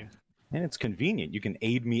too. And it's convenient. You can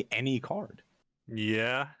aid me any card.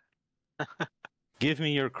 Yeah. Give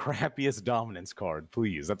me your crappiest dominance card,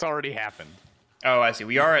 please. That's already happened. Oh, I see.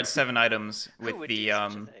 We are at 7 items Who with would the do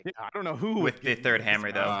such a thing? Yeah, I don't know who With would the give me third this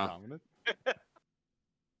hammer, though. dominant.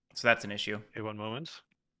 so that's an issue. Okay, one moment.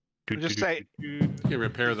 Just say- You can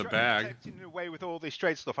repair the bag. Protecting away with all this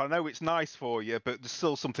trade stuff. I know it's nice for you, but there's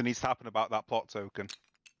still something needs to happen about that plot token.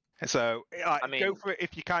 So, I mean- go for it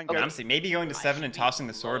if you can. Go. Honestly, maybe going to I 7 and should be tossing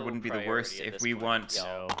the sword low wouldn't be the priority worst at if this we point, want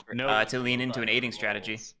y'all. to lean into an aiding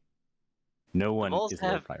strategy. Moles. No one moles is low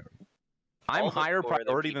have priority. I'm all but higher 4 other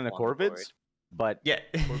priority than the people on the board. Corvids, but Yeah.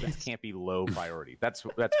 Corvids can't be low priority. That's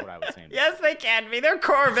what I was saying. Yes, they can be. They're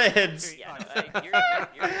Corvids. Yeah, no, you're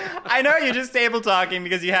I know you're just table talking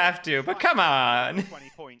because you have to, but come on.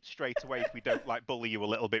 20 points straight away if we don't bully you a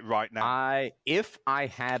little bit right now. If I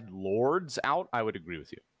had lords out, I would agree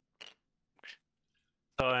with you.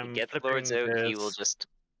 So I'm get the flipping lords out, he this will just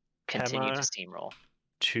continue hammer. to steamroll.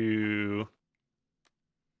 to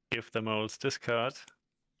give the moles discard.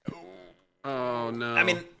 Oh no. I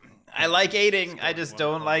mean, I like aiding. I just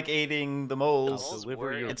don't like aiding the moles. Moles deliver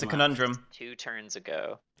were your It's a blast. conundrum. 2 turns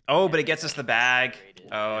ago. Oh, but it gets us the bag.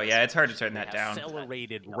 Oh, yeah, it's hard to turn that down.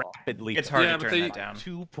 Accelerated rapidly. It's hard Yeah, to but turn they- that down.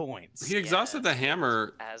 2 points. he exhausted the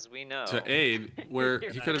hammer As we know. to aid, where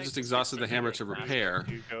he could have just exhausted the hammer to repair.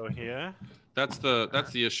 You go here. That's the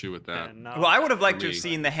issue with that. And now Well, I would have liked to have Me.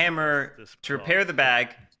 seen the hammer This to repair the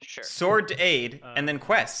bag, Sure. sword to aid, and then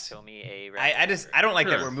quest. Show me a I don't like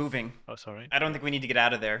that Sure. we're moving. Oh, sorry. I don't think we need to get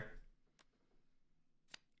out of there.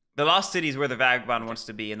 The Lost City is where the Vagabond wants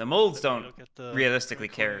to be, and the moles don't Look at the realistically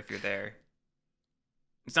iconic care if you're there.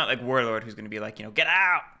 It's not like Warlord who's going to be like, get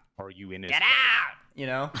out. Are you in his Get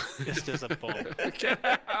out. Is this a bomb? Get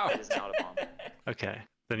out. It is not a bomb. Okay,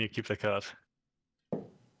 then you keep the card.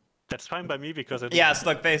 That's fine by me because it. Yeah,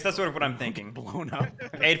 Slugface. That's sort of what I'm thinking. blown up?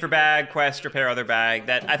 Aid for bag, quest, repair other bag.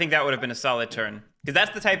 I think that would have been a solid turn. Because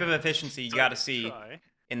that's the type of efficiency you got to see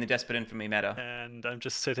in the Despot Infamy meta. And I'm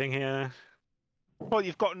just sitting here. Well,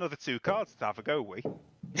 you've got another 2 cards to have a go with.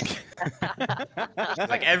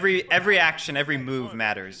 Like every action, every move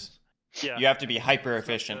matters. Yeah. You have to be hyper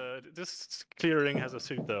efficient. This clearing has a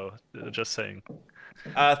suit though. Just saying.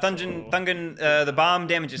 Thungan, the bomb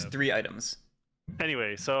damages 3 items.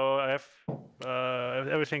 Anyway, so I have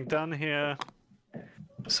everything done here.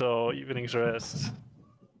 So evening's rest.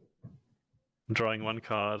 I'm drawing 1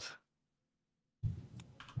 card.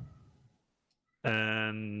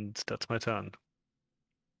 And that's my turn.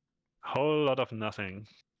 Whole lot of nothing.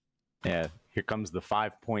 Yeah, here comes the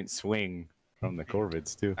 5-point swing from the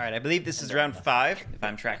Corvids too. All right, I believe this is round 5, if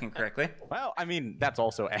I'm tracking correctly. Well, I mean, that's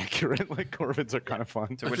also accurate. Like, Corvids are kind of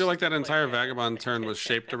fun. I feel like that entire Vagabond turn was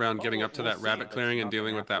shaped around getting up to that rabbit clearing and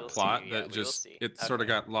dealing with that plot that just, it sort of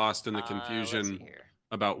got lost in the confusion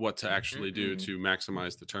about what to actually do to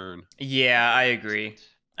maximize the turn. Yeah, I agree.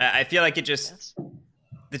 I feel like it just...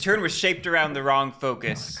 The turn was shaped around the wrong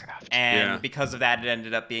focus, and because of that, it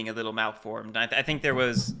ended up being a little malformed. I think there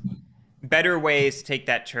was better ways to take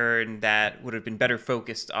that turn that would have been better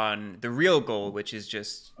focused on the real goal, which is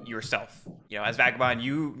just yourself. As Vagabond,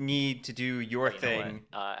 you need to do your thing.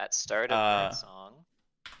 At start of song.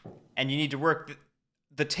 And you need to work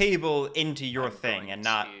the table into your thing, and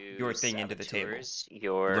not your thing into the table.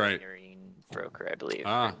 Your Marine Broker, I believe.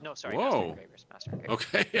 No, sorry. Whoa. Master Engravers.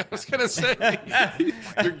 Okay, I was gonna say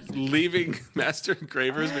you're leaving Master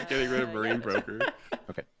Engravers but getting rid of Marine Broker.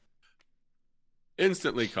 Okay.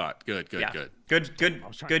 Instantly caught. Good.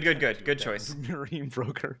 Good choice. Marine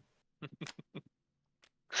Broker.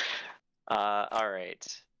 All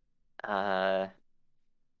right.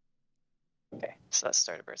 Okay, so let's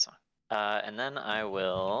start a bird song. And then I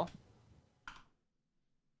will...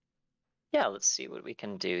 Yeah, let's see what we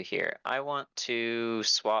can do here. I want to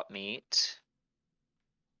swap meet.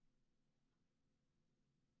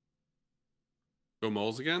 Go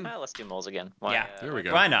moles again? Let's do moles again. Yeah, there we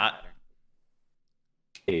go. Why not?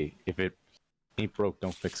 Hey, if it ain't broke,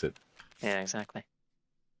 don't fix it. Yeah, exactly.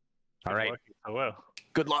 All right. Oh well.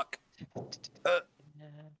 Good luck. Oh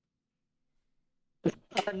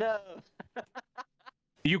no.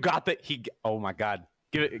 You got that. Oh my God.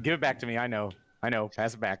 Give it back to me. I know.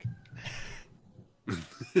 Pass it back. Do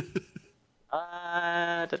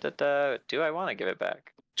I want to give it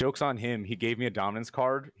back? Joke's on him. He gave me a dominance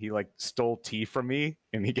card. He stole T from me,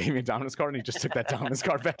 and he gave me a dominance card, and he just took that dominance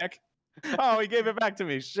card back. Oh, he gave it back to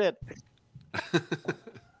me. Shit.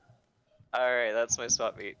 All right, that's my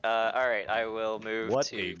swap meet. All right, I will move what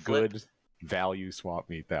to a flip. good value swap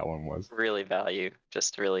meet that one was. Really value,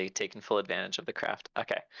 just really taking full advantage of the craft.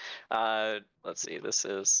 Okay, let's see. This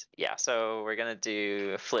is so we're gonna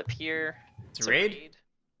do a flip here. It's a raid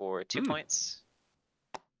for 2 points,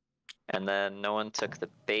 and then no one took the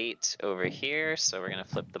bait over here, so we're gonna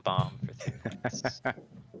flip the bomb for 3 points.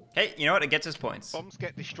 Hey, you know what? It gets us points. Bombs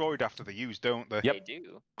get destroyed after they're used, don't they? They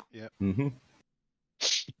do. Yep. Mm-hmm.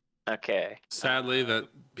 Okay. Sadly, that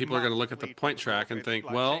people are going to look at the point track and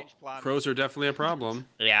think, well, crows are definitely a problem.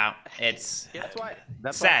 Yeah, it's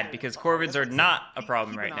That's sad because Corvids are not a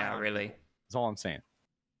problem right now, really. That's all I'm saying.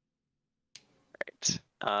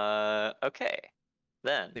 Right. Okay.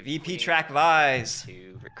 Then the VP track lies.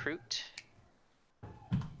 To recruit.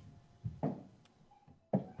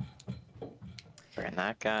 Burn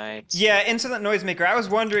that guy. Yeah, Insolent Noisemaker. I was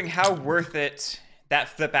wondering how worth it that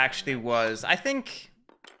flip actually was. I think,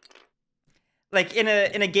 in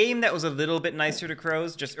a game that was a little bit nicer to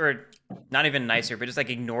crows, or not even nicer, but just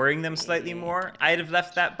ignoring them slightly more, I'd have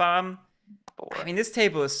left that bomb. I mean, this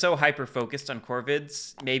table is so hyper focused on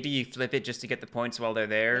Corvids. Maybe you flip it just to get the points while they're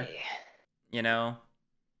there.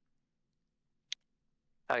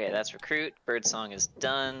 Okay, that's recruit. Birdsong is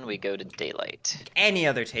done. We go to daylight. Any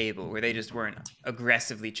other table where they just weren't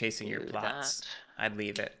aggressively chasing your plots, I'd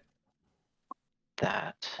leave it.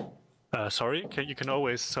 Sorry, you can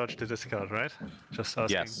always search the discard, right? Just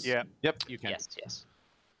asking. Yes. Yeah. Yep, you can. Yes.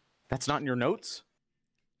 That's not in your notes?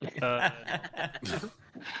 All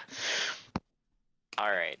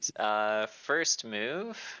right. First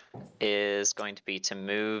move is going to be to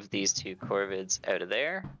move these 2 Corvids out of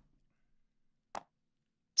there.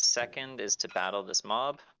 Second is to battle this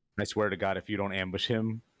mob. I swear to God, if you don't ambush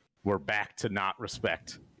him, we're back to not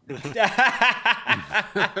respect. No,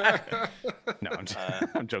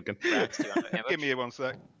 I'm joking. Give me 1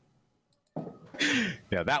 sec.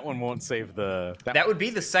 Yeah, that one won't save the. That would be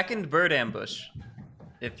the second bird ambush,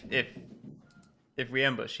 if we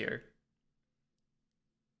ambush here.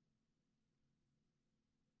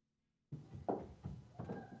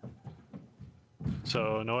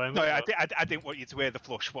 So no ambush. No, I didn't want you to hear the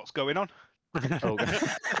flush. What's going on?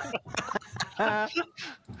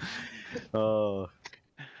 Oh.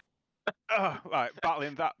 Oh, right,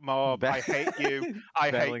 battling that mob. I hate you. I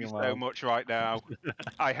hate you so much right now.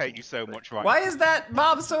 I hate you so much right now. Why is that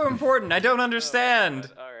mob so important? I don't understand.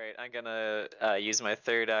 All right, I'm gonna use my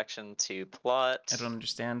third action to plot. I don't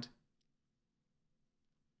understand.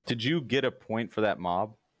 Did you get a point for that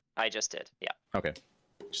mob? I just did, yeah. Okay.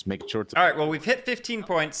 Just making sure it's... All right, well, we've hit 15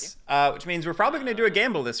 points, which means we're probably going to do a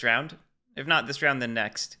gamble this round. If not this round, then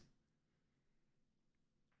next.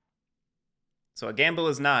 So a gamble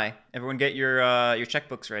is nigh. Everyone get your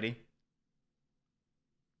checkbooks ready.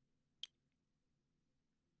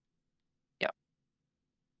 Yep.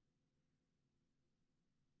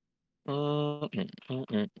 No,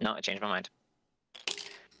 I changed my mind.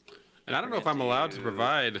 And I don't know if I'm allowed to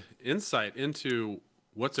provide insight into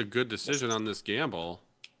what's a good decision on this gamble.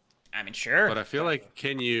 I mean, sure. But I feel like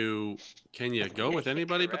can you go with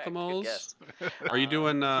anybody but the moles? Are you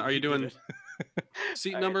doing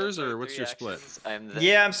seat numbers or what's your split?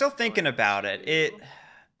 Yeah, I'm still thinking about it.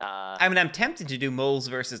 I mean, I'm tempted to do moles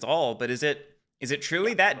versus all, but is it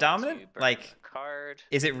truly that dominant? Like,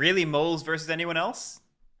 is it really moles versus anyone else?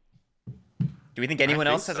 Do we think anyone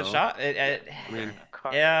else has a shot? I mean,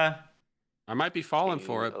 yeah. I might be falling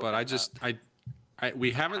for it, but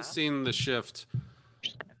we haven't seen the shift.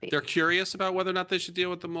 They're curious about whether or not they should deal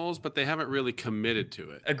with the moles, but they haven't really committed to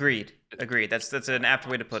it. Agreed. That's an apt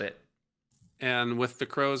way to put it. And with the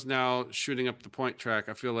crows now shooting up the point track,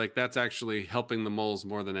 I feel like that's actually helping the moles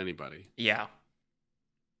more than anybody. Yeah.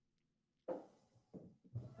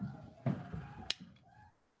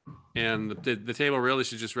 And the table really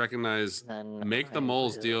should just recognize, make the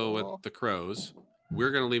moles deal with the crows. We're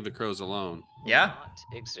going to leave the crows alone. Yeah.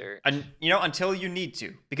 Exert. And, until you need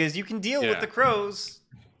to. Because you can deal with the crows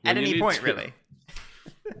at any point, really.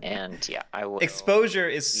 And, yeah, I will. Exposure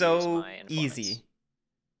is so easy.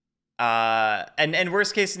 And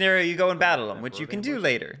worst case scenario, you go and battle them, which you can do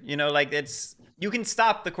later. You can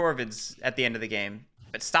stop the corvids at the end of the game.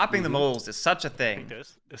 But stopping the moles is such a thing.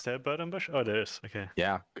 Is there a bird ambush? Oh, there is. Okay.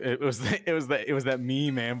 Yeah, it was that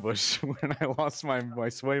meme ambush when I lost my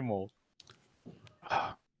sway mole.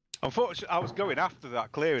 Unfortunately, I was going after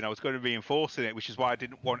that clearing. I was going to be reinforcing it, which is why I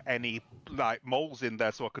didn't want any moles in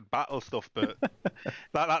there so I could battle stuff. But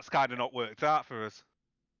that's kind of not worked out for us.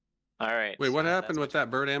 All right. Wait, what happened with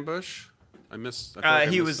that bird ambush? I missed.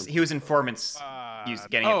 He was informants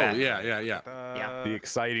getting it back. Yeah. The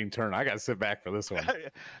exciting turn. I got to sit back for this one.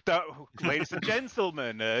 Ladies and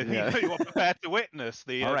gentlemen, you are prepared to witness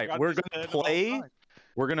the. All right,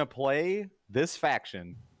 we're gonna play this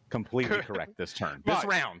faction completely correct this turn. This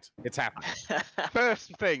round, it's happening.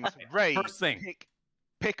 First things, Ray. First thing.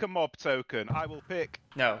 Pick a mob token. I will pick.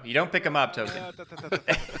 No, you don't pick a mob token.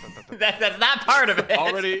 That's not part of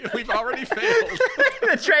it. We've already failed.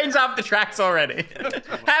 The train's off the tracks already.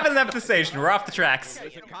 Haven't left the station. We're off the tracks.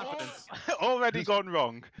 Already gone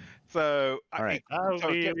wrong. So, all right.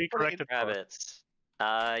 We corrected rabbits.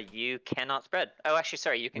 You cannot spread. Oh, actually,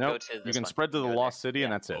 sorry. You can go to this You can spread to the Lost City,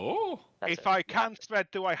 and that's it. Oh. If I can spread,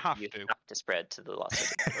 do I have to? You have to spread to the Lost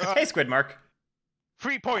City. Hey, Squidmark.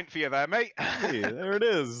 3 points for you there, mate. Hey, there it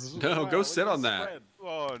is. No, go sit on that. Come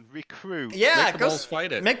on, recruit. Yeah, make the moles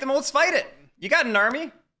fight it. Make the moles fight it. You got an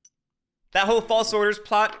army. That whole false orders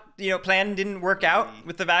plan didn't work out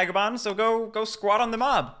with the vagabond, so go squat on the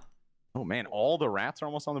mob. Oh man, all the rats are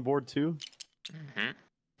almost on the board too.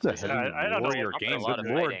 It's a warrior game. Good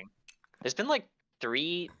lord. There's been like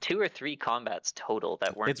 2 or 3 combats total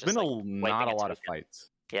that weren't. It's been not a lot of fights.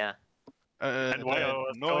 Yeah. Lily,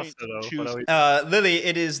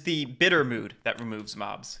 it is the bitter mood that removes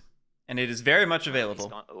mobs, and it is very much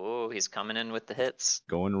available. He's coming in with the hits.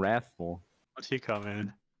 Going wrathful. What's he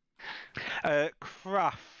coming?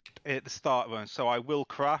 Craft at the start one, so I will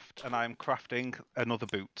craft, and I'm crafting another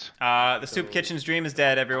boot. The Soup Kitchen's dream is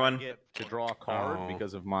dead, everyone. I get to draw a card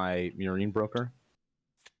because of my Marine Broker.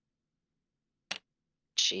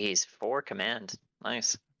 Jeez, 4 command.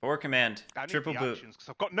 Nice. 4 command. Triple boot. Because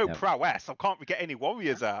I've got no prowess. I can't get any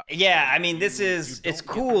warriors out. Yeah, I mean, it's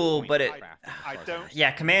cool, but I don't. Yeah,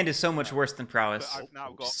 command is so much worse than prowess. I've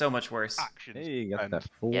now got so much worse. Actions Hey, you got that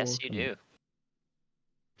 4. Yes, you do.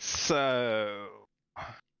 So.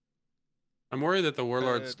 I'm worried that the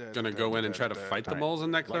warlord's gonna go in and try to fight the moles in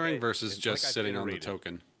that clearing versus just sitting on the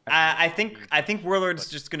token. I think warlord's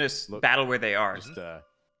just gonna battle where they are. Just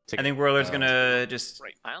I think Whirler's gonna just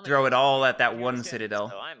throw it all at that one citadel.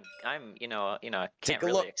 So I'm can't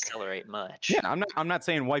really accelerate much. Yeah, I'm not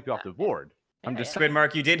saying wipe you off the board. I'm just saying.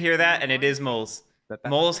 Squidmark, you did hear that, and it is Moles.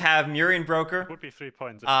 Moles have Murian Broker. Would be 3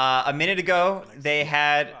 points. A minute ago, they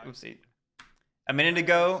had. Oopsie. A minute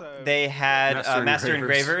ago, they had Master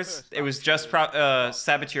Engravers. It was just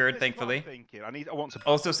saboteured, thankfully.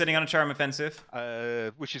 Also sitting on a Charm Offensive.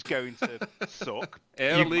 Which is going to suck.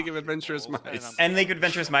 And League of Adventurous Mice. And League of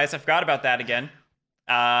Adventurous Mice. I forgot about that again.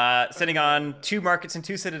 Sitting on 2 markets and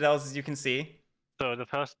 2 citadels, as you can see. So the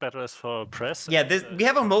first battle is for press. Yeah, we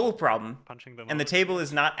have a mole problem, Punching them and the table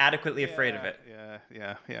is not adequately afraid of it.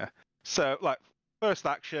 Yeah. So, like, first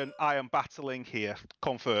action, I am battling here.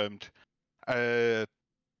 Confirmed. Are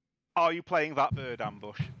you playing that bird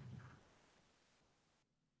ambush?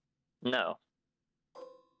 No.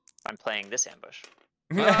 I'm playing this ambush.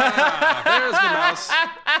 There's the mouse.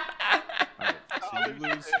 Right, so you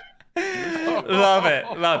lose. Love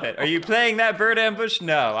it. Are you playing that bird ambush?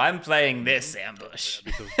 No, I'm playing this ambush.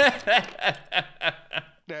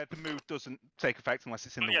 The move doesn't take effect unless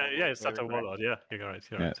it's in the Yeah, it's not a warlord. Yeah, you're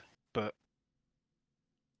right. But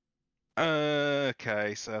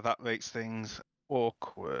okay, so that makes things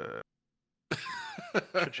awkward.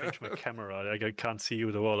 I should change my camera. Like, I can't see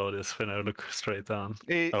who the warlord is when I look straight down.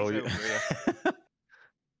 It's Oh, over, yeah.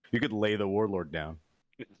 You could lay the warlord down.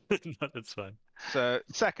 No, that's fine. So,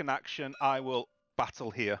 second action, I will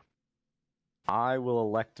battle here. I will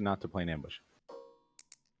elect not to play an ambush.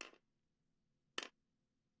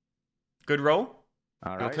 Good roll.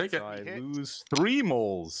 All I'll right, take it. so I lose 3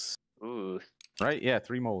 moles. Ooh. Right? Yeah,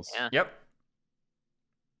 3 moles. Yeah. Yep.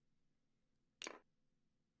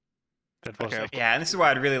 That was Okay. Yeah, and this is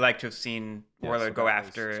why I'd really like to have seen Warlord so go that was-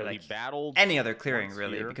 after so he like battled any other clearing, once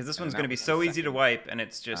really, here, because this and one's that going to be was the so easy to second, wipe, and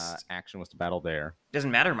it's just action was to battle there.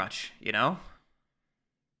 doesn't matter much, you know?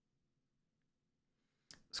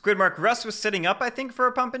 Squidmark, Russ was sitting up, I think, for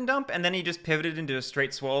a pump and dump, and then he just pivoted into a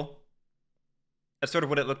straight swole. That's sort of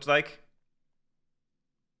what it looked like.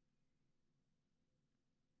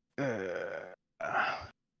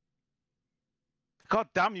 God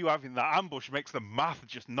damn you having that ambush makes the math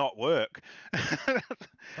just not work.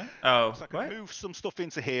 Oh, So I can what? move some stuff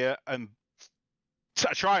into here and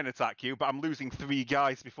try and attack you, but I'm losing 3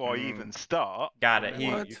 guys before I even start. Got it.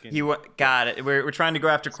 What? Got it. We're trying to go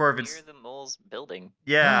after Near Corvid's. the mole's building.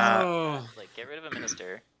 Yeah. Oh. Like, get rid of a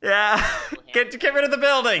minister. Yeah. Get rid of the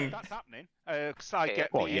building. That's happening. Because I Okay.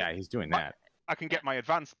 get Well, the- yeah, he's doing my- that. I can get my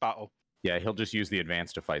advanced battle. Yeah, he'll just use the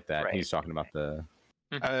advance to fight that. Right. He's talking about the.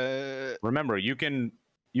 Uh, Remember, you can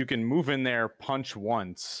move in there, punch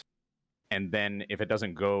once, and then if it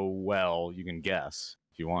doesn't go well, you can guess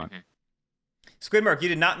if you want. Squidmark, you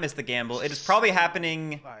did not miss the gamble. It is probably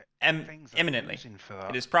happening like, things I'm imminently. losing for that.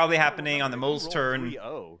 It is probably happening on the mole's turn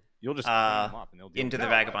 3-0, you'll just clean them up and they'll deal into with the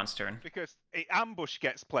No, vagabond's turn. Because ambush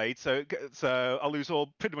gets played, so I lose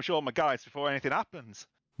pretty much all my guys before anything happens.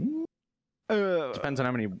 it. Depends on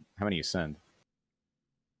how many you send.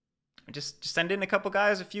 Just send in a couple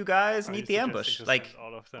guys, a few guys, and Are eat you the suggesting ambush. to Like, send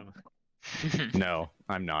all of them. No,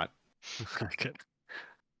 I'm not. Okay.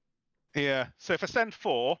 Yeah. So if I send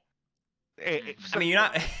 4, I mean, you're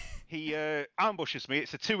not. he ambushes me.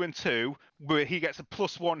 It's a 2 and 2, where he gets a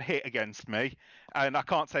 +1 hit against me, and I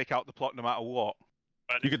can't take out the plot no matter what.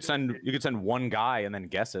 But You could send one guy and then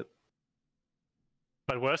guess it.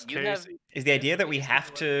 But worst case, Is the idea that we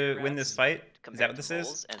have to win this fight? Is that what this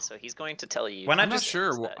is? And so he's going to tell you. Why not I'm not just-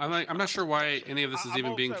 sure. I'm not sure why any of this is I'm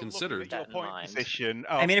even being also looking considered. at your That in point mind. position.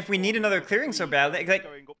 I mean, if we need another clearing so badly, like,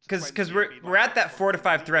 because we're at that 4 to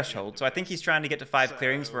 5 threshold, so I think he's trying to get to 5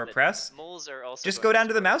 clearings for a press. Moles are also Just going go down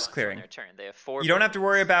to the score mouse once on clearing. their turn. They have 4 You don't have to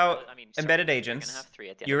worry about I mean, embedded sorry, they're gonna agents. have 3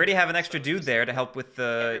 at the end You of already the have an turn, extra so dude there to help with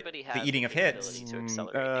the everybody has eating of the hits. ability to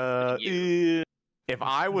accelerate, including you. If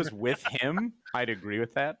I was with him, I'd agree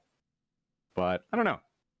with that. But I don't know.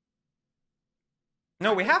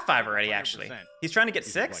 No, we have 5 already, actually. 100%. He's trying to get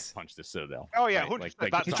You could, 6? punch the citadel. Oh yeah, right?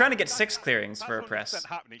 100%. Like, He's trying to get 6 clearings that's for a 100% press.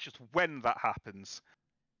 happening. It's just when that happens.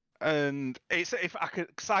 And it's if I could,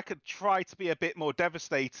 because I could try to be a bit more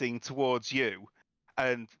devastating towards you,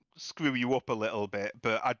 and screw you up a little bit,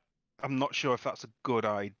 but I'm not sure if that's a good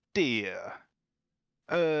idea.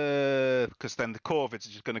 Because then the Corvids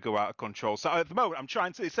are just going to go out of control. So at the moment, I'm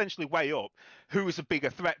trying to essentially weigh up who is a bigger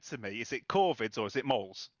threat to me. Is it Corvids or is it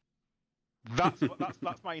moles? That's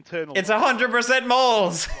my internal. It's 100%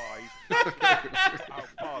 moles! How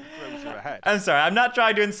far the throws are ahead. I'm sorry, I'm not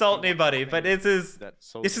trying to insult anybody, but this is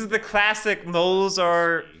the classic moles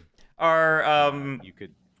are you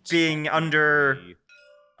could being under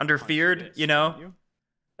feared, you know?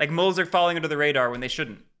 Like moles are falling under the radar when they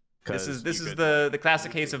shouldn't. This is the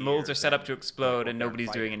classic case of molds are set up to explode and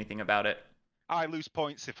nobody's doing anything about it. I lose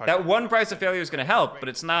points if I... That one price of failure is going to help, but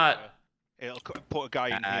it's not... It'll put a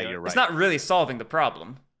guy in here. You're right. It's not really solving the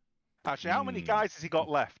problem. Actually, how many guys has he got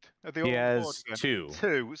left? He has 2.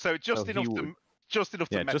 2, so just enough to... Just enough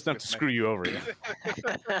to mess just enough with to screw you over.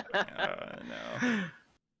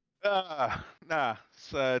 No. Nah.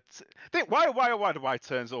 So, why do my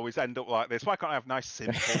turns always end up like this? Why can't I have nice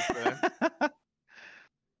simple turns?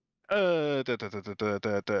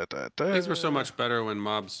 Things were so much better when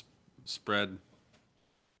mobs spread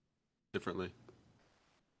differently.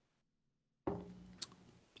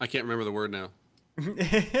 I can't remember the word now.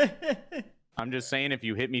 I'm just saying, if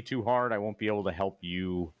you hit me too hard, I won't be able to help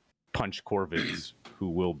you punch Corvids, who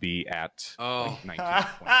will be at 19.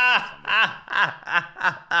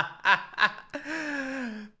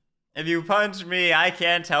 If you punch me, I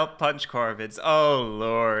can't help punch Corvids. Oh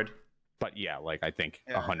Lord. But yeah, like I think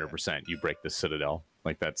 100% you break the Citadel.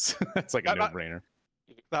 Like that's like a no-brainer.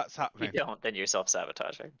 That's happening. You don't, then you're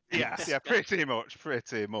self-sabotaging. Yeah, pretty much.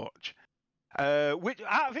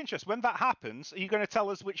 Out of interest, when that happens, are you going to tell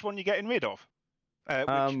us which one you're getting rid of? Which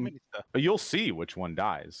minister? You'll see which one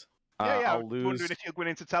dies. I I'll was lose. wondering if you're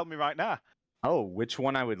willing to tell me right now. Oh, which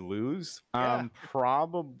one I would lose? Yeah.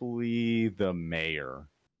 Probably the mayor,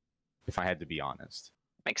 if I had to be honest.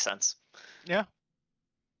 Makes sense. Yeah.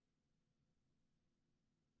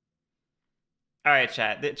 All right,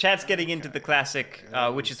 chat. The chat's getting into the classic,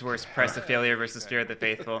 which is worse, Price of Failure versus Fear of the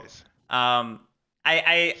Faithful.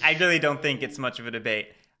 I really don't think it's much of a debate.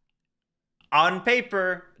 On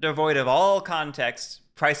paper, devoid of all context,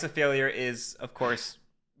 Price of Failure is, of course,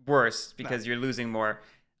 worse because you're losing more.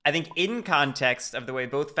 I think in context of the way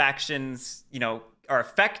both factions, are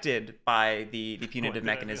affected by the punitive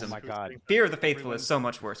mechanism, oh my God. Fear of the Faithful is so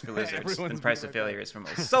much worse for lizards than Price of Failure is for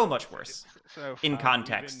most. So much worse in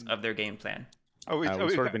context of their game plan. We've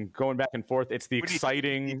sort of been going back and forth. It's the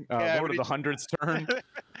exciting Lord of the Hundreds turn.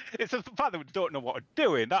 It's the fact that we don't know what we're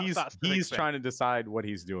doing. He's trying to decide what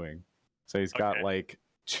he's doing. So he's got like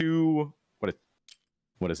 2...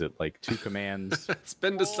 What is it? Like 2 commands? It's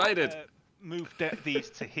been decided. Move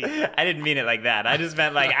these to here. I didn't mean it like that. I just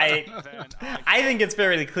meant like I think it's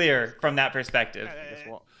fairly clear from that perspective. I guess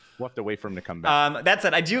we'll have to wait for him to come back. That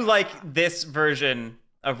said, I do like this version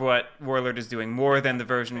of what Warlord is doing more than the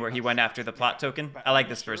version where he went after the plot token. I like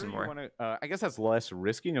this version more. I guess that's less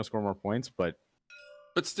risky and you'll score more points, but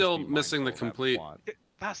still missing the complete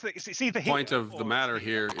point of the matter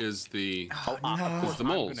here is the moles. I'm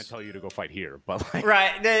going to tell you to go fight here, but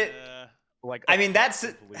right. I mean, that's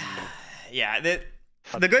the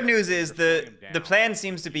good news is the plan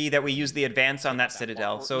seems to be that we use the advance on that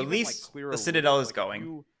Citadel, so at least the Citadel is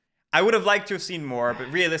going. I would have liked to have seen more, but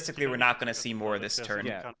realistically, we're not going to see more this turn.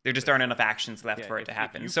 There just aren't enough actions left for it to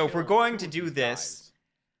happen. So if we're going to do this,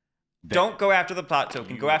 don't go after the plot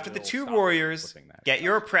token. Go after the 2 warriors, get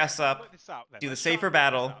your press up, do the safer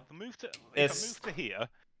battle.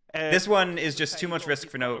 This one is just too much risk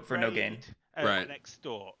for no gain. Right.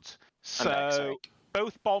 So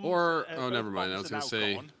both bombs. Never mind. I was going to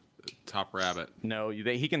say top rabbit. No,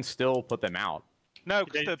 he can still put them out. No,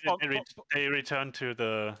 they return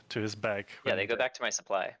to his bag. Yeah, they go back to my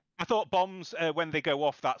supply. I thought bombs, when they go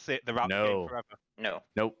off, that's it. They're out the game forever.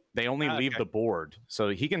 No. They only leave the board, so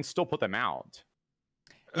he can still put them out.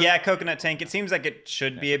 Yeah, Coconut Tank. It seems like it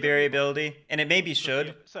should be a variability, and it maybe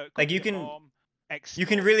should. Like you can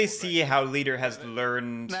really see how Leader has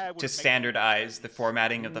learned to standardize the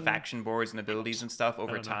formatting of the faction boards and abilities and stuff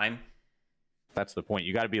over time. That's the point.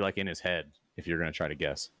 You got to be like in his head if you're going to try to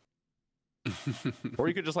guess. Or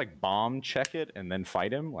you could just like bomb check it and then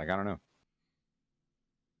fight him. Like, I don't know.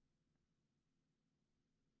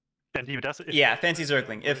 And he does it. Yeah, fancy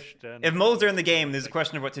circling. If moles are in the game, there's a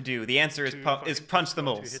question of what to do. The answer is punch the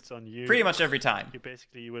moles. Pretty much every time.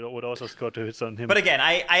 You would also score 2 hits on him. But again,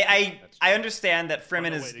 I understand that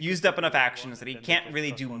Fremen has used up enough actions that he can't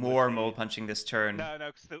really do more mole punching this turn.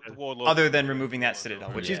 Other than removing that Citadel,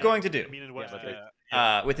 which he's going to do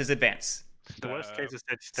with his advance. The worst case is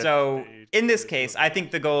that so in this case, I think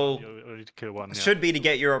the goal should be to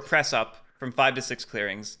get your press up from 5 to 6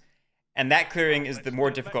 clearings. And that clearing is the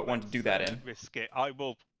more difficult one to do that in. Risk it. I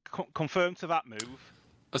will confirm to that move.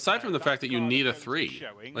 Aside from the fact that you need a 3,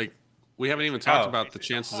 like we haven't even talked about the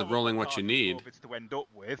chances of rolling what you need.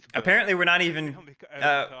 Apparently, we're not even.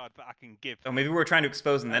 Maybe we're trying to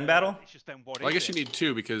expose and then battle. Well, I guess you need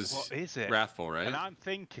 2 because Wrathful, right? And I'm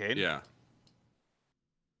thinking. Yeah.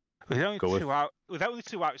 With only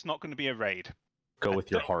 2 out, it's not going to be a raid. Go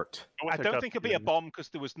with your heart. I don't think it'll be a bomb because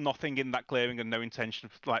there was nothing in that clearing and no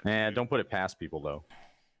intention of like. Don't put it past people though.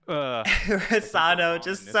 Russano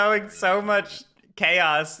just sowing so much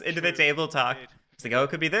chaos into the table talk. It's like, oh, it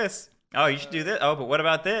could be this. Oh, you should do this. Oh, but what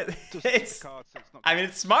about this? I mean,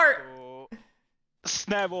 it's smart.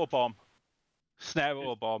 Snare or bomb? Snare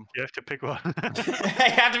or bomb? You have to pick one. You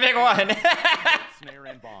have to pick one. Snare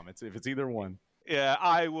and bomb. If it's either one. Yeah,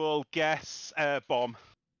 I will guess bomb.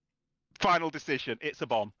 Final decision. It's a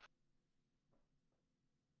bomb.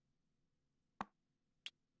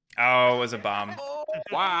 Oh, it was a bomb.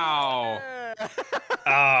 Wow.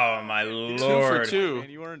 Oh, my lord. 2 for 2. Man,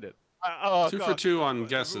 you earned it. 2 for 2 on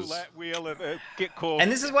guesses. Get caught.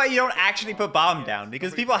 And this is why you don't actually put bomb down,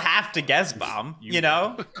 because people have to guess bomb, you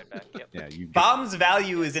know? Yeah, Bomb's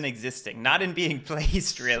value is in existing, not in being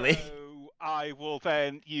placed, really. So I will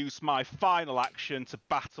then use my final action to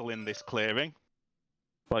battle in this clearing.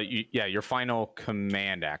 Well, your final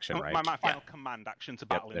command action, right? My final command action to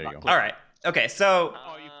battle in that clearing. All right. Okay, so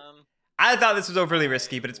I thought this was overly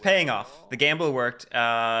risky, but it's paying off. The gamble worked.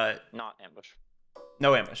 Not ambush.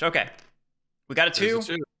 No ambush. Okay. We got a 2.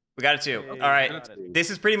 We got a 2. All right. This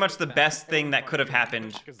is pretty much the best thing that could have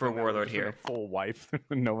happened for Warlord here. Full wife,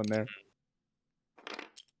 no one there.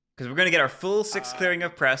 Because we're going to get our full 6 clearing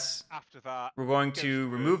of press. After that, We're going to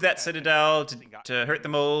remove that citadel to hurt the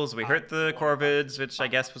moles. We hurt the corvids, which I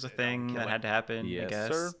guess was a thing that had to happen. Yes, I guess.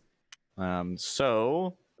 sir.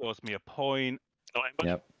 So. Scores me a point.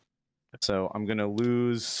 Yep. So I'm gonna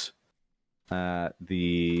lose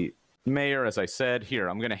the mayor, as I said. Here,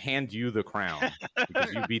 I'm gonna hand you the crown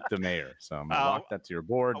because you beat the mayor. So I'm gonna lock that to your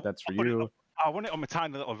board. That's for you. I want it on my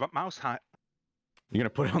tiny little mouse hat. You're gonna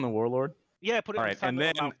put it on the warlord. Yeah, put it. All right, and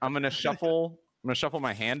then I'm gonna shuffle. I'm gonna shuffle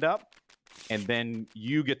my hand up, and then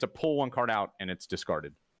you get to pull one card out, and it's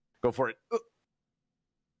discarded. Go for it.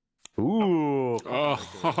 Ooh.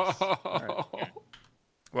 Oh.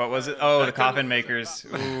 What was it? Oh, the coffin makers.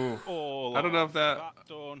 Ooh. I don't know if that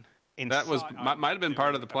was might have been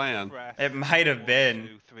part of the plan. It might have been. 1,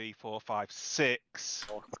 2, 3, 4, 5, 6.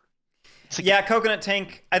 Yeah, Coconut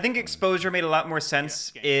Tank. I think exposure made a lot more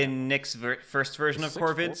sense in Nick's first version of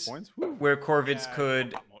Corvids, where Corvids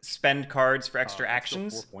could spend cards for extra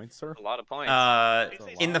actions. 4 points, sir. A lot of points.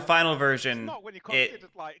 In the final version,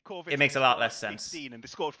 it makes a lot less sense. And they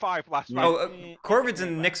scored 5 last Corvids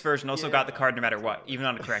in Nick's version also got the card no matter what, even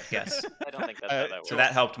on a correct guess. I don't think that's how that works. So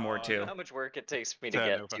that helped more too. How much work it takes for me to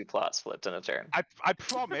get 2 plots flipped in a turn. I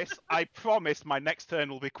promise my next turn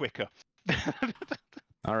will be quicker.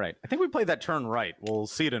 All right. I think we played that turn right. We'll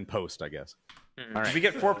see it in post, I guess. All right. Did we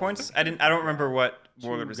get 4 points? I don't remember what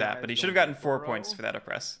Warlord was at, but he should have gotten 4 points for that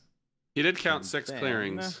oppress. He did count 6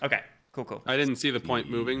 clearings. Okay. Cool. I didn't see the point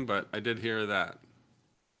moving, but I did hear that.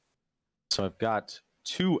 So I've got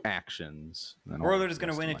 2 actions. Warlord is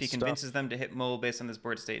going to win if he convinces them to hit Mole based on this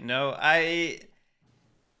board state. No, I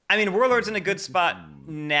mean, Warlord's in a good spot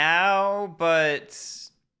now, but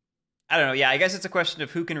I don't know. Yeah, I guess it's a question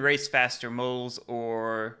of who can race faster, Moles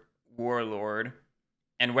or Warlord,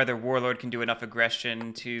 and whether Warlord can do enough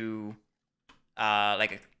aggression to,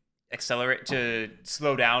 accelerate to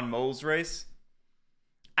slow down Mole's race.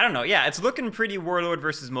 I don't know. Yeah, it's looking pretty Warlord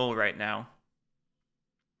versus Mole right now.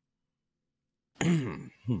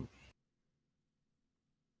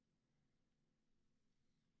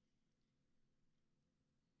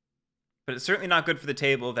 But it's certainly not good for the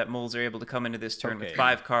table that Moles are able to come into this turn with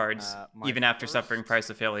 5 cards, even after suffering price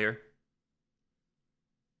of failure.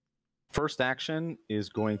 First action is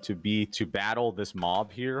going to be to battle this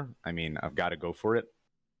mob here. I mean, I've got to go for it.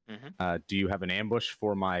 Do you have an ambush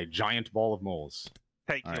for my giant ball of moles?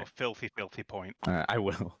 Take your filthy point. I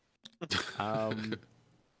will.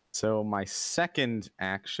 So my second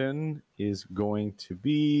action is going to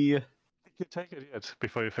be... You take it yet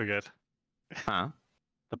before you forget. Huh?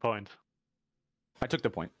 The point. I took the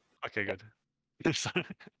point. Okay, good.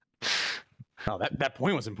 Oh, that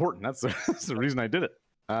point was important. That's the reason I did it.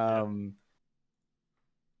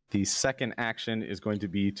 The second action is going to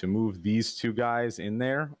be to move these 2 guys in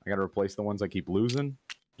there. I got to replace the ones I keep losing.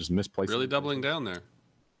 Just misplacing. Really doubling down there.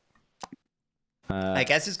 I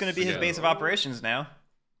guess it's going to be his base of operations now.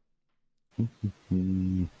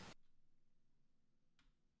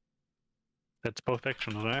 That's both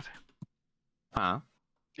actions, right? Huh?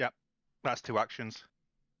 Yep, that's 2 actions.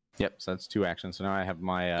 Yep, so that's 2 actions. So now I have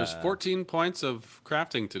my... There's 14 points of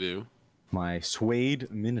crafting to do. My Swayed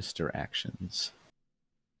Minister actions.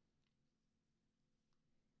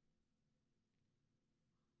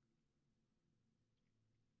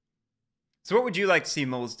 So what would you like to see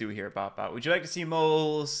Moles do here, Bop? Would you like to see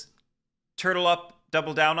Moles turtle up,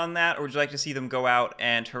 double down on that, or would you like to see them go out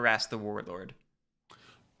and harass the Warlord?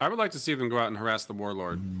 I would like to see them go out and harass the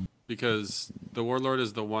Warlord, because the Warlord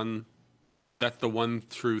is the one That's the one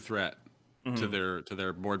true threat to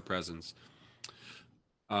their board presence.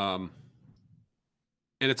 And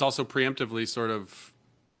it's also preemptively sort of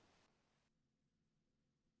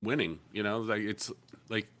winning. You know, like it's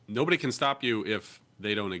like nobody can stop you if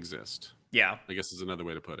they don't exist. Yeah, I guess is another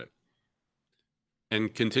way to put it.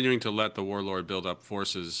 And continuing to let the warlord build up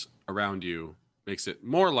forces around you makes it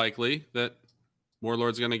more likely that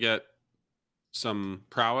warlord's going to get some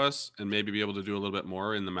prowess and maybe be able to do a little bit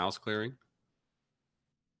more in the mouse clearing.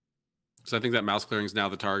 Because I think that mouse clearing is now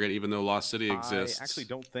the target, even though Lost City exists. I actually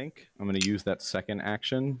don't think I'm going to use that second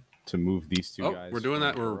action to move these two guys. We're doing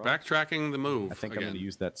that. We're backtracking the move. I think I'm going to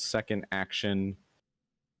use that second action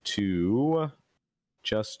to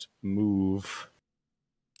just move.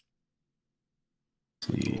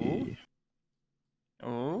 Let's see.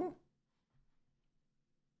 Oh.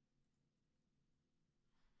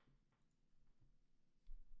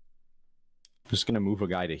 Just going to move a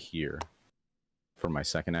guy to here for my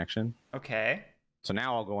second action. Okay. So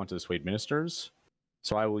now I'll go on to the Swayed Ministers.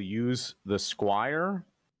 So I will use the Squire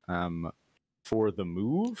for the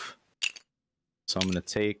move. So I'm going to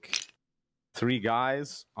take 3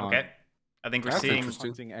 guys. Okay. I think we're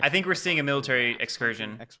seeing. I think we're seeing a military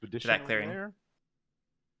excursion to that clearing.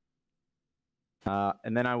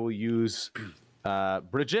 And then I will use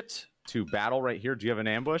Bridget to battle right here. Do you have an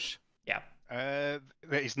ambush? Yeah.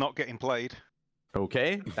 He's not getting played.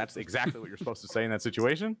 Okay, that's exactly what you're supposed to say in that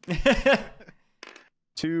situation.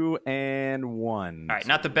 2 and 1. All right,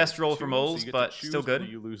 not the best roll for moles, but still good.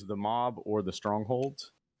 You lose the mob or the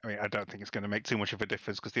stronghold. I mean, I don't think it's going to make too much of a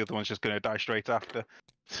difference because the other one's just going to die straight after.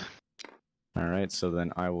 All right, so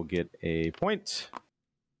then I will get a point.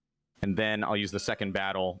 And then I'll use the second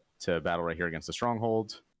battle to battle right here against the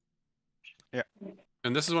stronghold. Yeah.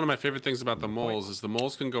 And this is one of my favorite things about the moles is the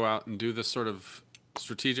moles can go out and do this sort of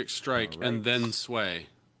strategic strike and then sway.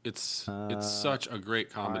 It's such a great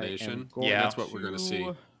combination. Yeah, that's what we're going to see.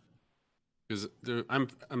 Because I'm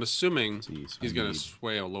assuming he's going to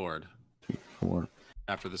sway a lord 3, 4.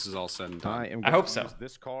 After this is all said and done. I hope so. Use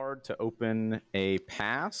this card to open a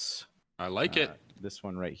pass. I like it. This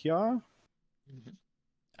one right here.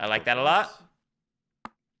 I like that a lot.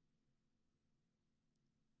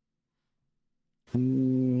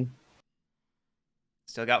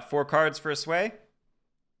 Still got 4 cards for a sway.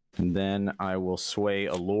 And then I will sway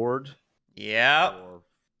a lord. Yeah.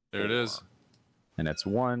 There it is. And that's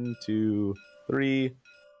 1, 2, 3,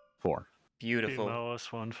 4. Beautiful. 2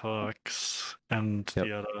 mouse, 1 fox, and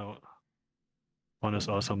the other one is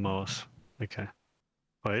also mouse. Okay.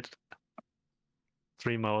 Wait.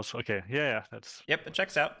 3 mouse. Okay. Yeah, that's. Yep, it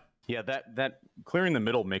checks out. Yeah, that clearing the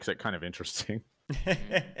middle makes it kind of interesting.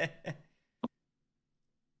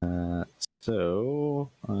 So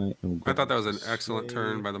I thought that was an excellent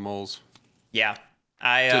turn by the moles. Yeah,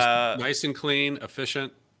 just nice and clean,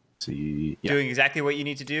 efficient. See, doing exactly what you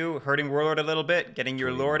need to do, hurting Warlord a little bit, getting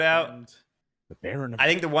your Lord out. The Baron. I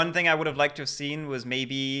think the one thing I would have liked to have seen was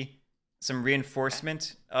maybe some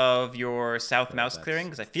reinforcement of your South Mouse clearing,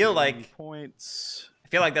 because I feel like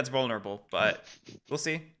that's vulnerable, but we'll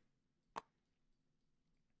see.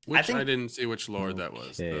 I didn't see which lord that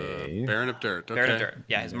was. The Baron of Dirt. Okay. Baron of Dirt.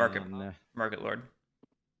 Yeah, his market lord.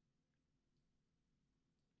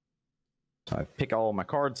 So I pick all my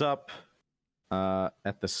cards up.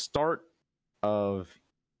 At the start of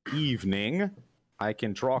evening, I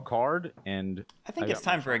can draw a card, and I think it's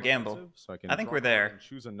time for a gamble. So I think we're there.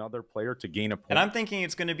 Choose another player to gain a point. And I'm thinking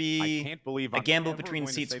it's going to be a gamble between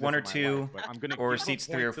seats 1 or 2 or seats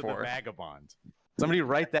 3 or 4. Vagabond. Somebody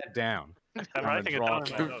write that down. I'm writing it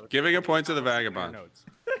down. Giving a point to the vagabond.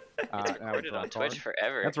 Recorded on Twitch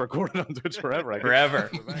forever. That's recorded on Twitch forever. Forever.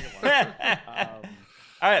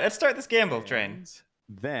 All right, let's start this gamble train.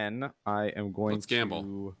 Then I am going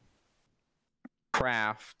to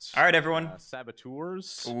craft. All right, everyone.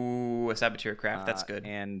 Saboteurs. Ooh, a saboteur craft. That's good.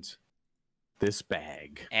 And this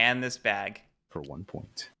bag. And this bag. For 1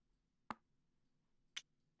 point.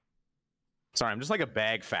 Sorry, I'm just like a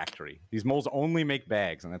bag factory. These moles only make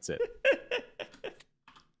bags, and that's it.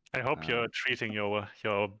 I hope you're treating your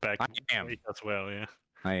bag as well, yeah.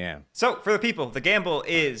 I am. So, for the people, the gamble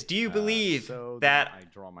is, do you believe that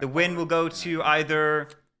the win will go to either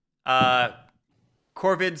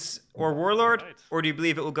Corvids or Warlord, or do you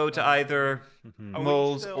believe it will go to either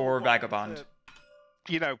Moles or Vagabond?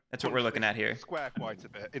 You know, that's what we're looking at here. Square quite a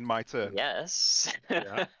bit in my turn. Yes.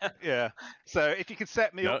 Yeah. So if you could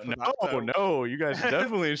set me up for that, no, you guys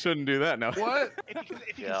definitely shouldn't do that now. What? If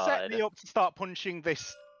you can set me up to start punching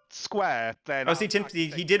this square, then. Oh, see, Tim,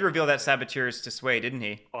 he did reveal that saboteurs to sway, didn't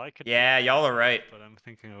he? Oh, I could yeah, y'all are right. But I'm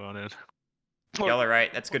thinking about it. Y'all are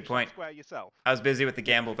right. That's a good point. Square yourself. I was busy with the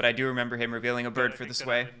gamble, but I do remember him revealing a bird for the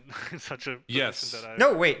sway. Such a Yes. that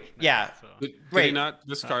No, wait. Yeah. So. Did Wait. he not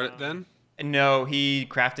discard it then? No, he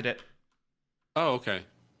crafted it. Oh, okay.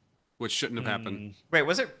 Which shouldn't have happened. Wait,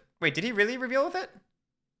 was it? Wait, did he really reveal with it?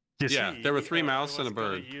 Yeah, there were 3 mouse and a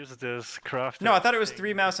bird. Use this crafting No, I thought it was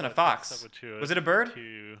 3 mouse and a fox. Was it a bird?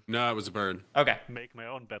 No, it was a bird. Okay. Make my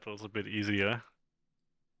own battles a bit easier.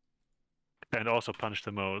 And also punch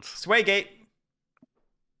the moles. Swaygate.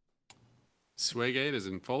 Swaygate is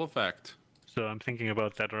in full effect. So I'm thinking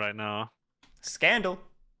about that right now. Scandal.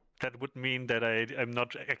 That would mean that I'm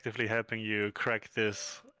not actively helping you crack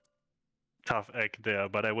this tough egg there,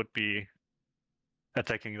 but I would be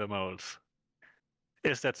attacking the moles.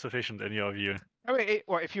 Is that sufficient in your view? I mean,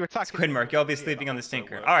 if you attack Squidmark, you'll be sleeping on this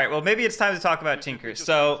Tinker. All right, well, maybe it's time to talk about Tinker.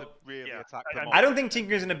 So, I don't think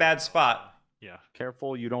Tinker's in a bad spot. Yeah.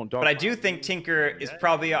 Careful you don't dog. But I do think Tinker is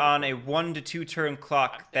probably on a 1 to 2 turn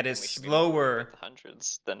clock that is slower.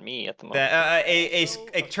 Hundreds than me at the moment.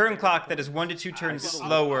 A turn clock that is 1 to 2 turns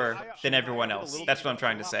slower than everyone else. That's what I'm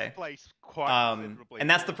trying to say. And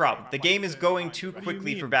that's the problem. The game is going too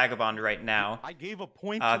quickly for Vagabond right now. I gave a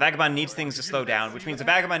point. Vagabond needs things to slow down, which means the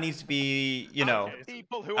Vagabond needs to be, you know,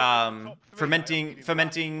 fomenting,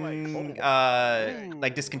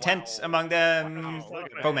 like discontent among them.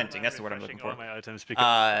 Fomenting, that's the word I'm looking for.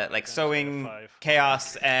 Like sowing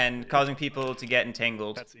chaos and causing people to get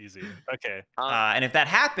entangled. That's easy. Okay. And if that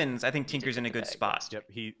happens, I think Tinker's in a good spot. Yep,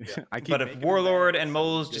 But if Warlord and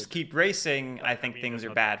Moles just keep racing, I think things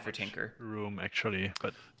are bad for Tinker. Room actually,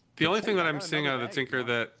 but The only thing that I'm seeing out of the Tinker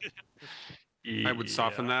that I would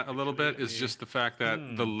soften that a little bit is just the fact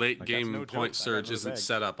that the late game point surge isn't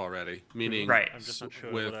set up already. Meaning, right. I'm just not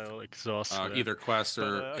sure with I'll exhaust either quests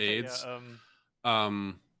or okay, aids.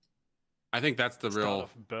 I think that's the real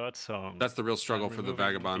bird song. that's the real struggle for the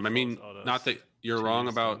Vagabond. I mean, not that you're wrong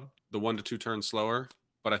about the 1 to 2 turns slower,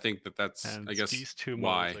 but I think that's I guess these two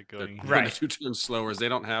why they're they're Right. 1 to 2 turns slower is they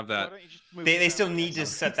don't have that. They still need to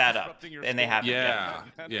set that up, and they haven't. Yeah,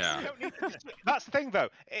 You yeah. don't need to that's the thing, though.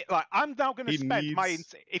 Like, I'm now going to spend my.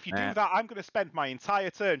 If you do that, I'm going to spend my entire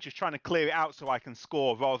turn just trying to clear it out so I can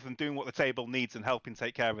score, rather than doing what the table needs and helping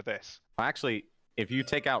take care of this. Actually, if you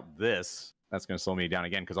take out this, that's going to slow me down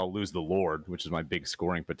again because I'll lose the Lord, which is my big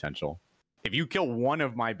scoring potential. If you kill one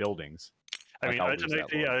of my buildings, I mean,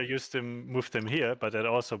 ultimately, I moved them here, but that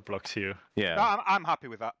also blocks you. Yeah. No, I'm happy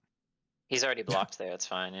with that. He's already blocked there. It's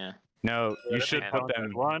fine. Yeah. No, you should put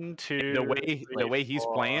them 1, 2. the way he's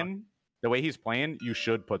playing. The way he's playing, you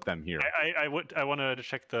should put them here. I want to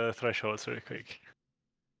check the thresholds really quick.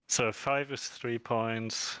 So 5 is 3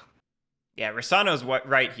 points. Yeah, Russano's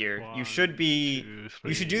right here. You should be. 2, 3,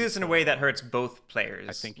 You should do this in a way that hurts both players.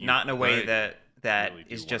 I think not in a way right. that really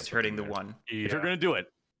do is wanna just put hurting the them there. one. Yeah. If you're gonna do it,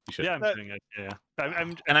 you should. Yeah, I'm doing it. Yeah.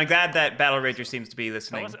 And I'm glad that Battlerager seems to be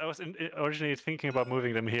listening. I was originally thinking about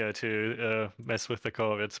moving them here to mess with the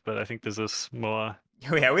Corvids, but I think this is more.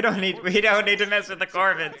 Yeah, we don't need to mess with the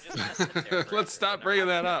Corvids. Let's stop bringing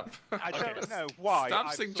that up. I don't know why. Stop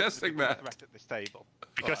I've suggesting sort of that. threat at this table.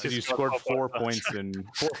 Because You scored 4 points in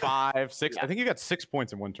 4, 5, 6. I think you got 6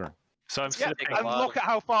 points in one turn. So I'm Yeah, slipping. a and lot look at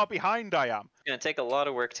how far behind I am. It's gonna take a lot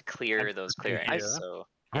of work to clear those clearings. Yeah. So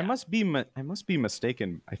I must be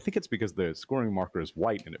mistaken. I think it's because the scoring marker is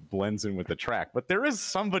white and it blends in with the track. But there is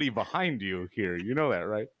somebody behind you here. You know that,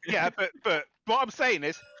 right? Yeah, but what I'm saying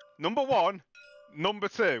is, number 1, number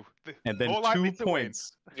 2. And then more likely 2 to win.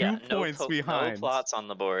 points. yeah, 2 points behind. No plots on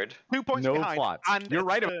the board. 2 points No behind. plots. And You're a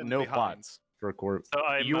right about turn no behind. plots for a core. So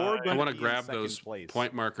You're I gonna want to be in grab second those place.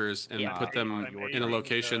 point markers and Yeah, put them I'm in a aiming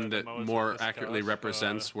location the that most more of the accurately stuff,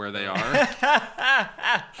 represents where they are.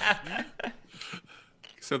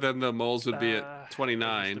 So then the moles would be at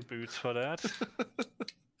 29. The boots for that.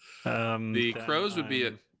 The then crows would be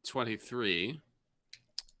at I'm 23.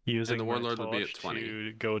 using the my warlord would be at torch 20.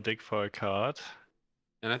 to go dig for a card.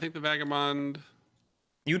 And I think the vagabond.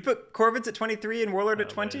 You would put Corvids at 23 and Warlord at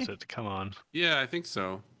Where 20? is it? Come on. Yeah, I think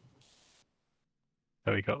so.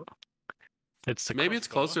 There we go. It's the Maybe it's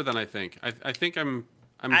crossbow. closer than I think. I think I'm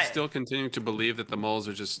still continuing to believe that the moles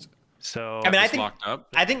are just So I mean, I just think locked up.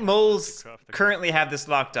 I think moles Craft the currently have this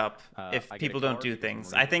locked up if I get a people don't card? do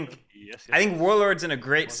things. I think yes, I think yes. Warlord's in a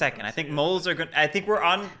great second. I think moles are good. I think we're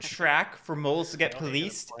on track for moles to get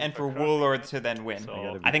policed and for Warlord to then win.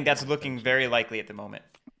 So- I think that's looking very likely at the moment.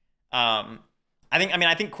 I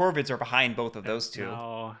think Corvids are behind both of those two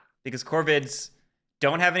Now, because Corvids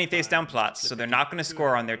don't have any face down plots, so they're not going to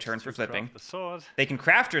score on their turn for to flipping. craft the sword. They can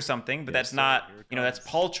craft or something, but that's not, that's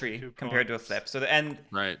paltry 2 compared to a points. flip. So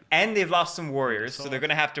Right. and they've lost some warriors, so they're going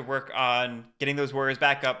to have to work on getting those warriors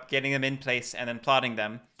back up, getting them in place, and then plotting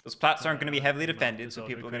them. Those plots aren't going to be heavily defended, so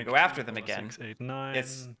people are going to go after them again. 6, 8, 9.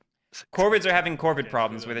 It's Corvids are having Corvid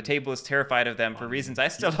problems where the table is terrified of them for reasons I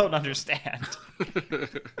still don't understand.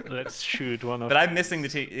 Let's shoot one of. But I'm missing the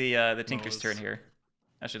Tinker's turn here.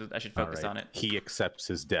 I should focus on it. He accepts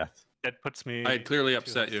his death. That puts me. I clearly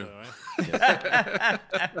upset you.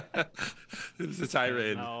 It's a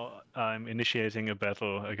tirade. Now I'm initiating a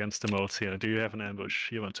battle against the moles here. Do you have an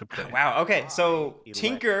ambush you want to play? Wow. Okay. So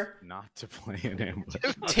Tinker, not to play an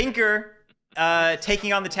ambush. Tinker,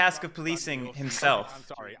 taking on the task of policing himself. I'm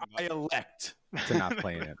sorry. I elect to not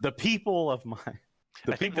play it. The people of my.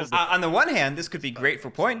 On the one hand, this could be great for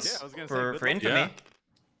points for infamy.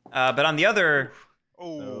 Yeah. But on the other.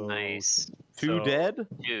 Oh, nice. Two dead?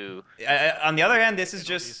 Two. On the other hand, this is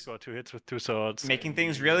just score 2 hits with 2 swords. Making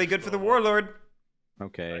things really good for the warlord.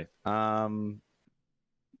 Okay. I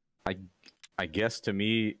guess to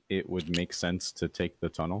me it would make sense to take the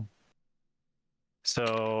tunnel.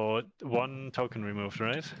 So 1 token removed,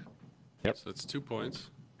 right? Yep. So it's 2 points.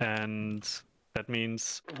 And that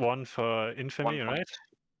means 1 for infamy, right?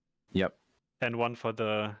 Yep. And 1 for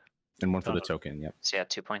the. And 1 for the token. Yep. So yeah,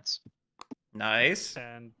 2 points. Nice.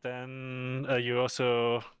 And then you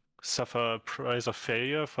also suffer a price of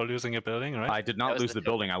failure for losing a building, right? I did not lose the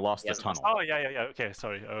building. I lost the tunnel. Oh yeah. Okay,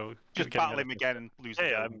 sorry. Just battle him again and lose.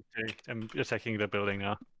 Yeah, I'm attacking the building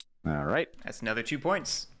now. All right. That's another 2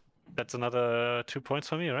 points. That's another 2 points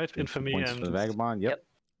for me, right? Infamy and for the Vagabond. Yep.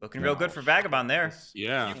 Looking real good for Vagabond there.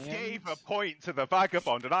 Yeah. You gave a point to the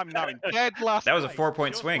Vagabond, and I'm now in dead last. That was a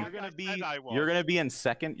 4-point swing. You're gonna be in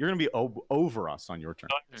second. You're gonna be over us on your turn.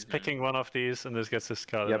 Just picking one of these, and this gets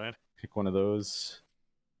discarded, right? Pick one of those,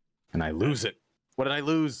 and I lose it. What did I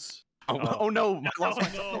lose? Oh no! I lost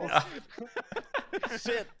my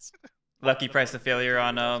Shit. Lucky price of failure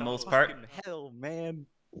on Mole's part. Hell, man.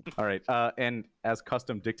 All right. And as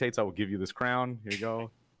custom dictates, I will give you this crown. Here you go.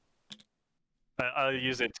 I'll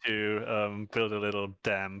use it to build a little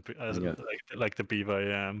dam, like the beaver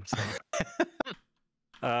I am. So.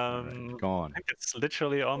 Gone. I think it's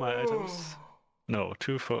literally all my items. No,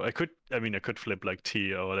 2 for. I could flip like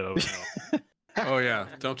T or whatever. No. Oh yeah,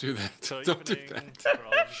 don't do that. So Don't do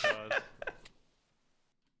that.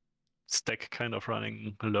 Stack kind of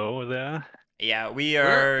running low there. Yeah, we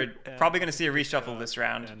are probably going to see a reshuffle this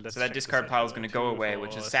round, so that discard pile is going to go away,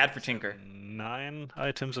 which is sad for Tinker. 9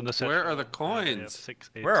 items in the set. Where are the coins?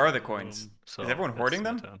 6, 8, Where are the coins? So is everyone hoarding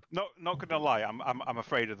them? No, not gonna lie, I'm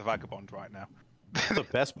afraid of the Vagabond right now. The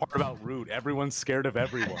best part about Root, everyone's scared of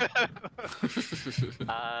everyone.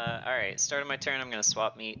 Alright, start of my turn, I'm gonna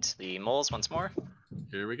swap meet the moles once more.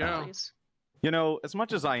 Here we go. Please. You know, as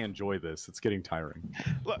much as I enjoy this, it's getting tiring.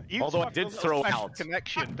 Look, although I did throw out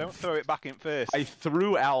connection, don't throw it back in first. I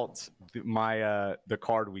threw out my the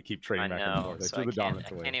card we keep trading I back know, and forth. so I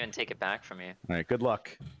can't even take it back from you. All right, good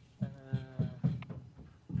luck.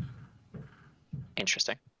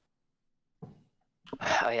 Interesting.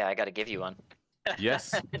 Oh yeah, I gotta give you one.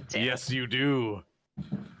 Yes, yes, you do.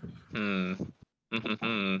 Don't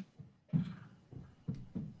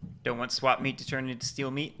want swap meat to turn into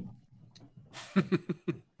steel meat.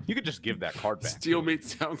 You could just give that card back. Steel meat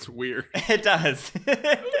sounds weird. It does.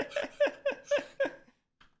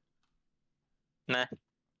 Nah.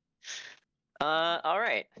 All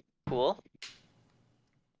right. Cool.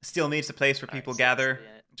 Steel meat's a place where people gather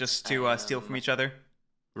just to steal from each other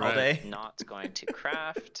all day. Not going to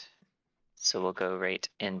craft, so we'll go right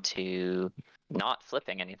into not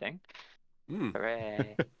flipping anything.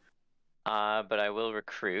 Hooray! But I will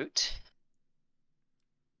recruit.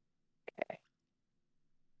 Okay.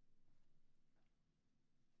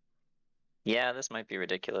 Yeah, this might be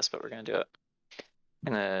ridiculous, but we're gonna do it.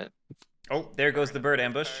 I'm gonna. Oh, there goes the bird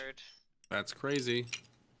ambush. That's crazy.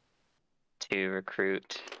 To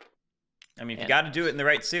recruit. I mean, if you got to do it in the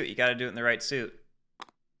right suit, you got to do it in the right suit.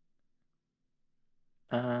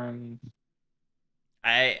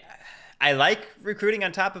 I like recruiting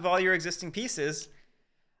on top of all your existing pieces.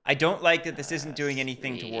 I don't like that this isn't doing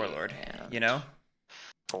anything to Warlord. You know.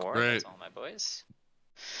 4. That's all my boys.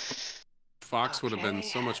 Fox would have been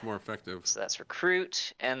so much more effective. So that's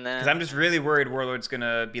recruit, and then. Because I'm just really worried Warlord's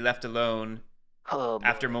gonna be left alone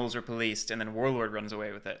after moles are policed, and then Warlord runs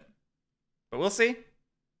away with it. But we'll see.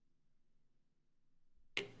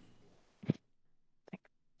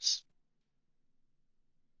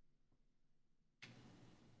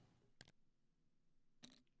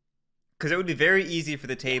 Because it would be very easy for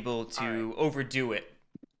the table to overdo it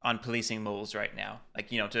on policing moles right now.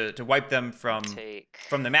 Like, you know, to wipe them from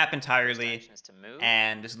the map entirely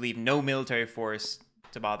and just leave no military force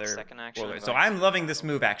to bother Warlord. So I'm loving this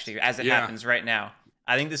move, actually, as it happens right now.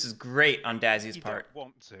 I think this is great on Dazzy's part. Don't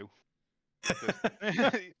want to.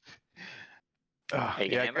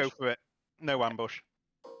 Yeah, go for it. No ambush.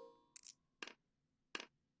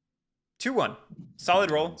 2-1.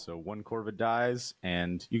 Solid roll. So 1 Corvid dies,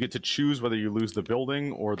 and you get to choose whether you lose the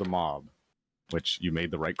building or the mob, which you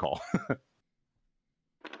made the right call.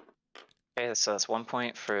 Okay, so that's 1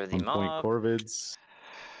 point for the 1 point mob. Corvids.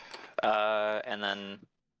 And then.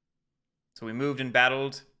 So we moved and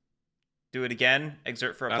battled. Do it again.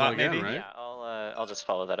 Exert for a Battle plot, again, maybe. right? Yeah, I'll just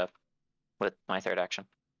follow that up with my third action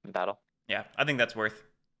in battle. Yeah, I think that's worth.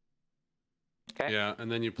 Okay. Yeah, and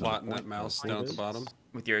then you plot in that mouse down at the bottom.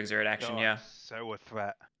 With your exert action, yeah. So a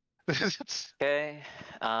threat. Okay.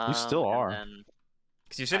 You still are.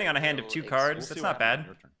 Because you're sitting on a hand of 2 cards. That's not bad.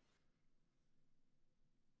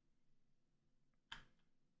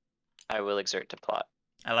 I will exert to plot.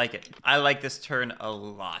 I like it. I like this turn a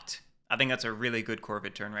lot. I think that's a really good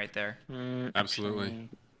Corvid turn right there. Absolutely.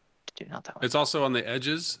 Do not that one. It's also on the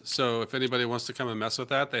edges, so if anybody wants to come and mess with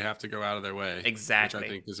that, they have to go out of their way. Exactly. Which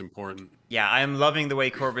I think is important. Yeah, I am loving the way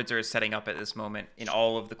Corvids are setting up at this moment in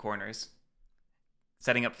all of the corners.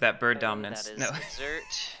 Setting up for that bird dominance. That is No. exert,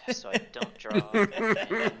 so I don't draw.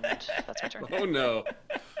 And that's my turn. Oh no.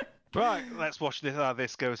 Right, let's watch this.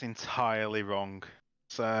 This goes entirely wrong.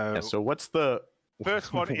 So, Yeah, so what's the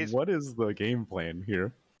first one is what is the game plan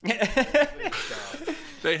here?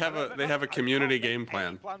 They have a community game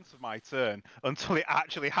plan. Plans for my turn until it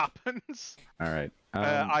actually happens. All right.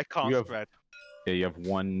 I can't spread. Yeah, you have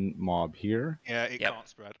 1 mob here. Yeah, it can't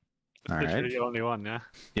spread. All right. Literally the only one, yeah.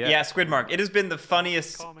 Yeah, Squidmark. It has been the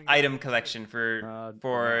funniest item collection for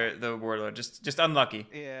the Warlord. Just unlucky.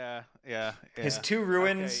 Yeah. His 2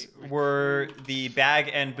 ruins were the bag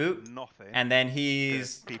and boot, Nothing. and then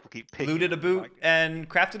he's People keep looted a boot and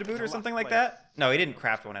crafted a boot or something like that. No, he didn't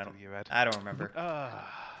craft one. I don't remember.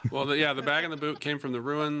 Well, the bag and the boot came from the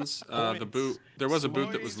ruins. The boot, there was a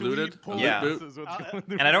boot that was looted. A Yeah. loot boot.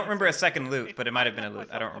 And I don't remember a second loot, but it might have been a loot.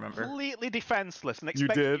 I don't remember. Completely defenseless and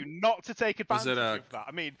expect did? you not to take advantage it of that.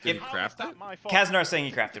 I mean, did he how craft is that it? my fault? Kaznar's saying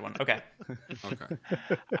he crafted one. Okay.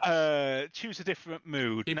 Okay. Choose a different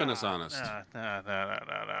mood. Keeping us honest. No.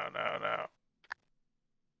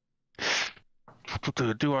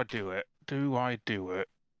 Do I do it? Do I do it?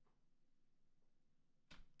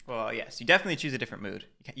 Well, yes, you definitely choose a different mood.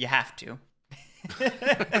 You have to.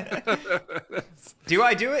 Do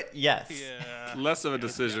I do it? Yes. Yeah. Less of a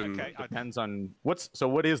decision. Okay, Depends on what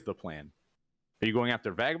is the plan? Are you going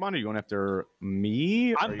after Vagabond? Or are you going after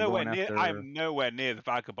me? I'm nowhere near. I'm nowhere near the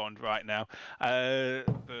Vagabond right now. But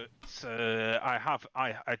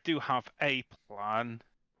I do have a plan.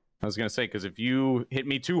 I was gonna say because if you hit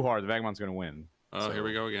me too hard, the Vagabond's gonna win. Oh, So, here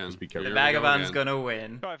we go again. just be careful. The Vagabond's gonna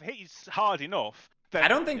win. So if he's hard enough, then I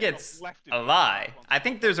don't think it's a lie. I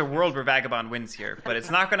think there's a world where Vagabond wins here, but it's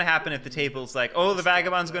not going to happen if the table's like, oh, the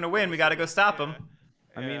Vagabond's going to win. We got to go stop him.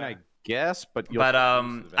 I mean, I guess, but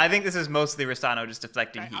I think this is mostly Russano just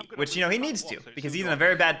deflecting heat, which he needs to because he's in a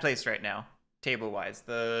very bad place right now, table-wise.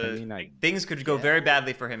 Things could go very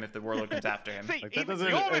badly for him if the Warlord comes after him. Like, that doesn't.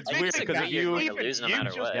 It's weird because you're going to lose no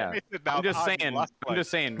matter what. Yeah. I'm just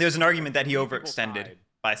saying. There's an argument that he overextended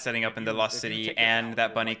by setting up in the Lost City and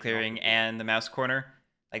that bunny clearing and the mouse corner.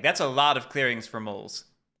 Like, that's a lot of clearings for moles.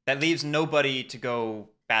 That leaves nobody to go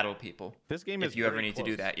battle people. This game is if you ever need to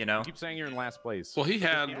do that, you know? You keep saying you're in last place. Well, he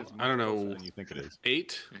had, I don't know, you think it is.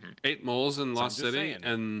 eight moles in Lost City,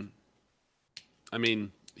 and I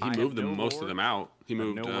mean, he moved most of them out. He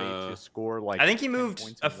moved. No way to score like. I think he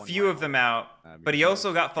moved a few of them out, but he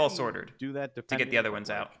also got false ordered do that to get the other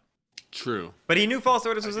ones out. True. But he knew false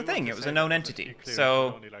orders was a thing. It was a known entity.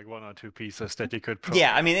 So only like 1 or 2 pieces that you could.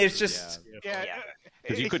 Yeah, I mean, it's just.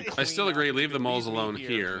 Because you could. I still agree. Leave the moles alone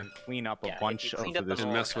here. Clean up a bunch of this.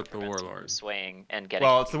 And mess with the Warlord. Swaying and getting.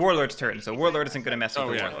 Well, it's the Warlord's turn, so Warlord isn't going to mess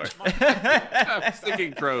with the Warlord. I was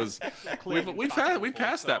thinking crows. We've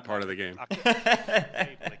passed that part of the game.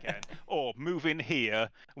 Or move in here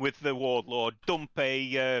with the Warlord, dump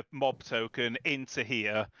a mob token into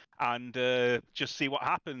here, and just see what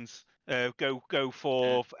happens. Go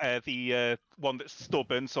for the one that's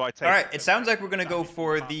stubborn. So I take. All right. It sounds like we're gonna go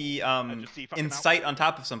for the incite on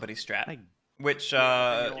top of somebody's strat, which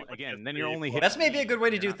again, then you're only. That's maybe a good way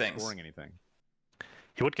to do things. Scoring anything.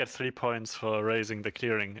 He would get 3 points for raising the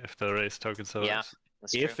clearing if the raise token survives. Yeah,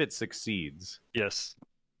 that's true. If it succeeds. Yes.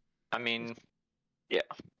 I mean, yeah.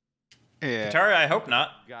 Katara, I hope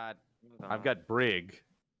not. I've got Brig,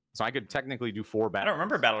 so I could technically do 4 battles. I don't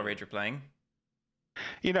remember Battlerager playing.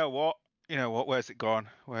 You know what? Where's it gone?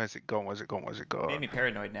 Where's it gone? Made me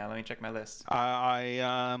paranoid now. Let me check my list.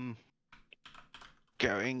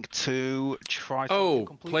 going to try.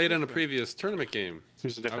 Played in a previous tournament game.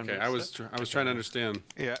 Okay, I was trying to understand.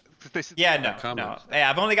 Yeah, this is no. Yeah,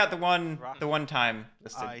 I've only got the one time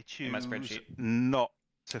listed I choose in my spreadsheet. not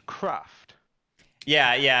to craft.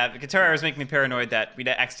 Yeah. Guitar was making me paranoid that we'd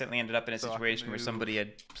accidentally ended up in a situation where somebody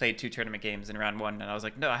had played 2 tournament games in round 1, and I was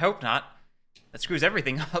like, no, I hope not. That screws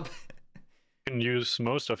everything up. You can use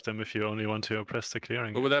most of them if you only want to oppress the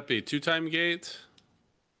clearing. What would that be? 2-time gate?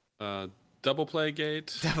 Double play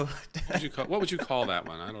gate? What would you call that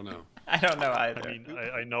one? I don't know. I don't know either.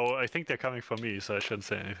 I mean, I think they're coming for me, so I shouldn't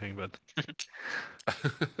say anything, but...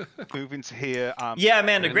 Moving to here. Yeah,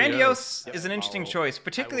 man, the Grandiose is an interesting choice,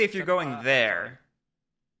 particularly if you're going there.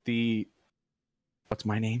 What's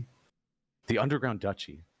my name? The Underground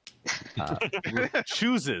Duchy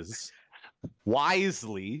chooses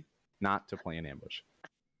wisely not to play an ambush.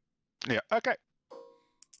 Yeah, okay.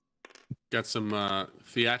 Got some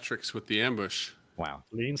theatrics with the ambush. Wow.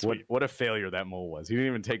 What a failure that mole was. He didn't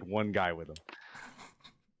even take one guy with him.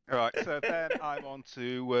 All right, so then I'm on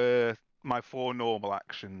to my 4 normal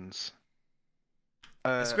actions.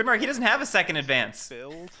 Squidmark, he doesn't have a second advance.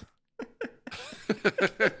 Build.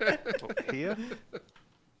 Up here.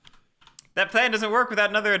 That plan doesn't work without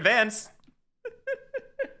another advance.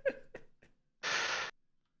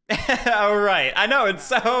 All right, I know it's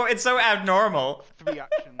so abnormal. 3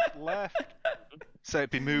 actions left. So it'd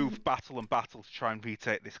be move, battle, and battle to try and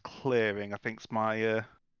retake this clearing. I think's my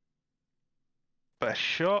best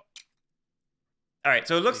shot. All right,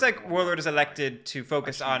 so it looks like Warlord is elected to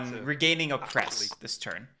focus on regaining oppress this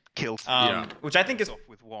turn. Kill which I think is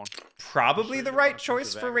with 1. probably the right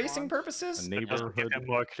choice for racing purposes. A neighborhood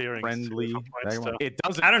more clearing friendly. It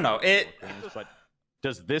doesn't. I don't know. But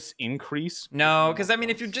does this increase? No, because I mean,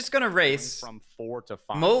 if you're just gonna race, from 4 to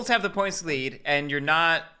 5, moles have the points lead, and you're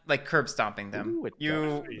not like curb stomping them.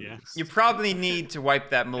 You probably need to wipe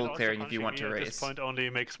that mole clearing if you want to race. At this point, only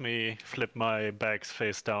makes me flip my bags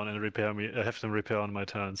face down and repair me. I have them repair on my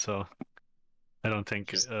turn, so I don't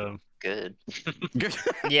think. Good.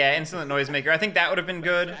 Yeah, insolent noisemaker. I think that would have been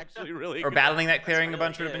good. Actually, really. Or battling that clearing a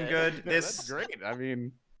bunch would have been good. That's great. I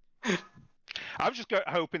mean. I'm just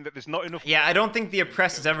hoping that there's not enough. Yeah, I don't think the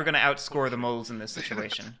oppressed is ever going to outscore the moles in this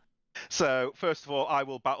situation. So, first of all, I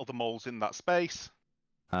will battle the moles in that space.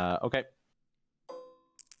 Okay.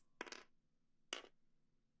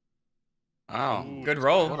 Wow. Good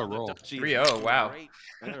roll. What a roll. 3-0, wow.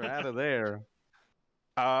 They're out of there.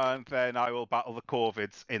 And then I will battle the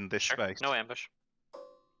Corvids in this space. No ambush.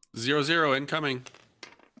 0-0 incoming.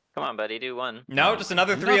 Come on, buddy, do 1. No, just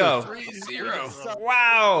another 3-0. 3-0.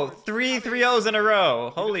 Wow, 3 3-0s in a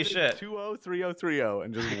row. Holy shit. 2-0, 3-0, 3-0,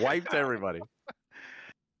 and just wiped everybody.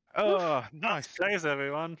 Oh, nice plays,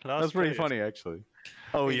 everyone. That's pretty funny, actually.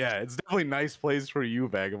 Oh yeah, it's definitely nice plays for you,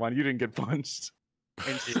 Vagabond. You didn't get punched.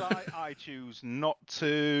 Inside, I choose not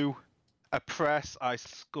to oppress. I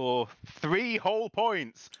score 3 whole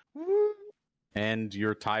points. Woo! And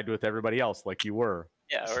you're tied with everybody else, like you were.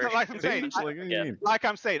 Yeah, So like I'm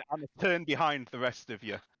saying, I'm a turn behind the rest of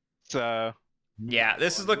you. So Yeah,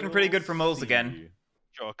 this is looking pretty good for moles again.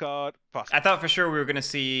 draw a card. I thought for sure we were going to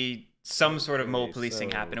see some sort of mole policing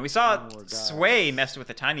happen. And we saw Sway messed with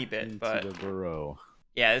a tiny bit, but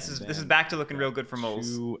yeah, this is back to looking real good for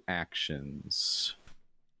moles. 2 actions.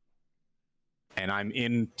 And I'm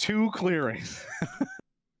in 2 clearings.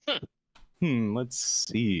 Let's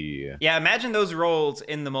see. Yeah, imagine those rolls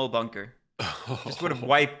in the mole bunker. Just would have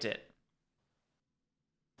wiped it.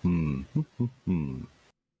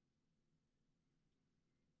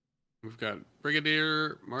 We've got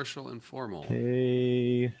Brigadier, Marshal, and Formal.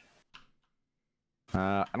 Hey.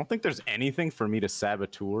 I don't think there's anything for me to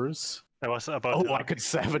saboteurs. I was about I could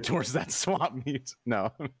saboteurs that swap meet.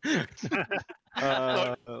 No.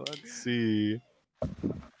 Let's see.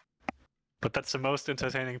 But that's the most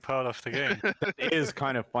entertaining part of the game. It is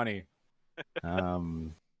kind of funny. To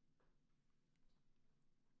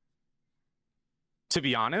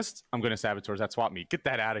be honest, I'm going to saboteurs that swap meet. Get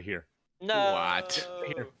that out of here. No. What?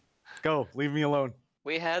 Here. Go. Leave me alone.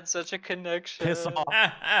 We had such a connection. Piss off.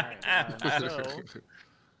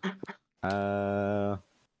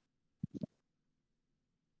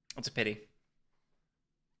 It's a pity.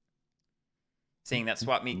 Seeing that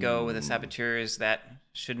swap meet go with the saboteurs that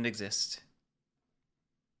shouldn't exist.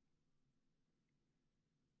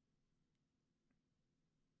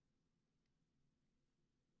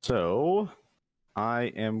 So, I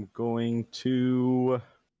am going to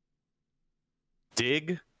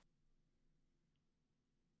dig.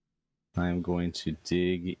 I'm going to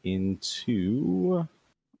dig into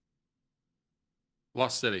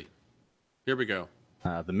Lost City. Here we go.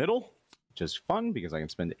 the middle, which is fun because I can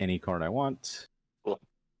spend any card I want. Cool.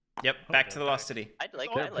 Yep, back to the Lost City. I like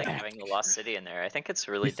having the Lost City in there. I think it's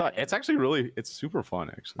really it's actually it's super fun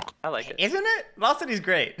actually. I like it. Isn't it? Lost City's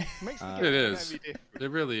great. It is.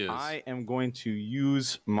 It really is. I am going to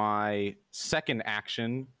use my second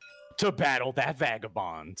action to battle that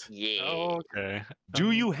vagabond. Yeah. Okay.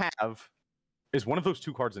 Do you have? Is one of those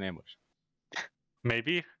 2 cards an ambush?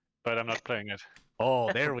 Maybe, but I'm not playing it.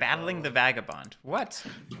 Oh, there we go. Battling the Vagabond. What?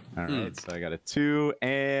 All right, so I got a 2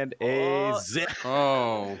 and a zip.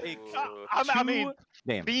 Oh. I mean,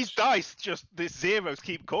 damage. these dice the zeros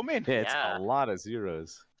keep coming. Yeah, it's Yeah. a lot of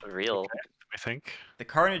zeros. Real. I think. The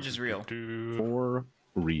carnage is real. 4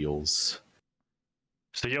 reels.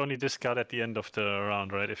 So you only discard at the end of the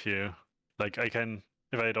round, right? If you if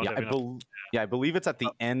I don't Yeah, have enough. I believe it's at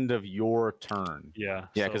the end of your turn. Yeah.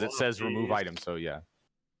 Yeah, so because it all of says remove these, item. So yeah.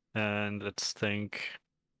 And let's think.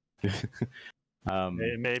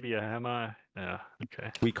 Maybe a hammer. Yeah.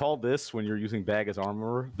 Okay. We call this, when you're using bag as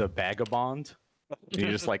armor, the bagabond. And you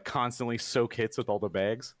just like constantly soak hits with all the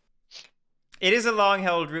bags. It is a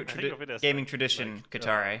long-held think of it as, gaming like- tradition, like,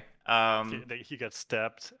 Katare. He gets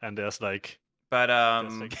stabbed, and there's like. But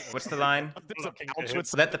Just like- what's the line? There's a Looking pouch at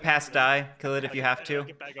with Let the past die. Kill it if you have to. Like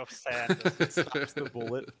a bag of sand. stops the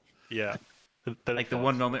bullet. Yeah. Like the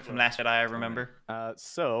one moment from Last Jedi I remember.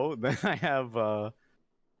 So then I have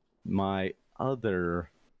my other.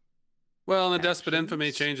 Well, and the Despot Actions?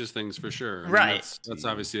 Infamy changes things for sure. I mean, Right. That's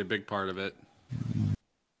obviously a big part of it.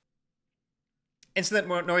 Incident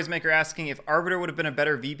Noisemaker asking if Arbiter would have been a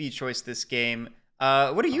better VB choice this game.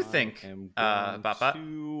 What do you think, Bapa?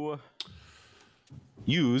 To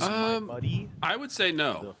use my buddy. I would say The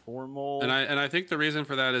no. formal. And I think the reason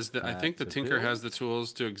for that is that I think the to Tinker has the build.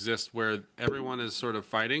 tools to exist where everyone is sort of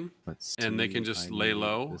fighting Let's and they see, can just I lay need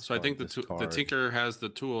low. this So I card, think this the card, Tinker has the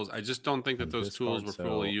tools. I just don't think that and those this tools card, were so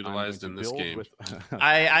fully I'm utilized going in to this build game. with-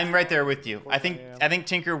 I'm right there with you. I think I am.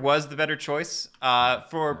 Tinker was the better choice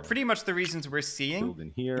for pretty much the reasons we're seeing. build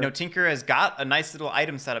in here. You know, Tinker has got a nice little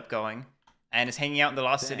item setup going, and is hanging out in the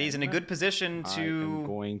Lost Cities in a good position I am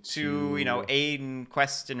going to you know, aid in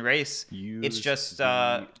quest and race. use It's just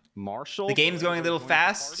the Marshal. the game's going a little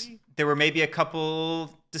fast. There were maybe a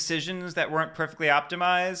couple decisions that weren't perfectly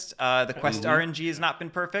optimized. The quest RNG has not been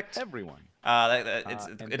perfect. Everyone.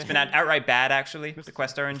 It's been outright bad actually. The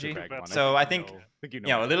quest RNG. So I think you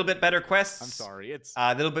know, a little bit better quests. I'm sorry. It's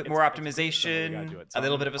A little bit more it's pretty simple, we gotta optimization, do it. a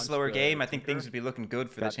little bit of a Punch slower the game. I think Tinker. things would be looking good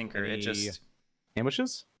for the Got Tinker. It any just,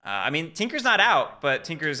 ambushes. I mean, Tinker's not out, but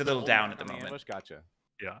Tinker's a little down at the moment. Ambush, gotcha.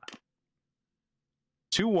 Yeah.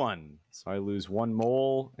 2-1. So I lose 1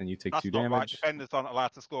 mole, and you take That's 2 not right. damage. Defenders aren't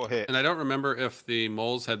allowed to score hit. And I don't remember if the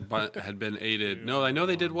moles had been aided. No, I know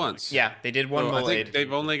they did once. Yeah, they did one So I mole think aid.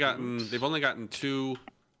 they've only gotten 2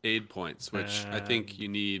 aid points, which I think you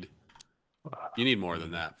need more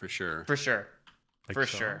than that for sure. For sure. Like For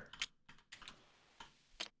so. sure.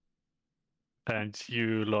 And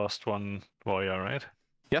you lost 1 warrior, right?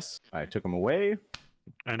 Yes, I took him away.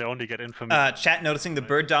 And I only get infamy. Chat noticing the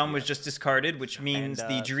bird dom was just discarded, which means And,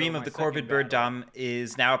 the so dream my of the second Corvid bird battle- dom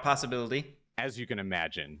is now a possibility. As you can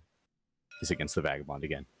imagine, is against the Vagabond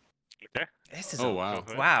again. Okay. This is Oh wow.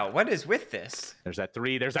 wow. What is with this? There's that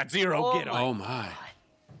 3. There's that 0. Oh Get him. Oh my.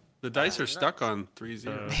 The dice are stuck on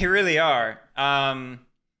 3-0. They really are.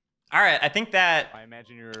 All right, I think that I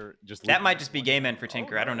imagine you're just. that looking might at just be one- game end for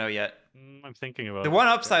Tinker. I don't know yet. I'm thinking about The it. one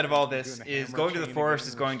upside of all Doing this the is hammer going to the chain forest again,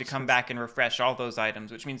 is going to which come is- back and refresh all those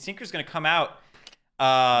items, which means Tinker's going to come out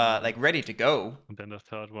like ready to go. And then the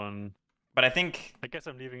third one. But I think I guess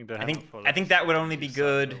I'm leaving the I hammer think for I think that would only be decide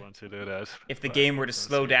if I good want to do that, if the but game were to we'll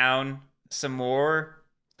slow see. down some more.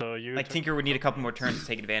 So you Like took Tinker would need a couple more turns to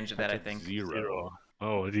take advantage of that, I took think. 0.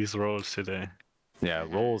 Oh, these rolls today. Yeah,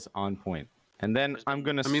 rolls on point. And then I'm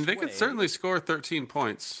gonna. I mean, they could sway. certainly score 13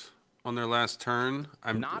 points on their last turn.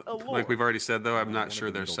 I'm Not a like lord. we've already said though. I'm One not of sure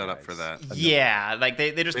the they're middle set up for guys. that. Yeah, like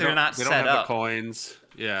they're They not don't have set the up. coins.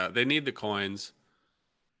 Yeah, they need the coins.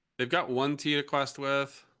 They've got 1 T to quest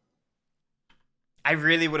with. I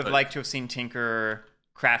really would have But- liked to have seen Tinker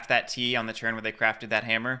craft that T on the turn where they crafted that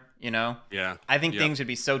hammer, you know? Yeah. I think Yep. things would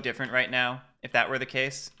be so different right now if that were the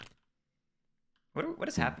case. What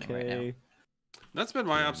is happening right now? Okay. That's been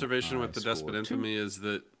my Yeah, observation with I the Despot scored 2. Infamy is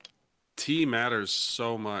that T matters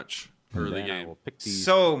so much And early then I game. will pick these.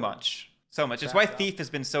 So much. It's why Back up. Thief has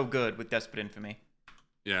been so good with Despot Infamy.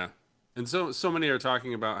 Yeah. And so many are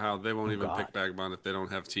talking about how they won't Oh, even God. pick Vagabond if they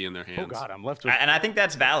don't have T in their hands. Oh God, I'm left with. And I think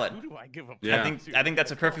that's valid. Who do I give up? Yeah. I think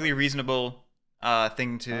that's a perfectly reasonable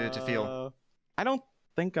thing to feel. I don't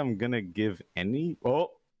think I'm gonna give any.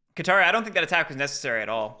 Oh Katara, I don't think that attack was necessary at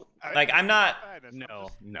all. Like I'm not no.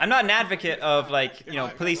 I'm not an advocate of like, you know,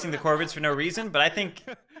 policing the Corvids for no reason, but I think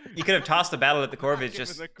You could have tossed a battle at the Corvids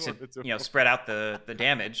just to spread out the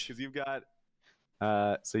damage. Because you've got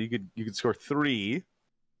so you could score 3,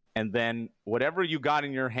 and then whatever you got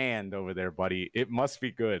in your hand over there, buddy, it must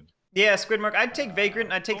be good. Yeah, Squidmark. I'd take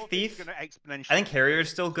Vagrant. I'd take Thief. I think Harrier is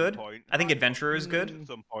still good. I think Adventurer is good. At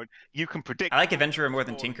some point, you can predict. I like Adventurer more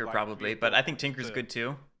than Tinker probably, but I think Tinker's good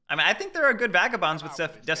too. I mean, I think there are good Vagabonds with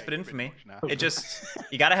Despot Infamy. It just,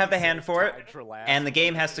 you gotta have the hand for it, and the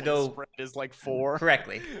game has to go is like 4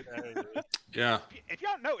 correctly. Yeah.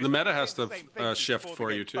 The meta has to shift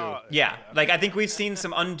for you too. Yeah, like I think we've seen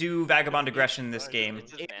some undue Vagabond aggression in this game,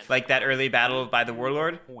 like that early battle by the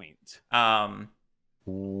Warlord.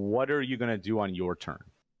 What are you gonna do on your turn?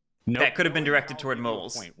 That could have been directed toward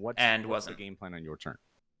moles, and wasn't. The game plan on your turn?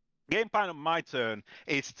 Game plan on my turn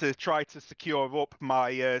is to try to secure up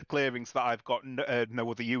my clearings that I've got no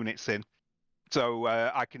other units in, so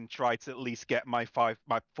I can try to at least get my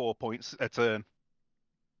 4 points a turn.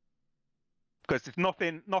 Because there's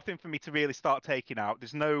nothing for me to really start taking out.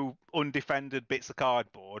 There's no undefended bits of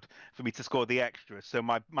cardboard for me to score the extra. So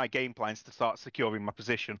my game plan is to start securing my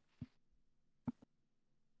position.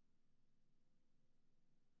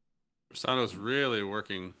 Russano's really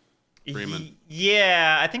working Freeman.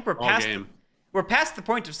 Yeah, I think we're past the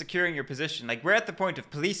point of securing your position. Like we're at the point of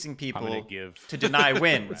policing people to deny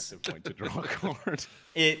wins. Point to draw a card.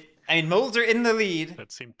 I mean, moles are in the lead.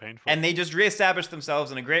 That seemed painful. And they just reestablished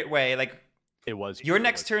themselves in a great way. Like it was. Your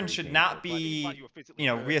next turn should not be,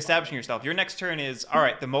 reestablishing yourself. Your next turn is, all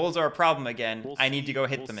right, the moles are a problem again. I need to go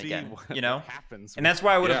hit them again. And that's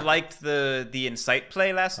why I would have liked the incite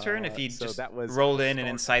play last turn if he just rolled in and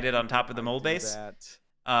incited on top of the mole base.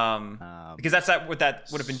 Because that's what that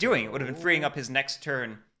would have been doing. It would have been freeing up his next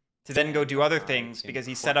turn to then go do other things because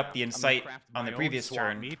he set up the incite on the previous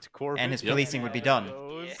turn, and his policing would be done.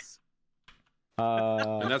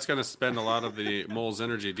 And that's going to spend a lot of the mole's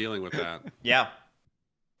energy dealing with that. Yeah.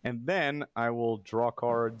 And then I will draw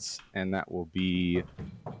cards, and that will be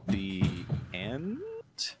the end.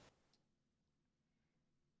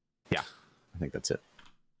 Yeah, I think that's it.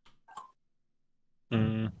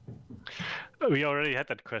 We already had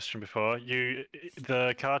that question before.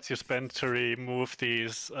 The cards you spend to remove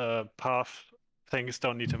these path things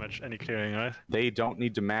don't need to match any clearing, right? They don't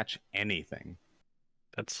need to match anything.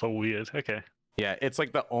 That's so weird. Okay. Yeah, it's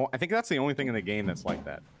like I think that's the only thing in the game that's like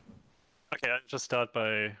that. Okay, I'll just start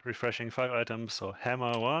by refreshing 5 items. So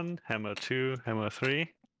hammer 1, hammer 2, hammer 3.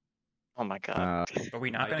 Oh my god. Are we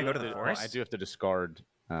not going to go to the forest? I do have to discard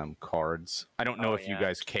cards. I don't know if you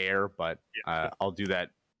guys care, but I'll do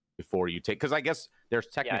that before you take, because I guess there's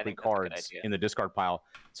technically cards in the discard pile.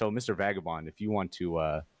 So Mr. Vagabond, if you want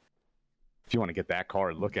to get that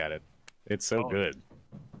card, look at it. It's so good.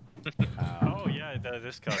 Oh yeah,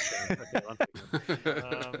 this card.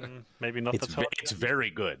 Maybe not the top. It's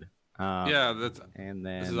very good. Yeah, and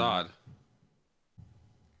then this is odd.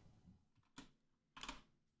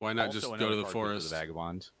 Why not just go to the forest? The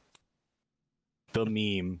Vagabond. The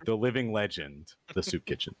meme, the living legend, the soup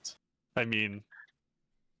kitchens. I mean,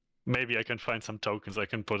 maybe I can find some tokens I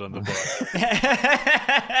can put on the board.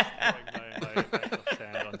 my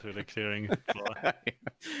sand onto the clearing floor.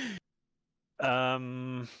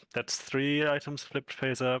 That's 3 items flipped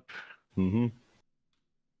face up.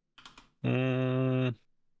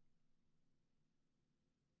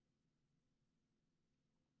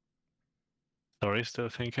 Sorry, still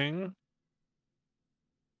thinking.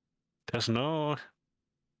 There's no...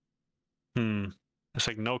 There's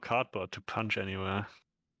like no cardboard to punch anywhere.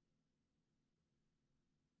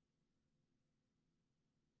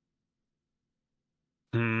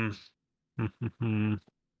 So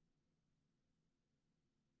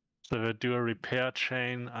if I do a repair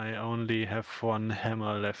chain, I only have 1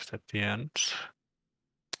 hammer left at the end.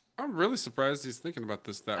 I'm really surprised he's thinking about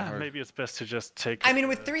this that hard. Maybe it's best to just take. I mean,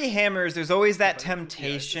 with 3 hammers, there's always that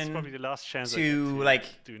temptation it's probably the last chance to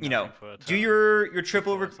do your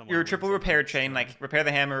triple repair chain, like repair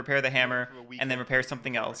the hammer, and then repair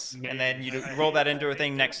something else, and then you roll that into a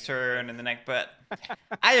thing next turn and the next. But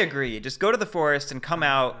I agree, just go to the forest and come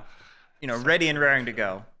out, ready and raring to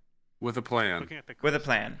go. With a plan. With a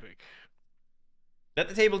plan. Let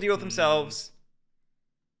the table deal with themselves.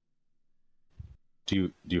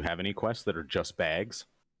 Do you have any quests that are just bags?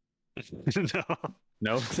 No.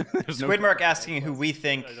 No? Squidmark asking who we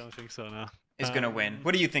think I don't think so, no. is going to win.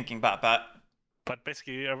 What are you thinking, BotBot? But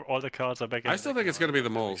basically, all the cards are back in. I still think it's going to be the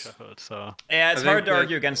moles. So. Yeah, it's hard to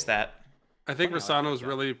argue against that. I think Russano's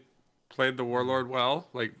really played the Warlord well,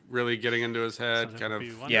 like really getting into his head, kind of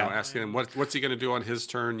asking him what's he going to do on his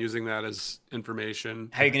turn, using that as information.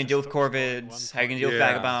 How are you going to deal with Corvids? How are you going to deal with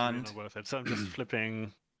Vagabond? So I'm just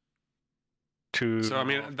flipping 2. So I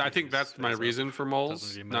mean, I think that's my reason for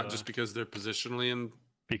moles, really not just because they're positionally in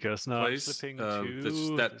because now place. slipping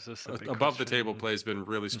That above the table play has been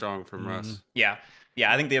really strong from Russ. Yeah.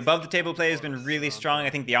 Yeah, I think the above the table play has been really strong. I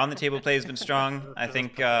think the on the table play has been strong. I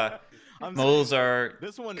think moles are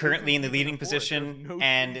currently in the leading position,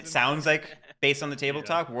 and it sounds like, based on the table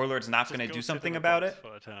talk, Warlord's not going to do something about it.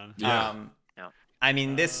 Yeah. I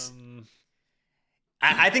mean, this...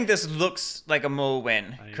 I think this looks like a mole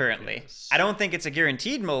win currently. I don't think it's a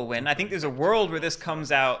guaranteed mole win. I think there's a world where this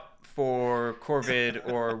comes out for Corvid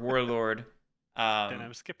or Warlord. Then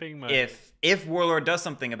I'm skipping my If Warlord does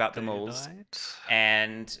something about the moles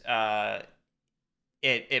and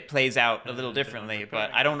it plays out a little differently,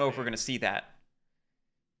 but I don't know if we're going to see that.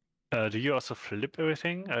 Do you also flip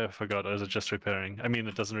everything? I forgot. Or is it just repairing? I mean,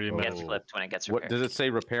 it doesn't really matter. It gets flipped when it gets repaired. What does it say?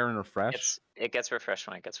 Repair and refresh? It gets refreshed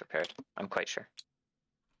when it gets repaired. I'm quite sure.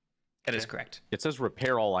 That is correct. It says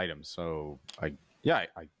repair all items, so I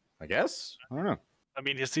guess I don't know. I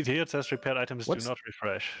mean, you see here it says repaired items do not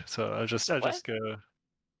refresh. So I'll just go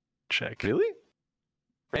check. Really?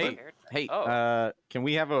 Hey, can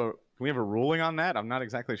we have a ruling on that? I'm not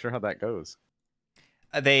exactly sure how that goes.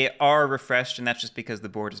 They are refreshed, and that's just because the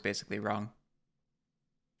board is basically wrong.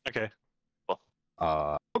 Okay.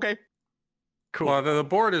 Okay. Cool. Well, the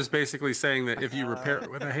board is basically saying that if you repair it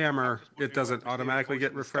with a hammer, it doesn't automatically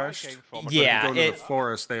get refreshed. Yeah, if you go to the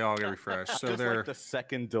forest, they all get refreshed. So they're like the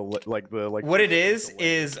second what it is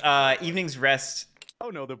Evening's Rest.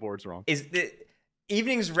 Oh no, the board's wrong. Is the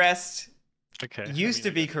Evening's Rest used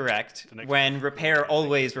to be correct when repair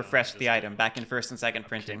always refreshed the item back in first and second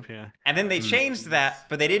printing. And then they changed that,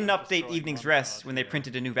 but they didn't update Evening's Rest when they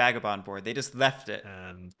printed a new Vagabond board. They just left it.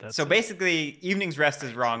 So basically, Evening's Rest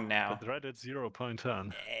is wrong now. Right at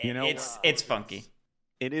 0.10. You know, it's funky.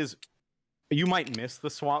 It is. You might miss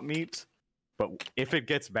the swap meet, but if it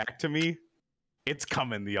gets back to me, it's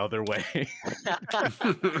coming the other way.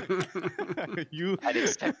 I'd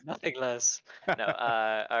expect nothing less. No,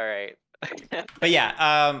 all right. But yeah,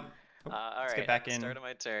 all let's right, get back in. Start of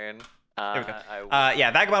my turn. There we go.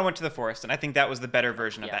 Yeah, Vagabond went to the forest, and I think that was the better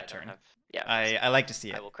version of that turn. I like to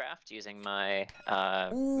see it. I will craft using my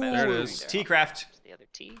there it is. T-craft. The other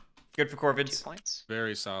T. Good for Corvids. 2 points.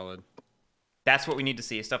 very solid. That's what we need to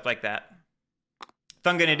see, stuff like that.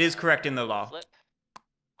 Thungan, it is correct in the law. Flip.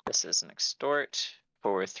 This is an extort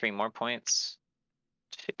for 3 more points.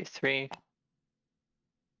 2, 3.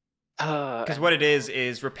 Because what it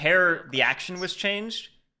is repair, the action was changed,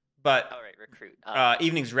 but recruit.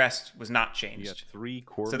 Evening's Rest was not changed.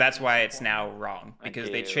 So that's why it's now wrong, because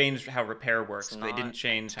they changed how repair works, but they didn't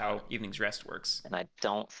change how Evening's Rest works. And I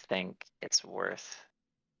don't think it's worth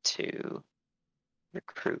to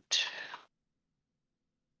recruit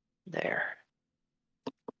there.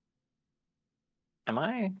 Am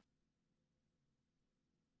I?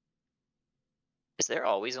 Is there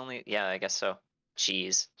always only... Yeah, I guess so.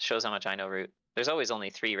 Jeez, shows how much I know root. There's always only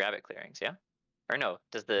 3 rabbit clearings, yeah? Or no,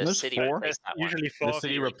 does the city replace that one? Usually 4. The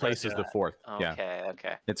city replaces the 4th. Okay,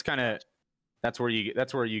 okay. It's kind of that's where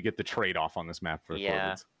you get the trade off on this map for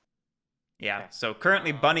Corvids. Yeah. So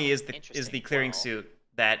currently Bunny is the clearing suit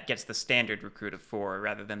that gets the standard recruit of 4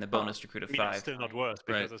 rather than the bonus recruit of 5. It's still not worse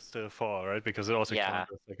because it's still 4, right? Because it also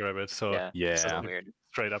counts as like a rabbit. So it's a weird.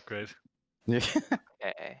 Straight upgrade. Yeah.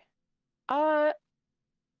 Okay.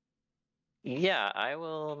 Yeah, I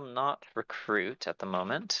will not recruit at the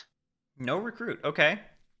moment. No recruit. Okay.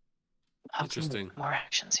 Interesting. More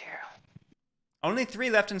actions here. Only 3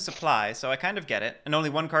 left in supply, so I kind of get it. And only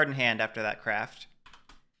 1 card in hand after that craft.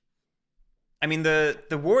 I mean,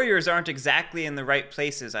 the warriors aren't exactly in the right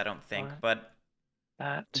places, I don't think. But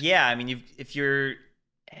yeah, I mean, if you've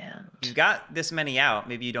got this many out,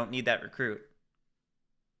 maybe you don't need that recruit.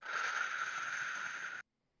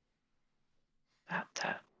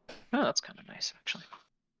 Oh, that's kind of nice, actually.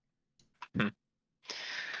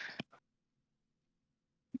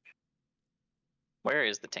 Where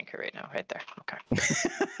is the Tinker right now? Right there. Okay.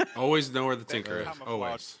 Always know where the Tinker is.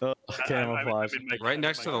 Always. Camouflage. Right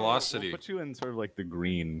next to the Lost City. We'll put you in sort of like the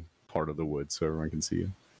green part of the woods so everyone can see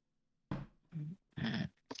you.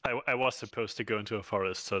 I was supposed to go into a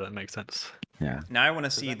forest, so that makes sense. Yeah. Now I want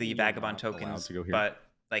to see the Vagabond tokens, but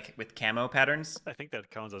like with camo patterns. I think that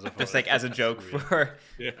counts as a forest. Just like as a joke for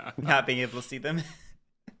not being able to see them.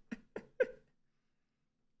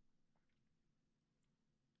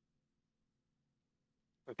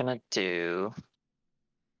 We're gonna do...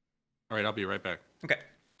 All right, I'll be right back. Okay.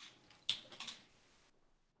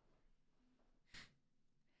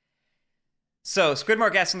 So,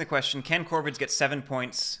 Squidmark asking the question, can Corvids get 7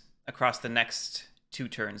 points across the next 2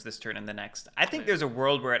 turns, this turn and the next? I think there's a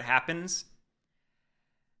world where it happens.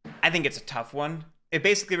 I think it's a tough one. It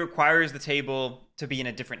basically requires the table to be in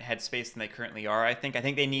a different headspace than they currently are. I think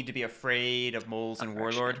they need to be afraid of moles and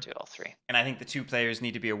warlord. Do all three. And I think the two players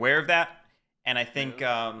need to be aware of that. And I think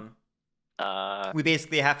we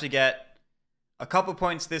basically have to get a couple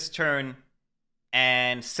points this turn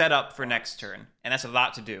and set up for next turn. And that's a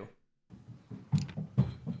lot to do.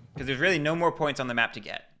 Because there's really no more points on the map to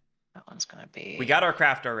get. That one's gonna be. We got our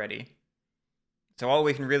craft already. So all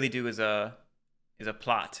we can really do is a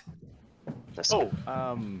plot. I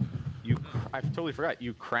totally forgot.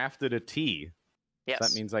 You crafted a T. Yes. So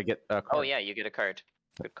that means I get a card. Oh yeah, you get a card.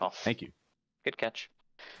 Good call. Thank you. Good catch.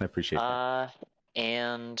 I appreciate that.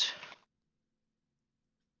 And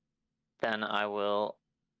then I will.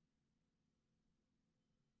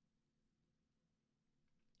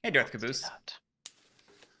 Hey, Darth Caboose.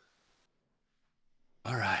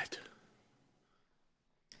 All right.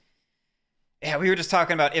 Yeah, we were just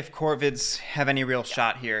talking about if Corvids have any real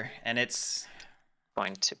shot here, and it's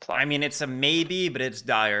going to plot. I mean, it's a maybe, but it's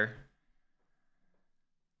dire.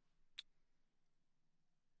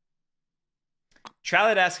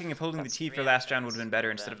 Trallet asking if holding the T for last round would have been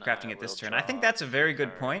better instead of crafting it this turn. I think that's a very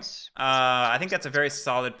good point. I think that's a very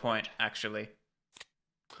solid point, actually.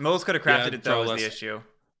 Moles could have crafted it, though, was the issue.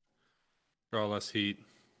 Draw less heat.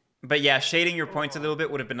 But yeah, shading your points a little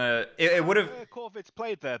bit would have been it would have Corvids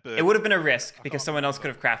played there, it would have been a risk because someone else could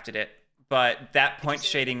have crafted it. But that point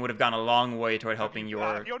shading would have gone a long way toward helping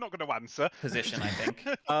your You're not going to answer. position, I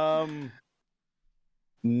think.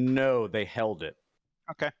 No, they held it.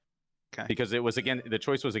 Okay. Because it was the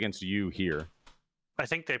choice was against you here. I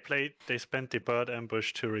think they spent the bird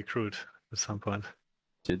ambush to recruit at some point.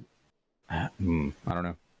 I don't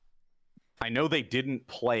know. I know they didn't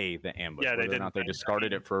play the ambush. Yeah, they Whether or not they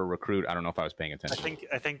discarded it for a recruit. I don't know if I was paying attention.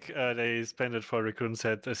 I think they spent it for a recruit and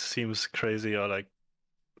said this seems crazy or like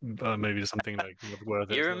maybe something like not worth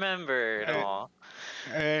it. You remembered all.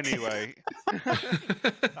 Anyway.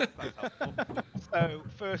 So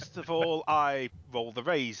first of all, I roll the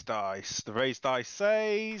raised dice. The raised dice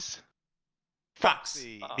says Fox.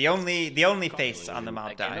 The only face on the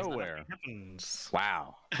mob die. Nowhere.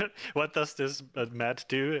 Wow. What does this mat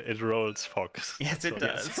do? It rolls fox. Yes, it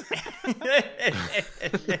does.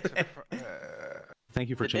 Thank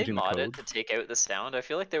you for changing the code. Did they mod code. it to take out the sound? I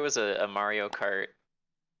feel like there was a Mario Kart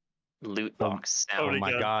loot box sound. Oh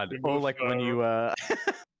my god. Oh, like when you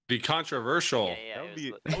Be controversial. Yeah,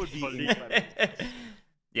 that would be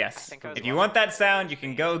Yes. If you want that sound, you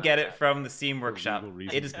can go get it from the Steam Workshop.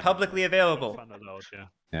 It is publicly available.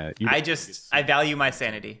 I value my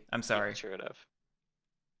sanity. I'm sorry. Sure enough.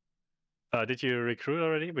 Did you recruit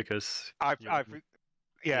already? Because I've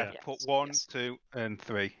put 1, 2, and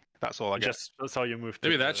 3. That's all I get. That's how you moved.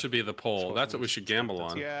 Maybe that should be the poll. That's what we should gamble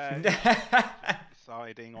on. Yeah.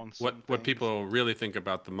 Deciding on what people really think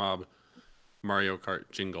about the mob Mario Kart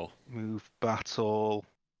jingle. Move, battle.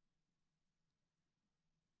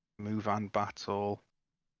 Move and battle.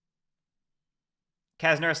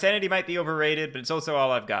 Kazner, sanity might be overrated, but it's also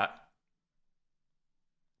all I've got.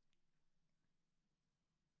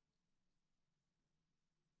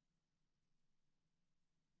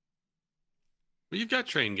 Well, you've got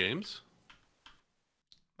train games.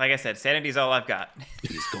 Like I said, sanity's all I've got.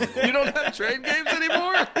 You don't have train games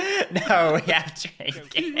anymore? No, we have train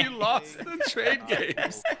games. You lost the train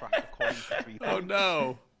games. Oh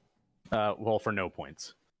no. Well, for no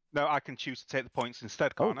points. No, I can choose to take the points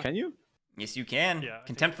instead, can't I? Can you? Yes, you can. Yeah,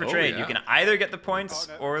 Contempt for trade. You can either get the points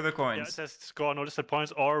or the Yeah, it coins. says score noticed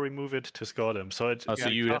points or remove it to score them. So it. So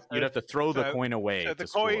you'd have to throw the coin away So to the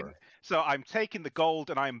coin. score. So I'm taking the gold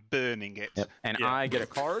and I'm burning it. Yep. And I get a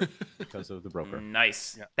card because of the broker.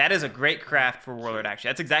 Nice. Yeah. That is a great craft for Warlord, actually.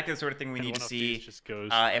 That's exactly the sort of thing we need to see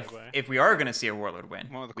if we are going to see a Warlord win.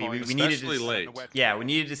 One of the We coins. needed Especially to, late. yeah, we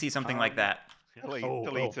needed to see something like that.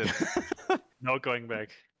 Deleted. No going back.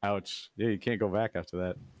 Ouch. Yeah, you can't go back after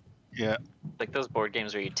that. Yeah. Like those board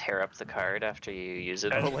games where you tear up the card after you use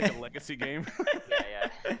it. Oh, like a legacy game? Yeah.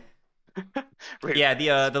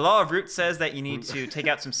 Yeah, the law of root says that you need to take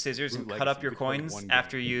out some scissors and cut up your coins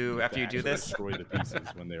after you do this. Destroy the pieces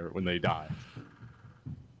when they die.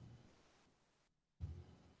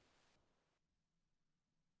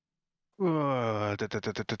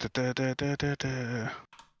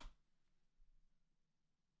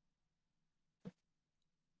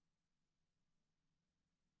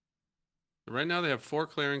 Right now they have 4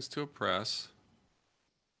 clearings to oppress.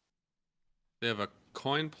 They have a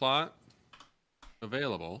coin plot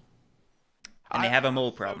available. And they have a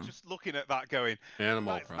mole problem. I'm just looking at that going,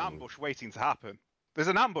 Animal that's an problem. ambush waiting to happen. There's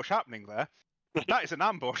an ambush happening there. That is an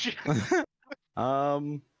ambush. I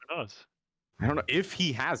don't know if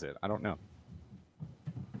he has it. I don't know.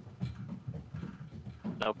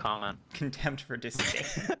 No comment. Contempt for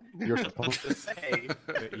disdain. You're supposed to say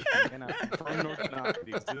that you cannot confirm nor deny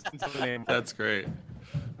the existence of an ambush. That's great.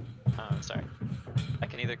 Oh, sorry. I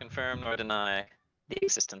can neither confirm nor deny the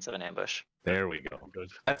existence of an ambush. There we go.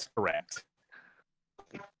 Good. That's correct.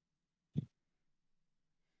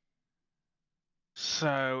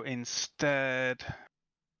 So instead,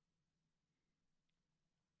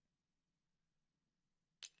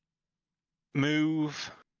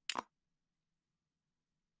 move.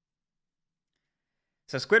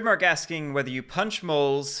 So Squidmark asking whether you punch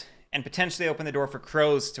moles and potentially open the door for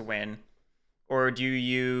crows to win, or do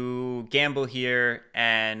you gamble here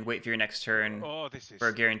and wait for your next turn for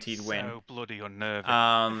a guaranteed win? So bloody unnerving.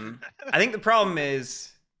 I think the problem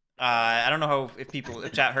is, I don't know if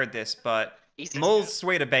chat heard this, but moles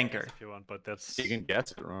sway to banker. If you want, but that's... You can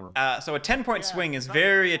guess it, remember. So a 10-point swing is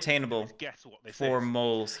very attainable for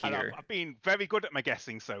moles And here. I've been very good at my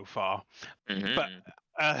guessing so far, Mhm. but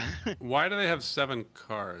Why do they have 7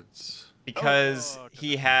 cards? Because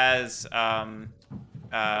he has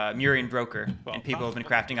Murian Broker, and people have been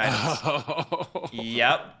crafting items.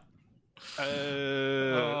 Yep.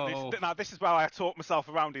 This is where I talk myself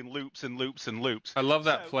around in loops and loops and loops. I love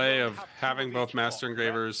that play of having both Master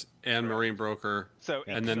Engravers and Marine Broker, So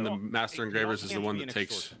and then the Master Engravers is the one that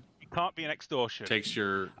takes can't be an extortion. takes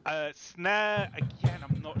your. Snare again.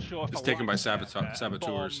 I'm not sure if It's I taken by like snare.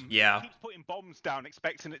 saboteurs. Bomb. Yeah. He keeps putting bombs down,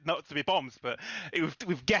 expecting it not to be bombs, but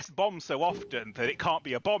we've guessed bombs so often that it can't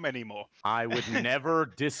be a bomb anymore. I would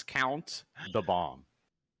never discount the bomb.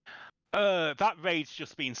 That raid's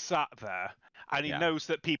just been sat there, and he Yeah. knows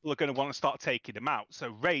that people are going to want to start taking him out.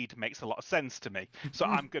 So raid makes a lot of sense to me. So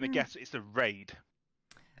I'm going to guess it's a raid.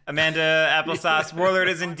 Amanda Applesauce, Warlord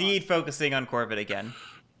is indeed focusing on Corvid again.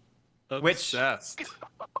 Obsessed.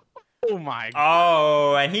 Oh my god.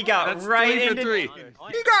 Oh, and he got That's right 3 for into 3.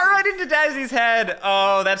 he got right into Dazzy's head.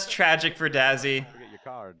 Oh, that's tragic for Dazzy. Forget your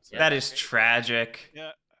cards. That is tragic.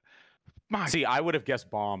 Yeah. See, I would have guessed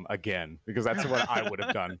bomb again because that's what I would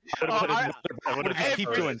have done. I would have just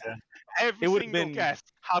keep doing. Every It would've single been- guess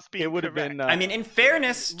has been It would have correct. been. I mean, in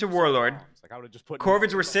fairness to Warlord, like I would have just put.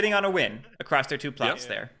 Corvids were sitting on a win across their 2 plots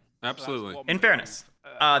there. Absolutely. In fairness.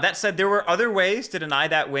 That said, there were other ways to deny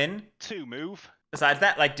that win 2 move, besides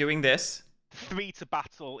that, like doing this. 3 to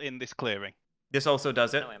battle in this clearing. This also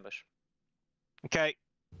does it. No ambush. Okay.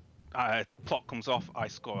 Plot comes off. I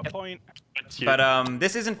score a point. But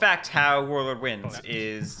this is in fact how Warlord wins,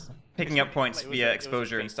 is picking up points via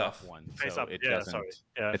exposure and stuff. Face So up. it Yeah, doesn't. sorry.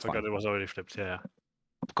 Yeah, I it's forgot fine. it was already flipped. Yeah.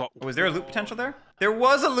 Was there a loot potential there? There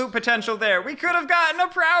was a loot potential there. We could have gotten a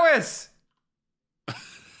prowess.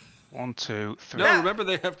 1, 2, 3. No, remember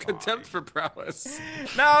they have contempt for prowess.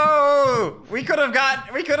 No, we could have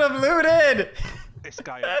looted. This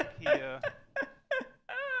guy up here,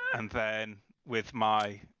 and then with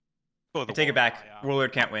my other Take it one, back. I am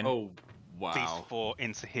Warlord can't win. Oh, these wow. 4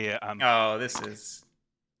 into here, and Oh, this is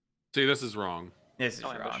wrong. No ambush.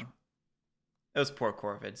 wrong. Those poor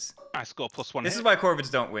Corvids. I score +1. This is why Corvids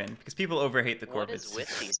don't win, because people overhate the What is Corvids.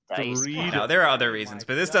 with these dice? No, there are other reasons,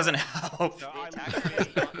 but this doesn't help. So The I attack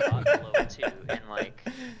lose rate on below 2 in like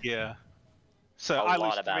Yeah. So a I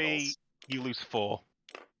lot lose of 3, battles. you lose 4,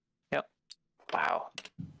 Wow.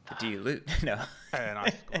 But do you loot? No. and I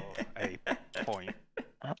score a point.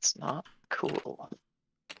 That's not cool.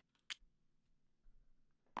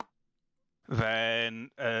 Then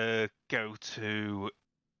go to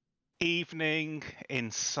evening,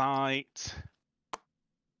 insight.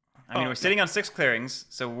 I mean, we're sitting on 6 clearings,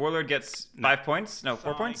 so Warlord gets 5 points. No,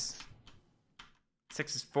 4 Sight. points.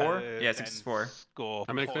 6 is 4. Yeah, 6 then is 4. Score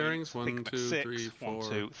How many points. clearings? Pick 1, up 2, six. 3, 4, 1,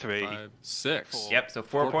 2, 3, 5, 6. 4. Yep, so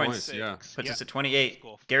 4 points. Yeah. Puts Yep. us at 28.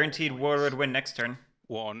 Score 4 Guaranteed points. Warlord win next turn.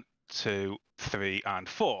 1, 2, 3, and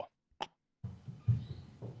 4.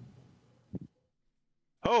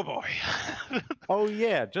 Oh boy. Oh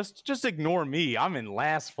yeah, just ignore me. I'm in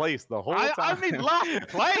last place the whole time. I'm in last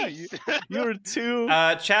place. You're 2.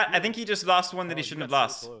 Chat, I think he just lost one that he Oh, shouldn't have you got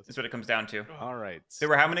lost, so close. is what it comes down to. All right. There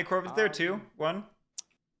were how many Corvids there? 2? 1?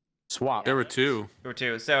 Swap. There were 2. There were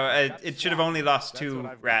 2. So it should have only lost 2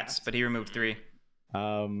 what I've rats, got. but he removed 3.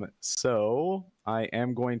 So I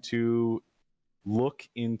am going to look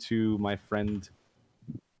into my friend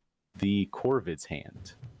the Corvid's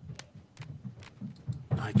hand.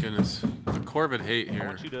 My goodness. The Corvid hate I here.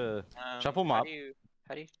 want you to shuffle 'em How up. do you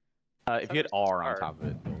if you hit R on top of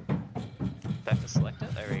it. have to select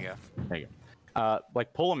it? There we go. There you go.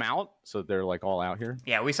 Like pull them out so they're like all out here.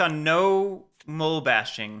 Yeah, we saw no mole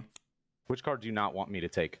bashing. Which card do you not want me to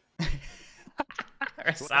take?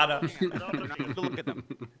 Russano. Look at them.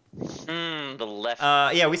 The left.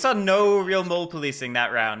 Yeah, we saw no real mole policing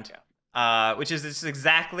that round. which is just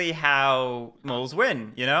exactly how moles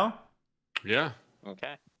win, you know? Yeah.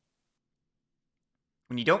 Okay.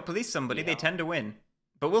 When you don't police somebody, they tend to win.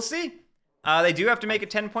 But we'll see. They do have to make a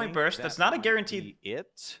 10-point burst. That's not a guaranteed.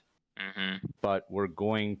 But we're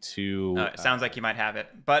going to. It sounds like you might have it,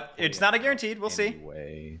 but it's not a guaranteed. We'll see.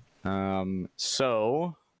 Anyway,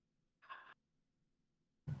 so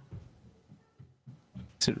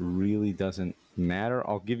it really doesn't matter.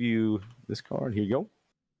 I'll give you this card. Here you go.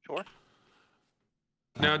 Sure.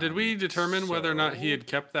 Now, did we determine whether or not he had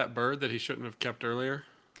kept that bird that he shouldn't have kept earlier?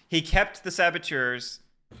 He kept the saboteurs.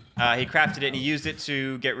 He crafted it and he used it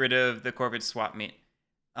to get rid of the Corvid swap meet.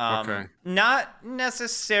 Okay. Not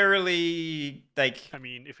necessarily like, I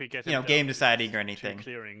mean, if we get game deciding or anything.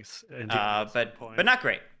 Clearings, but not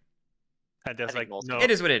great. And there's like no. It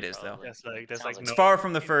is what it is, though. It's far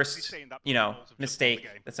from the first, mistake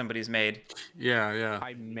that somebody's made. Yeah.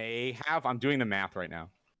 I may have. I'm doing the math right now.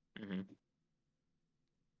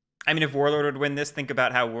 I mean, if Warlord would win this, think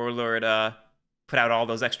about how Warlord put out all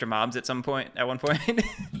those extra mobs at one point.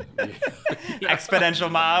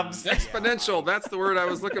 Exponential mobs. Exponential. That's the word I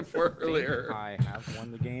was looking for earlier. I have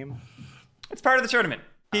won the game. It's part of the tournament.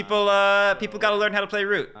 People got to learn how to play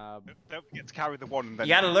Root. Don't forget to carry the one. And then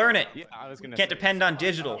you got to learn it. Yeah, I was gonna. Can't depend on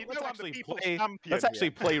digital. Let's actually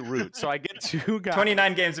play Root. So I get 2 guys.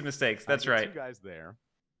 29 games of mistakes. That's right. 2 guys there.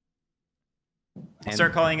 And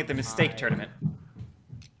start calling it the mistake tournament.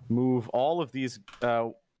 Move all of these.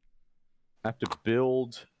 I have to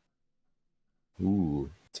build. Ooh,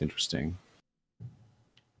 it's interesting.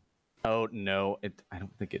 Oh no, I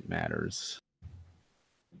don't think it matters.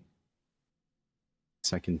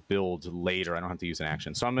 So I can build later. I don't have to use an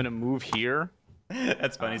action. So I'm going to move here.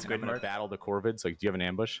 That's funny, I'm going to battle the Corvids. Like, do you have an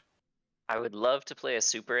ambush? I would love to play a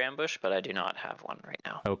super ambush, but I do not have one right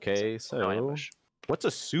now. Okay, so no ambush. What's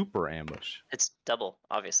a super ambush? It's double,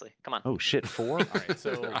 obviously. Come on. Oh shit, 4? All right,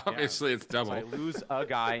 so obviously it's double. So I lose a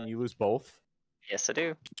guy and you lose both. Yes, I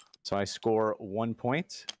do. So I score 1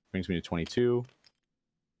 point. Brings me to 22.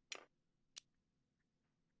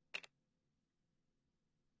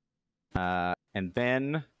 And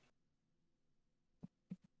then,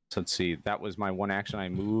 so let's see, that was my one action. I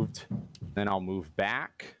moved. Then I'll move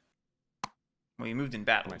back. Well, you moved in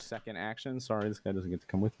battle. My second action. Sorry, this guy doesn't get to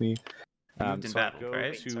come with me. Moved in battle,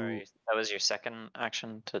 right? Sorry, that was your second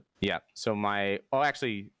action to. Yeah. So my. Oh,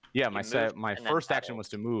 actually, yeah. My first action was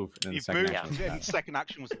to move, and then the second action. Was second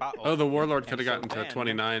action was battle. Oh, the Warlord could have gotten to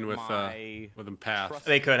 29 with him path.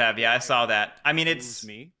 They could have. Yeah, I saw that. I mean, it's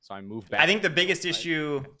me, so I moved back. I think the biggest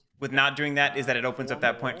issue with not doing that is that it opens up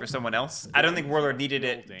that point for someone else. I don't think Warlord needed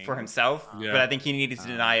it for himself, but I think he needed to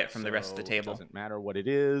deny it from the rest of the table. Doesn't matter what it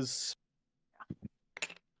is.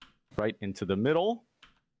 Right into the middle.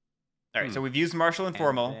 All right, so we've used Marshall and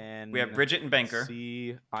Formal. We have Bridget and Banker.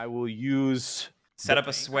 See, I will use set up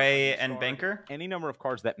a Sway and Banker. Any number of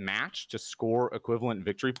cards that match to score equivalent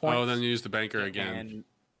victory points. Oh, then use the Banker again. And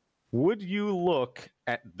would you look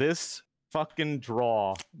at this fucking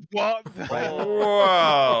draw? What?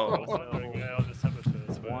 Whoa!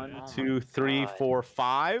 1, 2, 3, 4,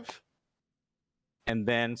 5. And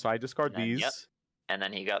then, so I discard these. Yep. And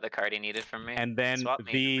then he got the card he needed from me. And then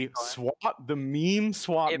the meme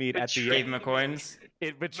swap meet at the end. Gave him a coins.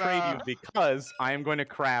 It betrayed you because I am going to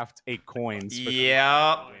craft a coins.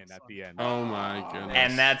 Yep. At the end. Oh my goodness.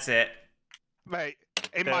 And that's it. Mate,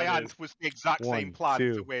 in my hands was the exact same plan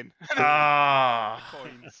to win.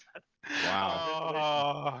 Coins.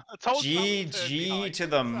 Wow. GG to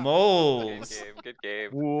the moles. Good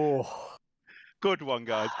game. Whoa. Good one,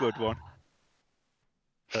 guys. Good one.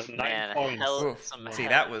 9 points. See,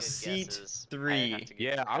 that was seat 3.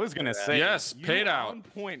 Yeah, I was gonna say. Yes, paid out. 1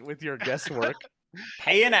 point with your guesswork.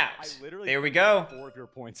 Paying out. There we go. 4 of your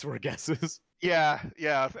points were guesses. Yeah.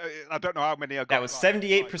 I don't know how many I got. That was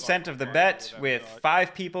 78% of the bet, with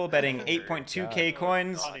 5 people betting 8.2k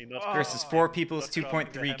coins versus 4 people's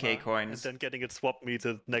 2.3k coins. And then getting it swap meet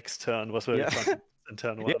the next turn was very fun.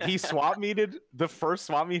 Yeah, he swap meeted the first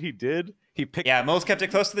swap meet he did. He picked. Yeah, Moles kept it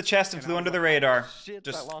close to the chest and flew under the radar.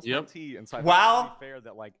 Just so while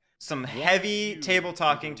some heavy table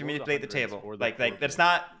talking to manipulate the table. Like let's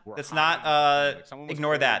not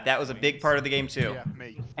ignore that. That was a big part of the game too. Yeah,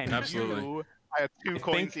 me. And absolutely. I had 2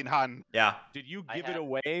 coins in hand. Yeah. Did you give it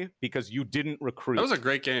away because you didn't recruit? That was a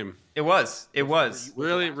great game. It was. It was.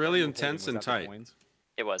 Really intense and tight.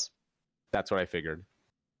 It was. That's what I figured.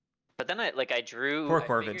 But then I drew. Poor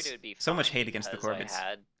Corvids. So much hate against the Corvids. I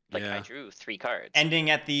had Like I drew 3 cards. Ending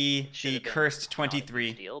at the cursed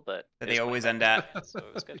 23 deal, but that they always end at. So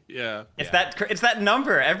it was good. Yeah. It's that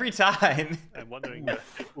number every time. I'm wondering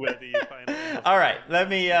where the final. All right, let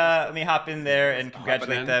me hop in there and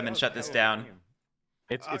congratulate them and shut this down.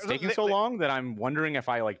 It's taking so long that I'm wondering if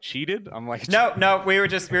I like cheated. I'm like, no, we were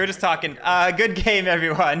just talking. Good game,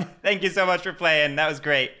 everyone. Thank you so much for playing. That was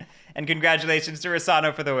great. And congratulations to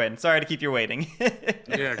Russano for the win. Sorry to keep you waiting.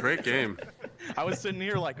 Yeah, great game. I was sitting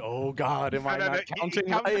here like, oh god, am I not counting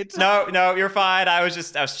right? No, you're fine. I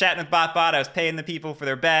was chatting with BotBot. I was paying the people for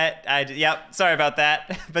their bet. Yep, sorry about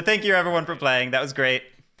that. But thank you everyone for playing. That was great.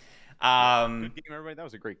 Good game, everybody. That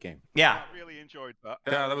was a great game. Yeah. I really enjoyed that.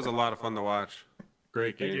 Yeah, that was a lot of fun to watch.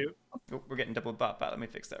 Great game. Thank you. Oh, we're getting double BotBot. Let me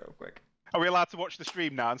fix that real quick. Are we allowed to watch the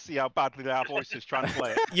stream now and see how badly our voices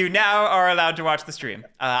translate? You now are allowed to watch the stream.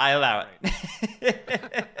 I allow it.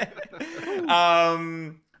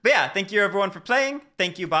 But yeah, thank you everyone for playing.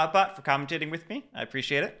 Thank you BotBot for commentating with me. I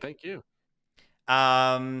appreciate it. Thank you.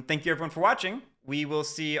 Thank you everyone for watching. We will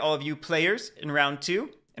see all of you players in round 2,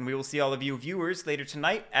 and we will see all of you viewers later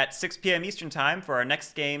tonight at 6 p.m. Eastern time for our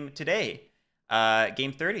next game today,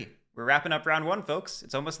 game 30. We're wrapping up round 1, folks.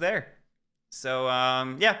 It's almost there. So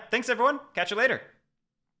yeah, thanks everyone. Catch you later.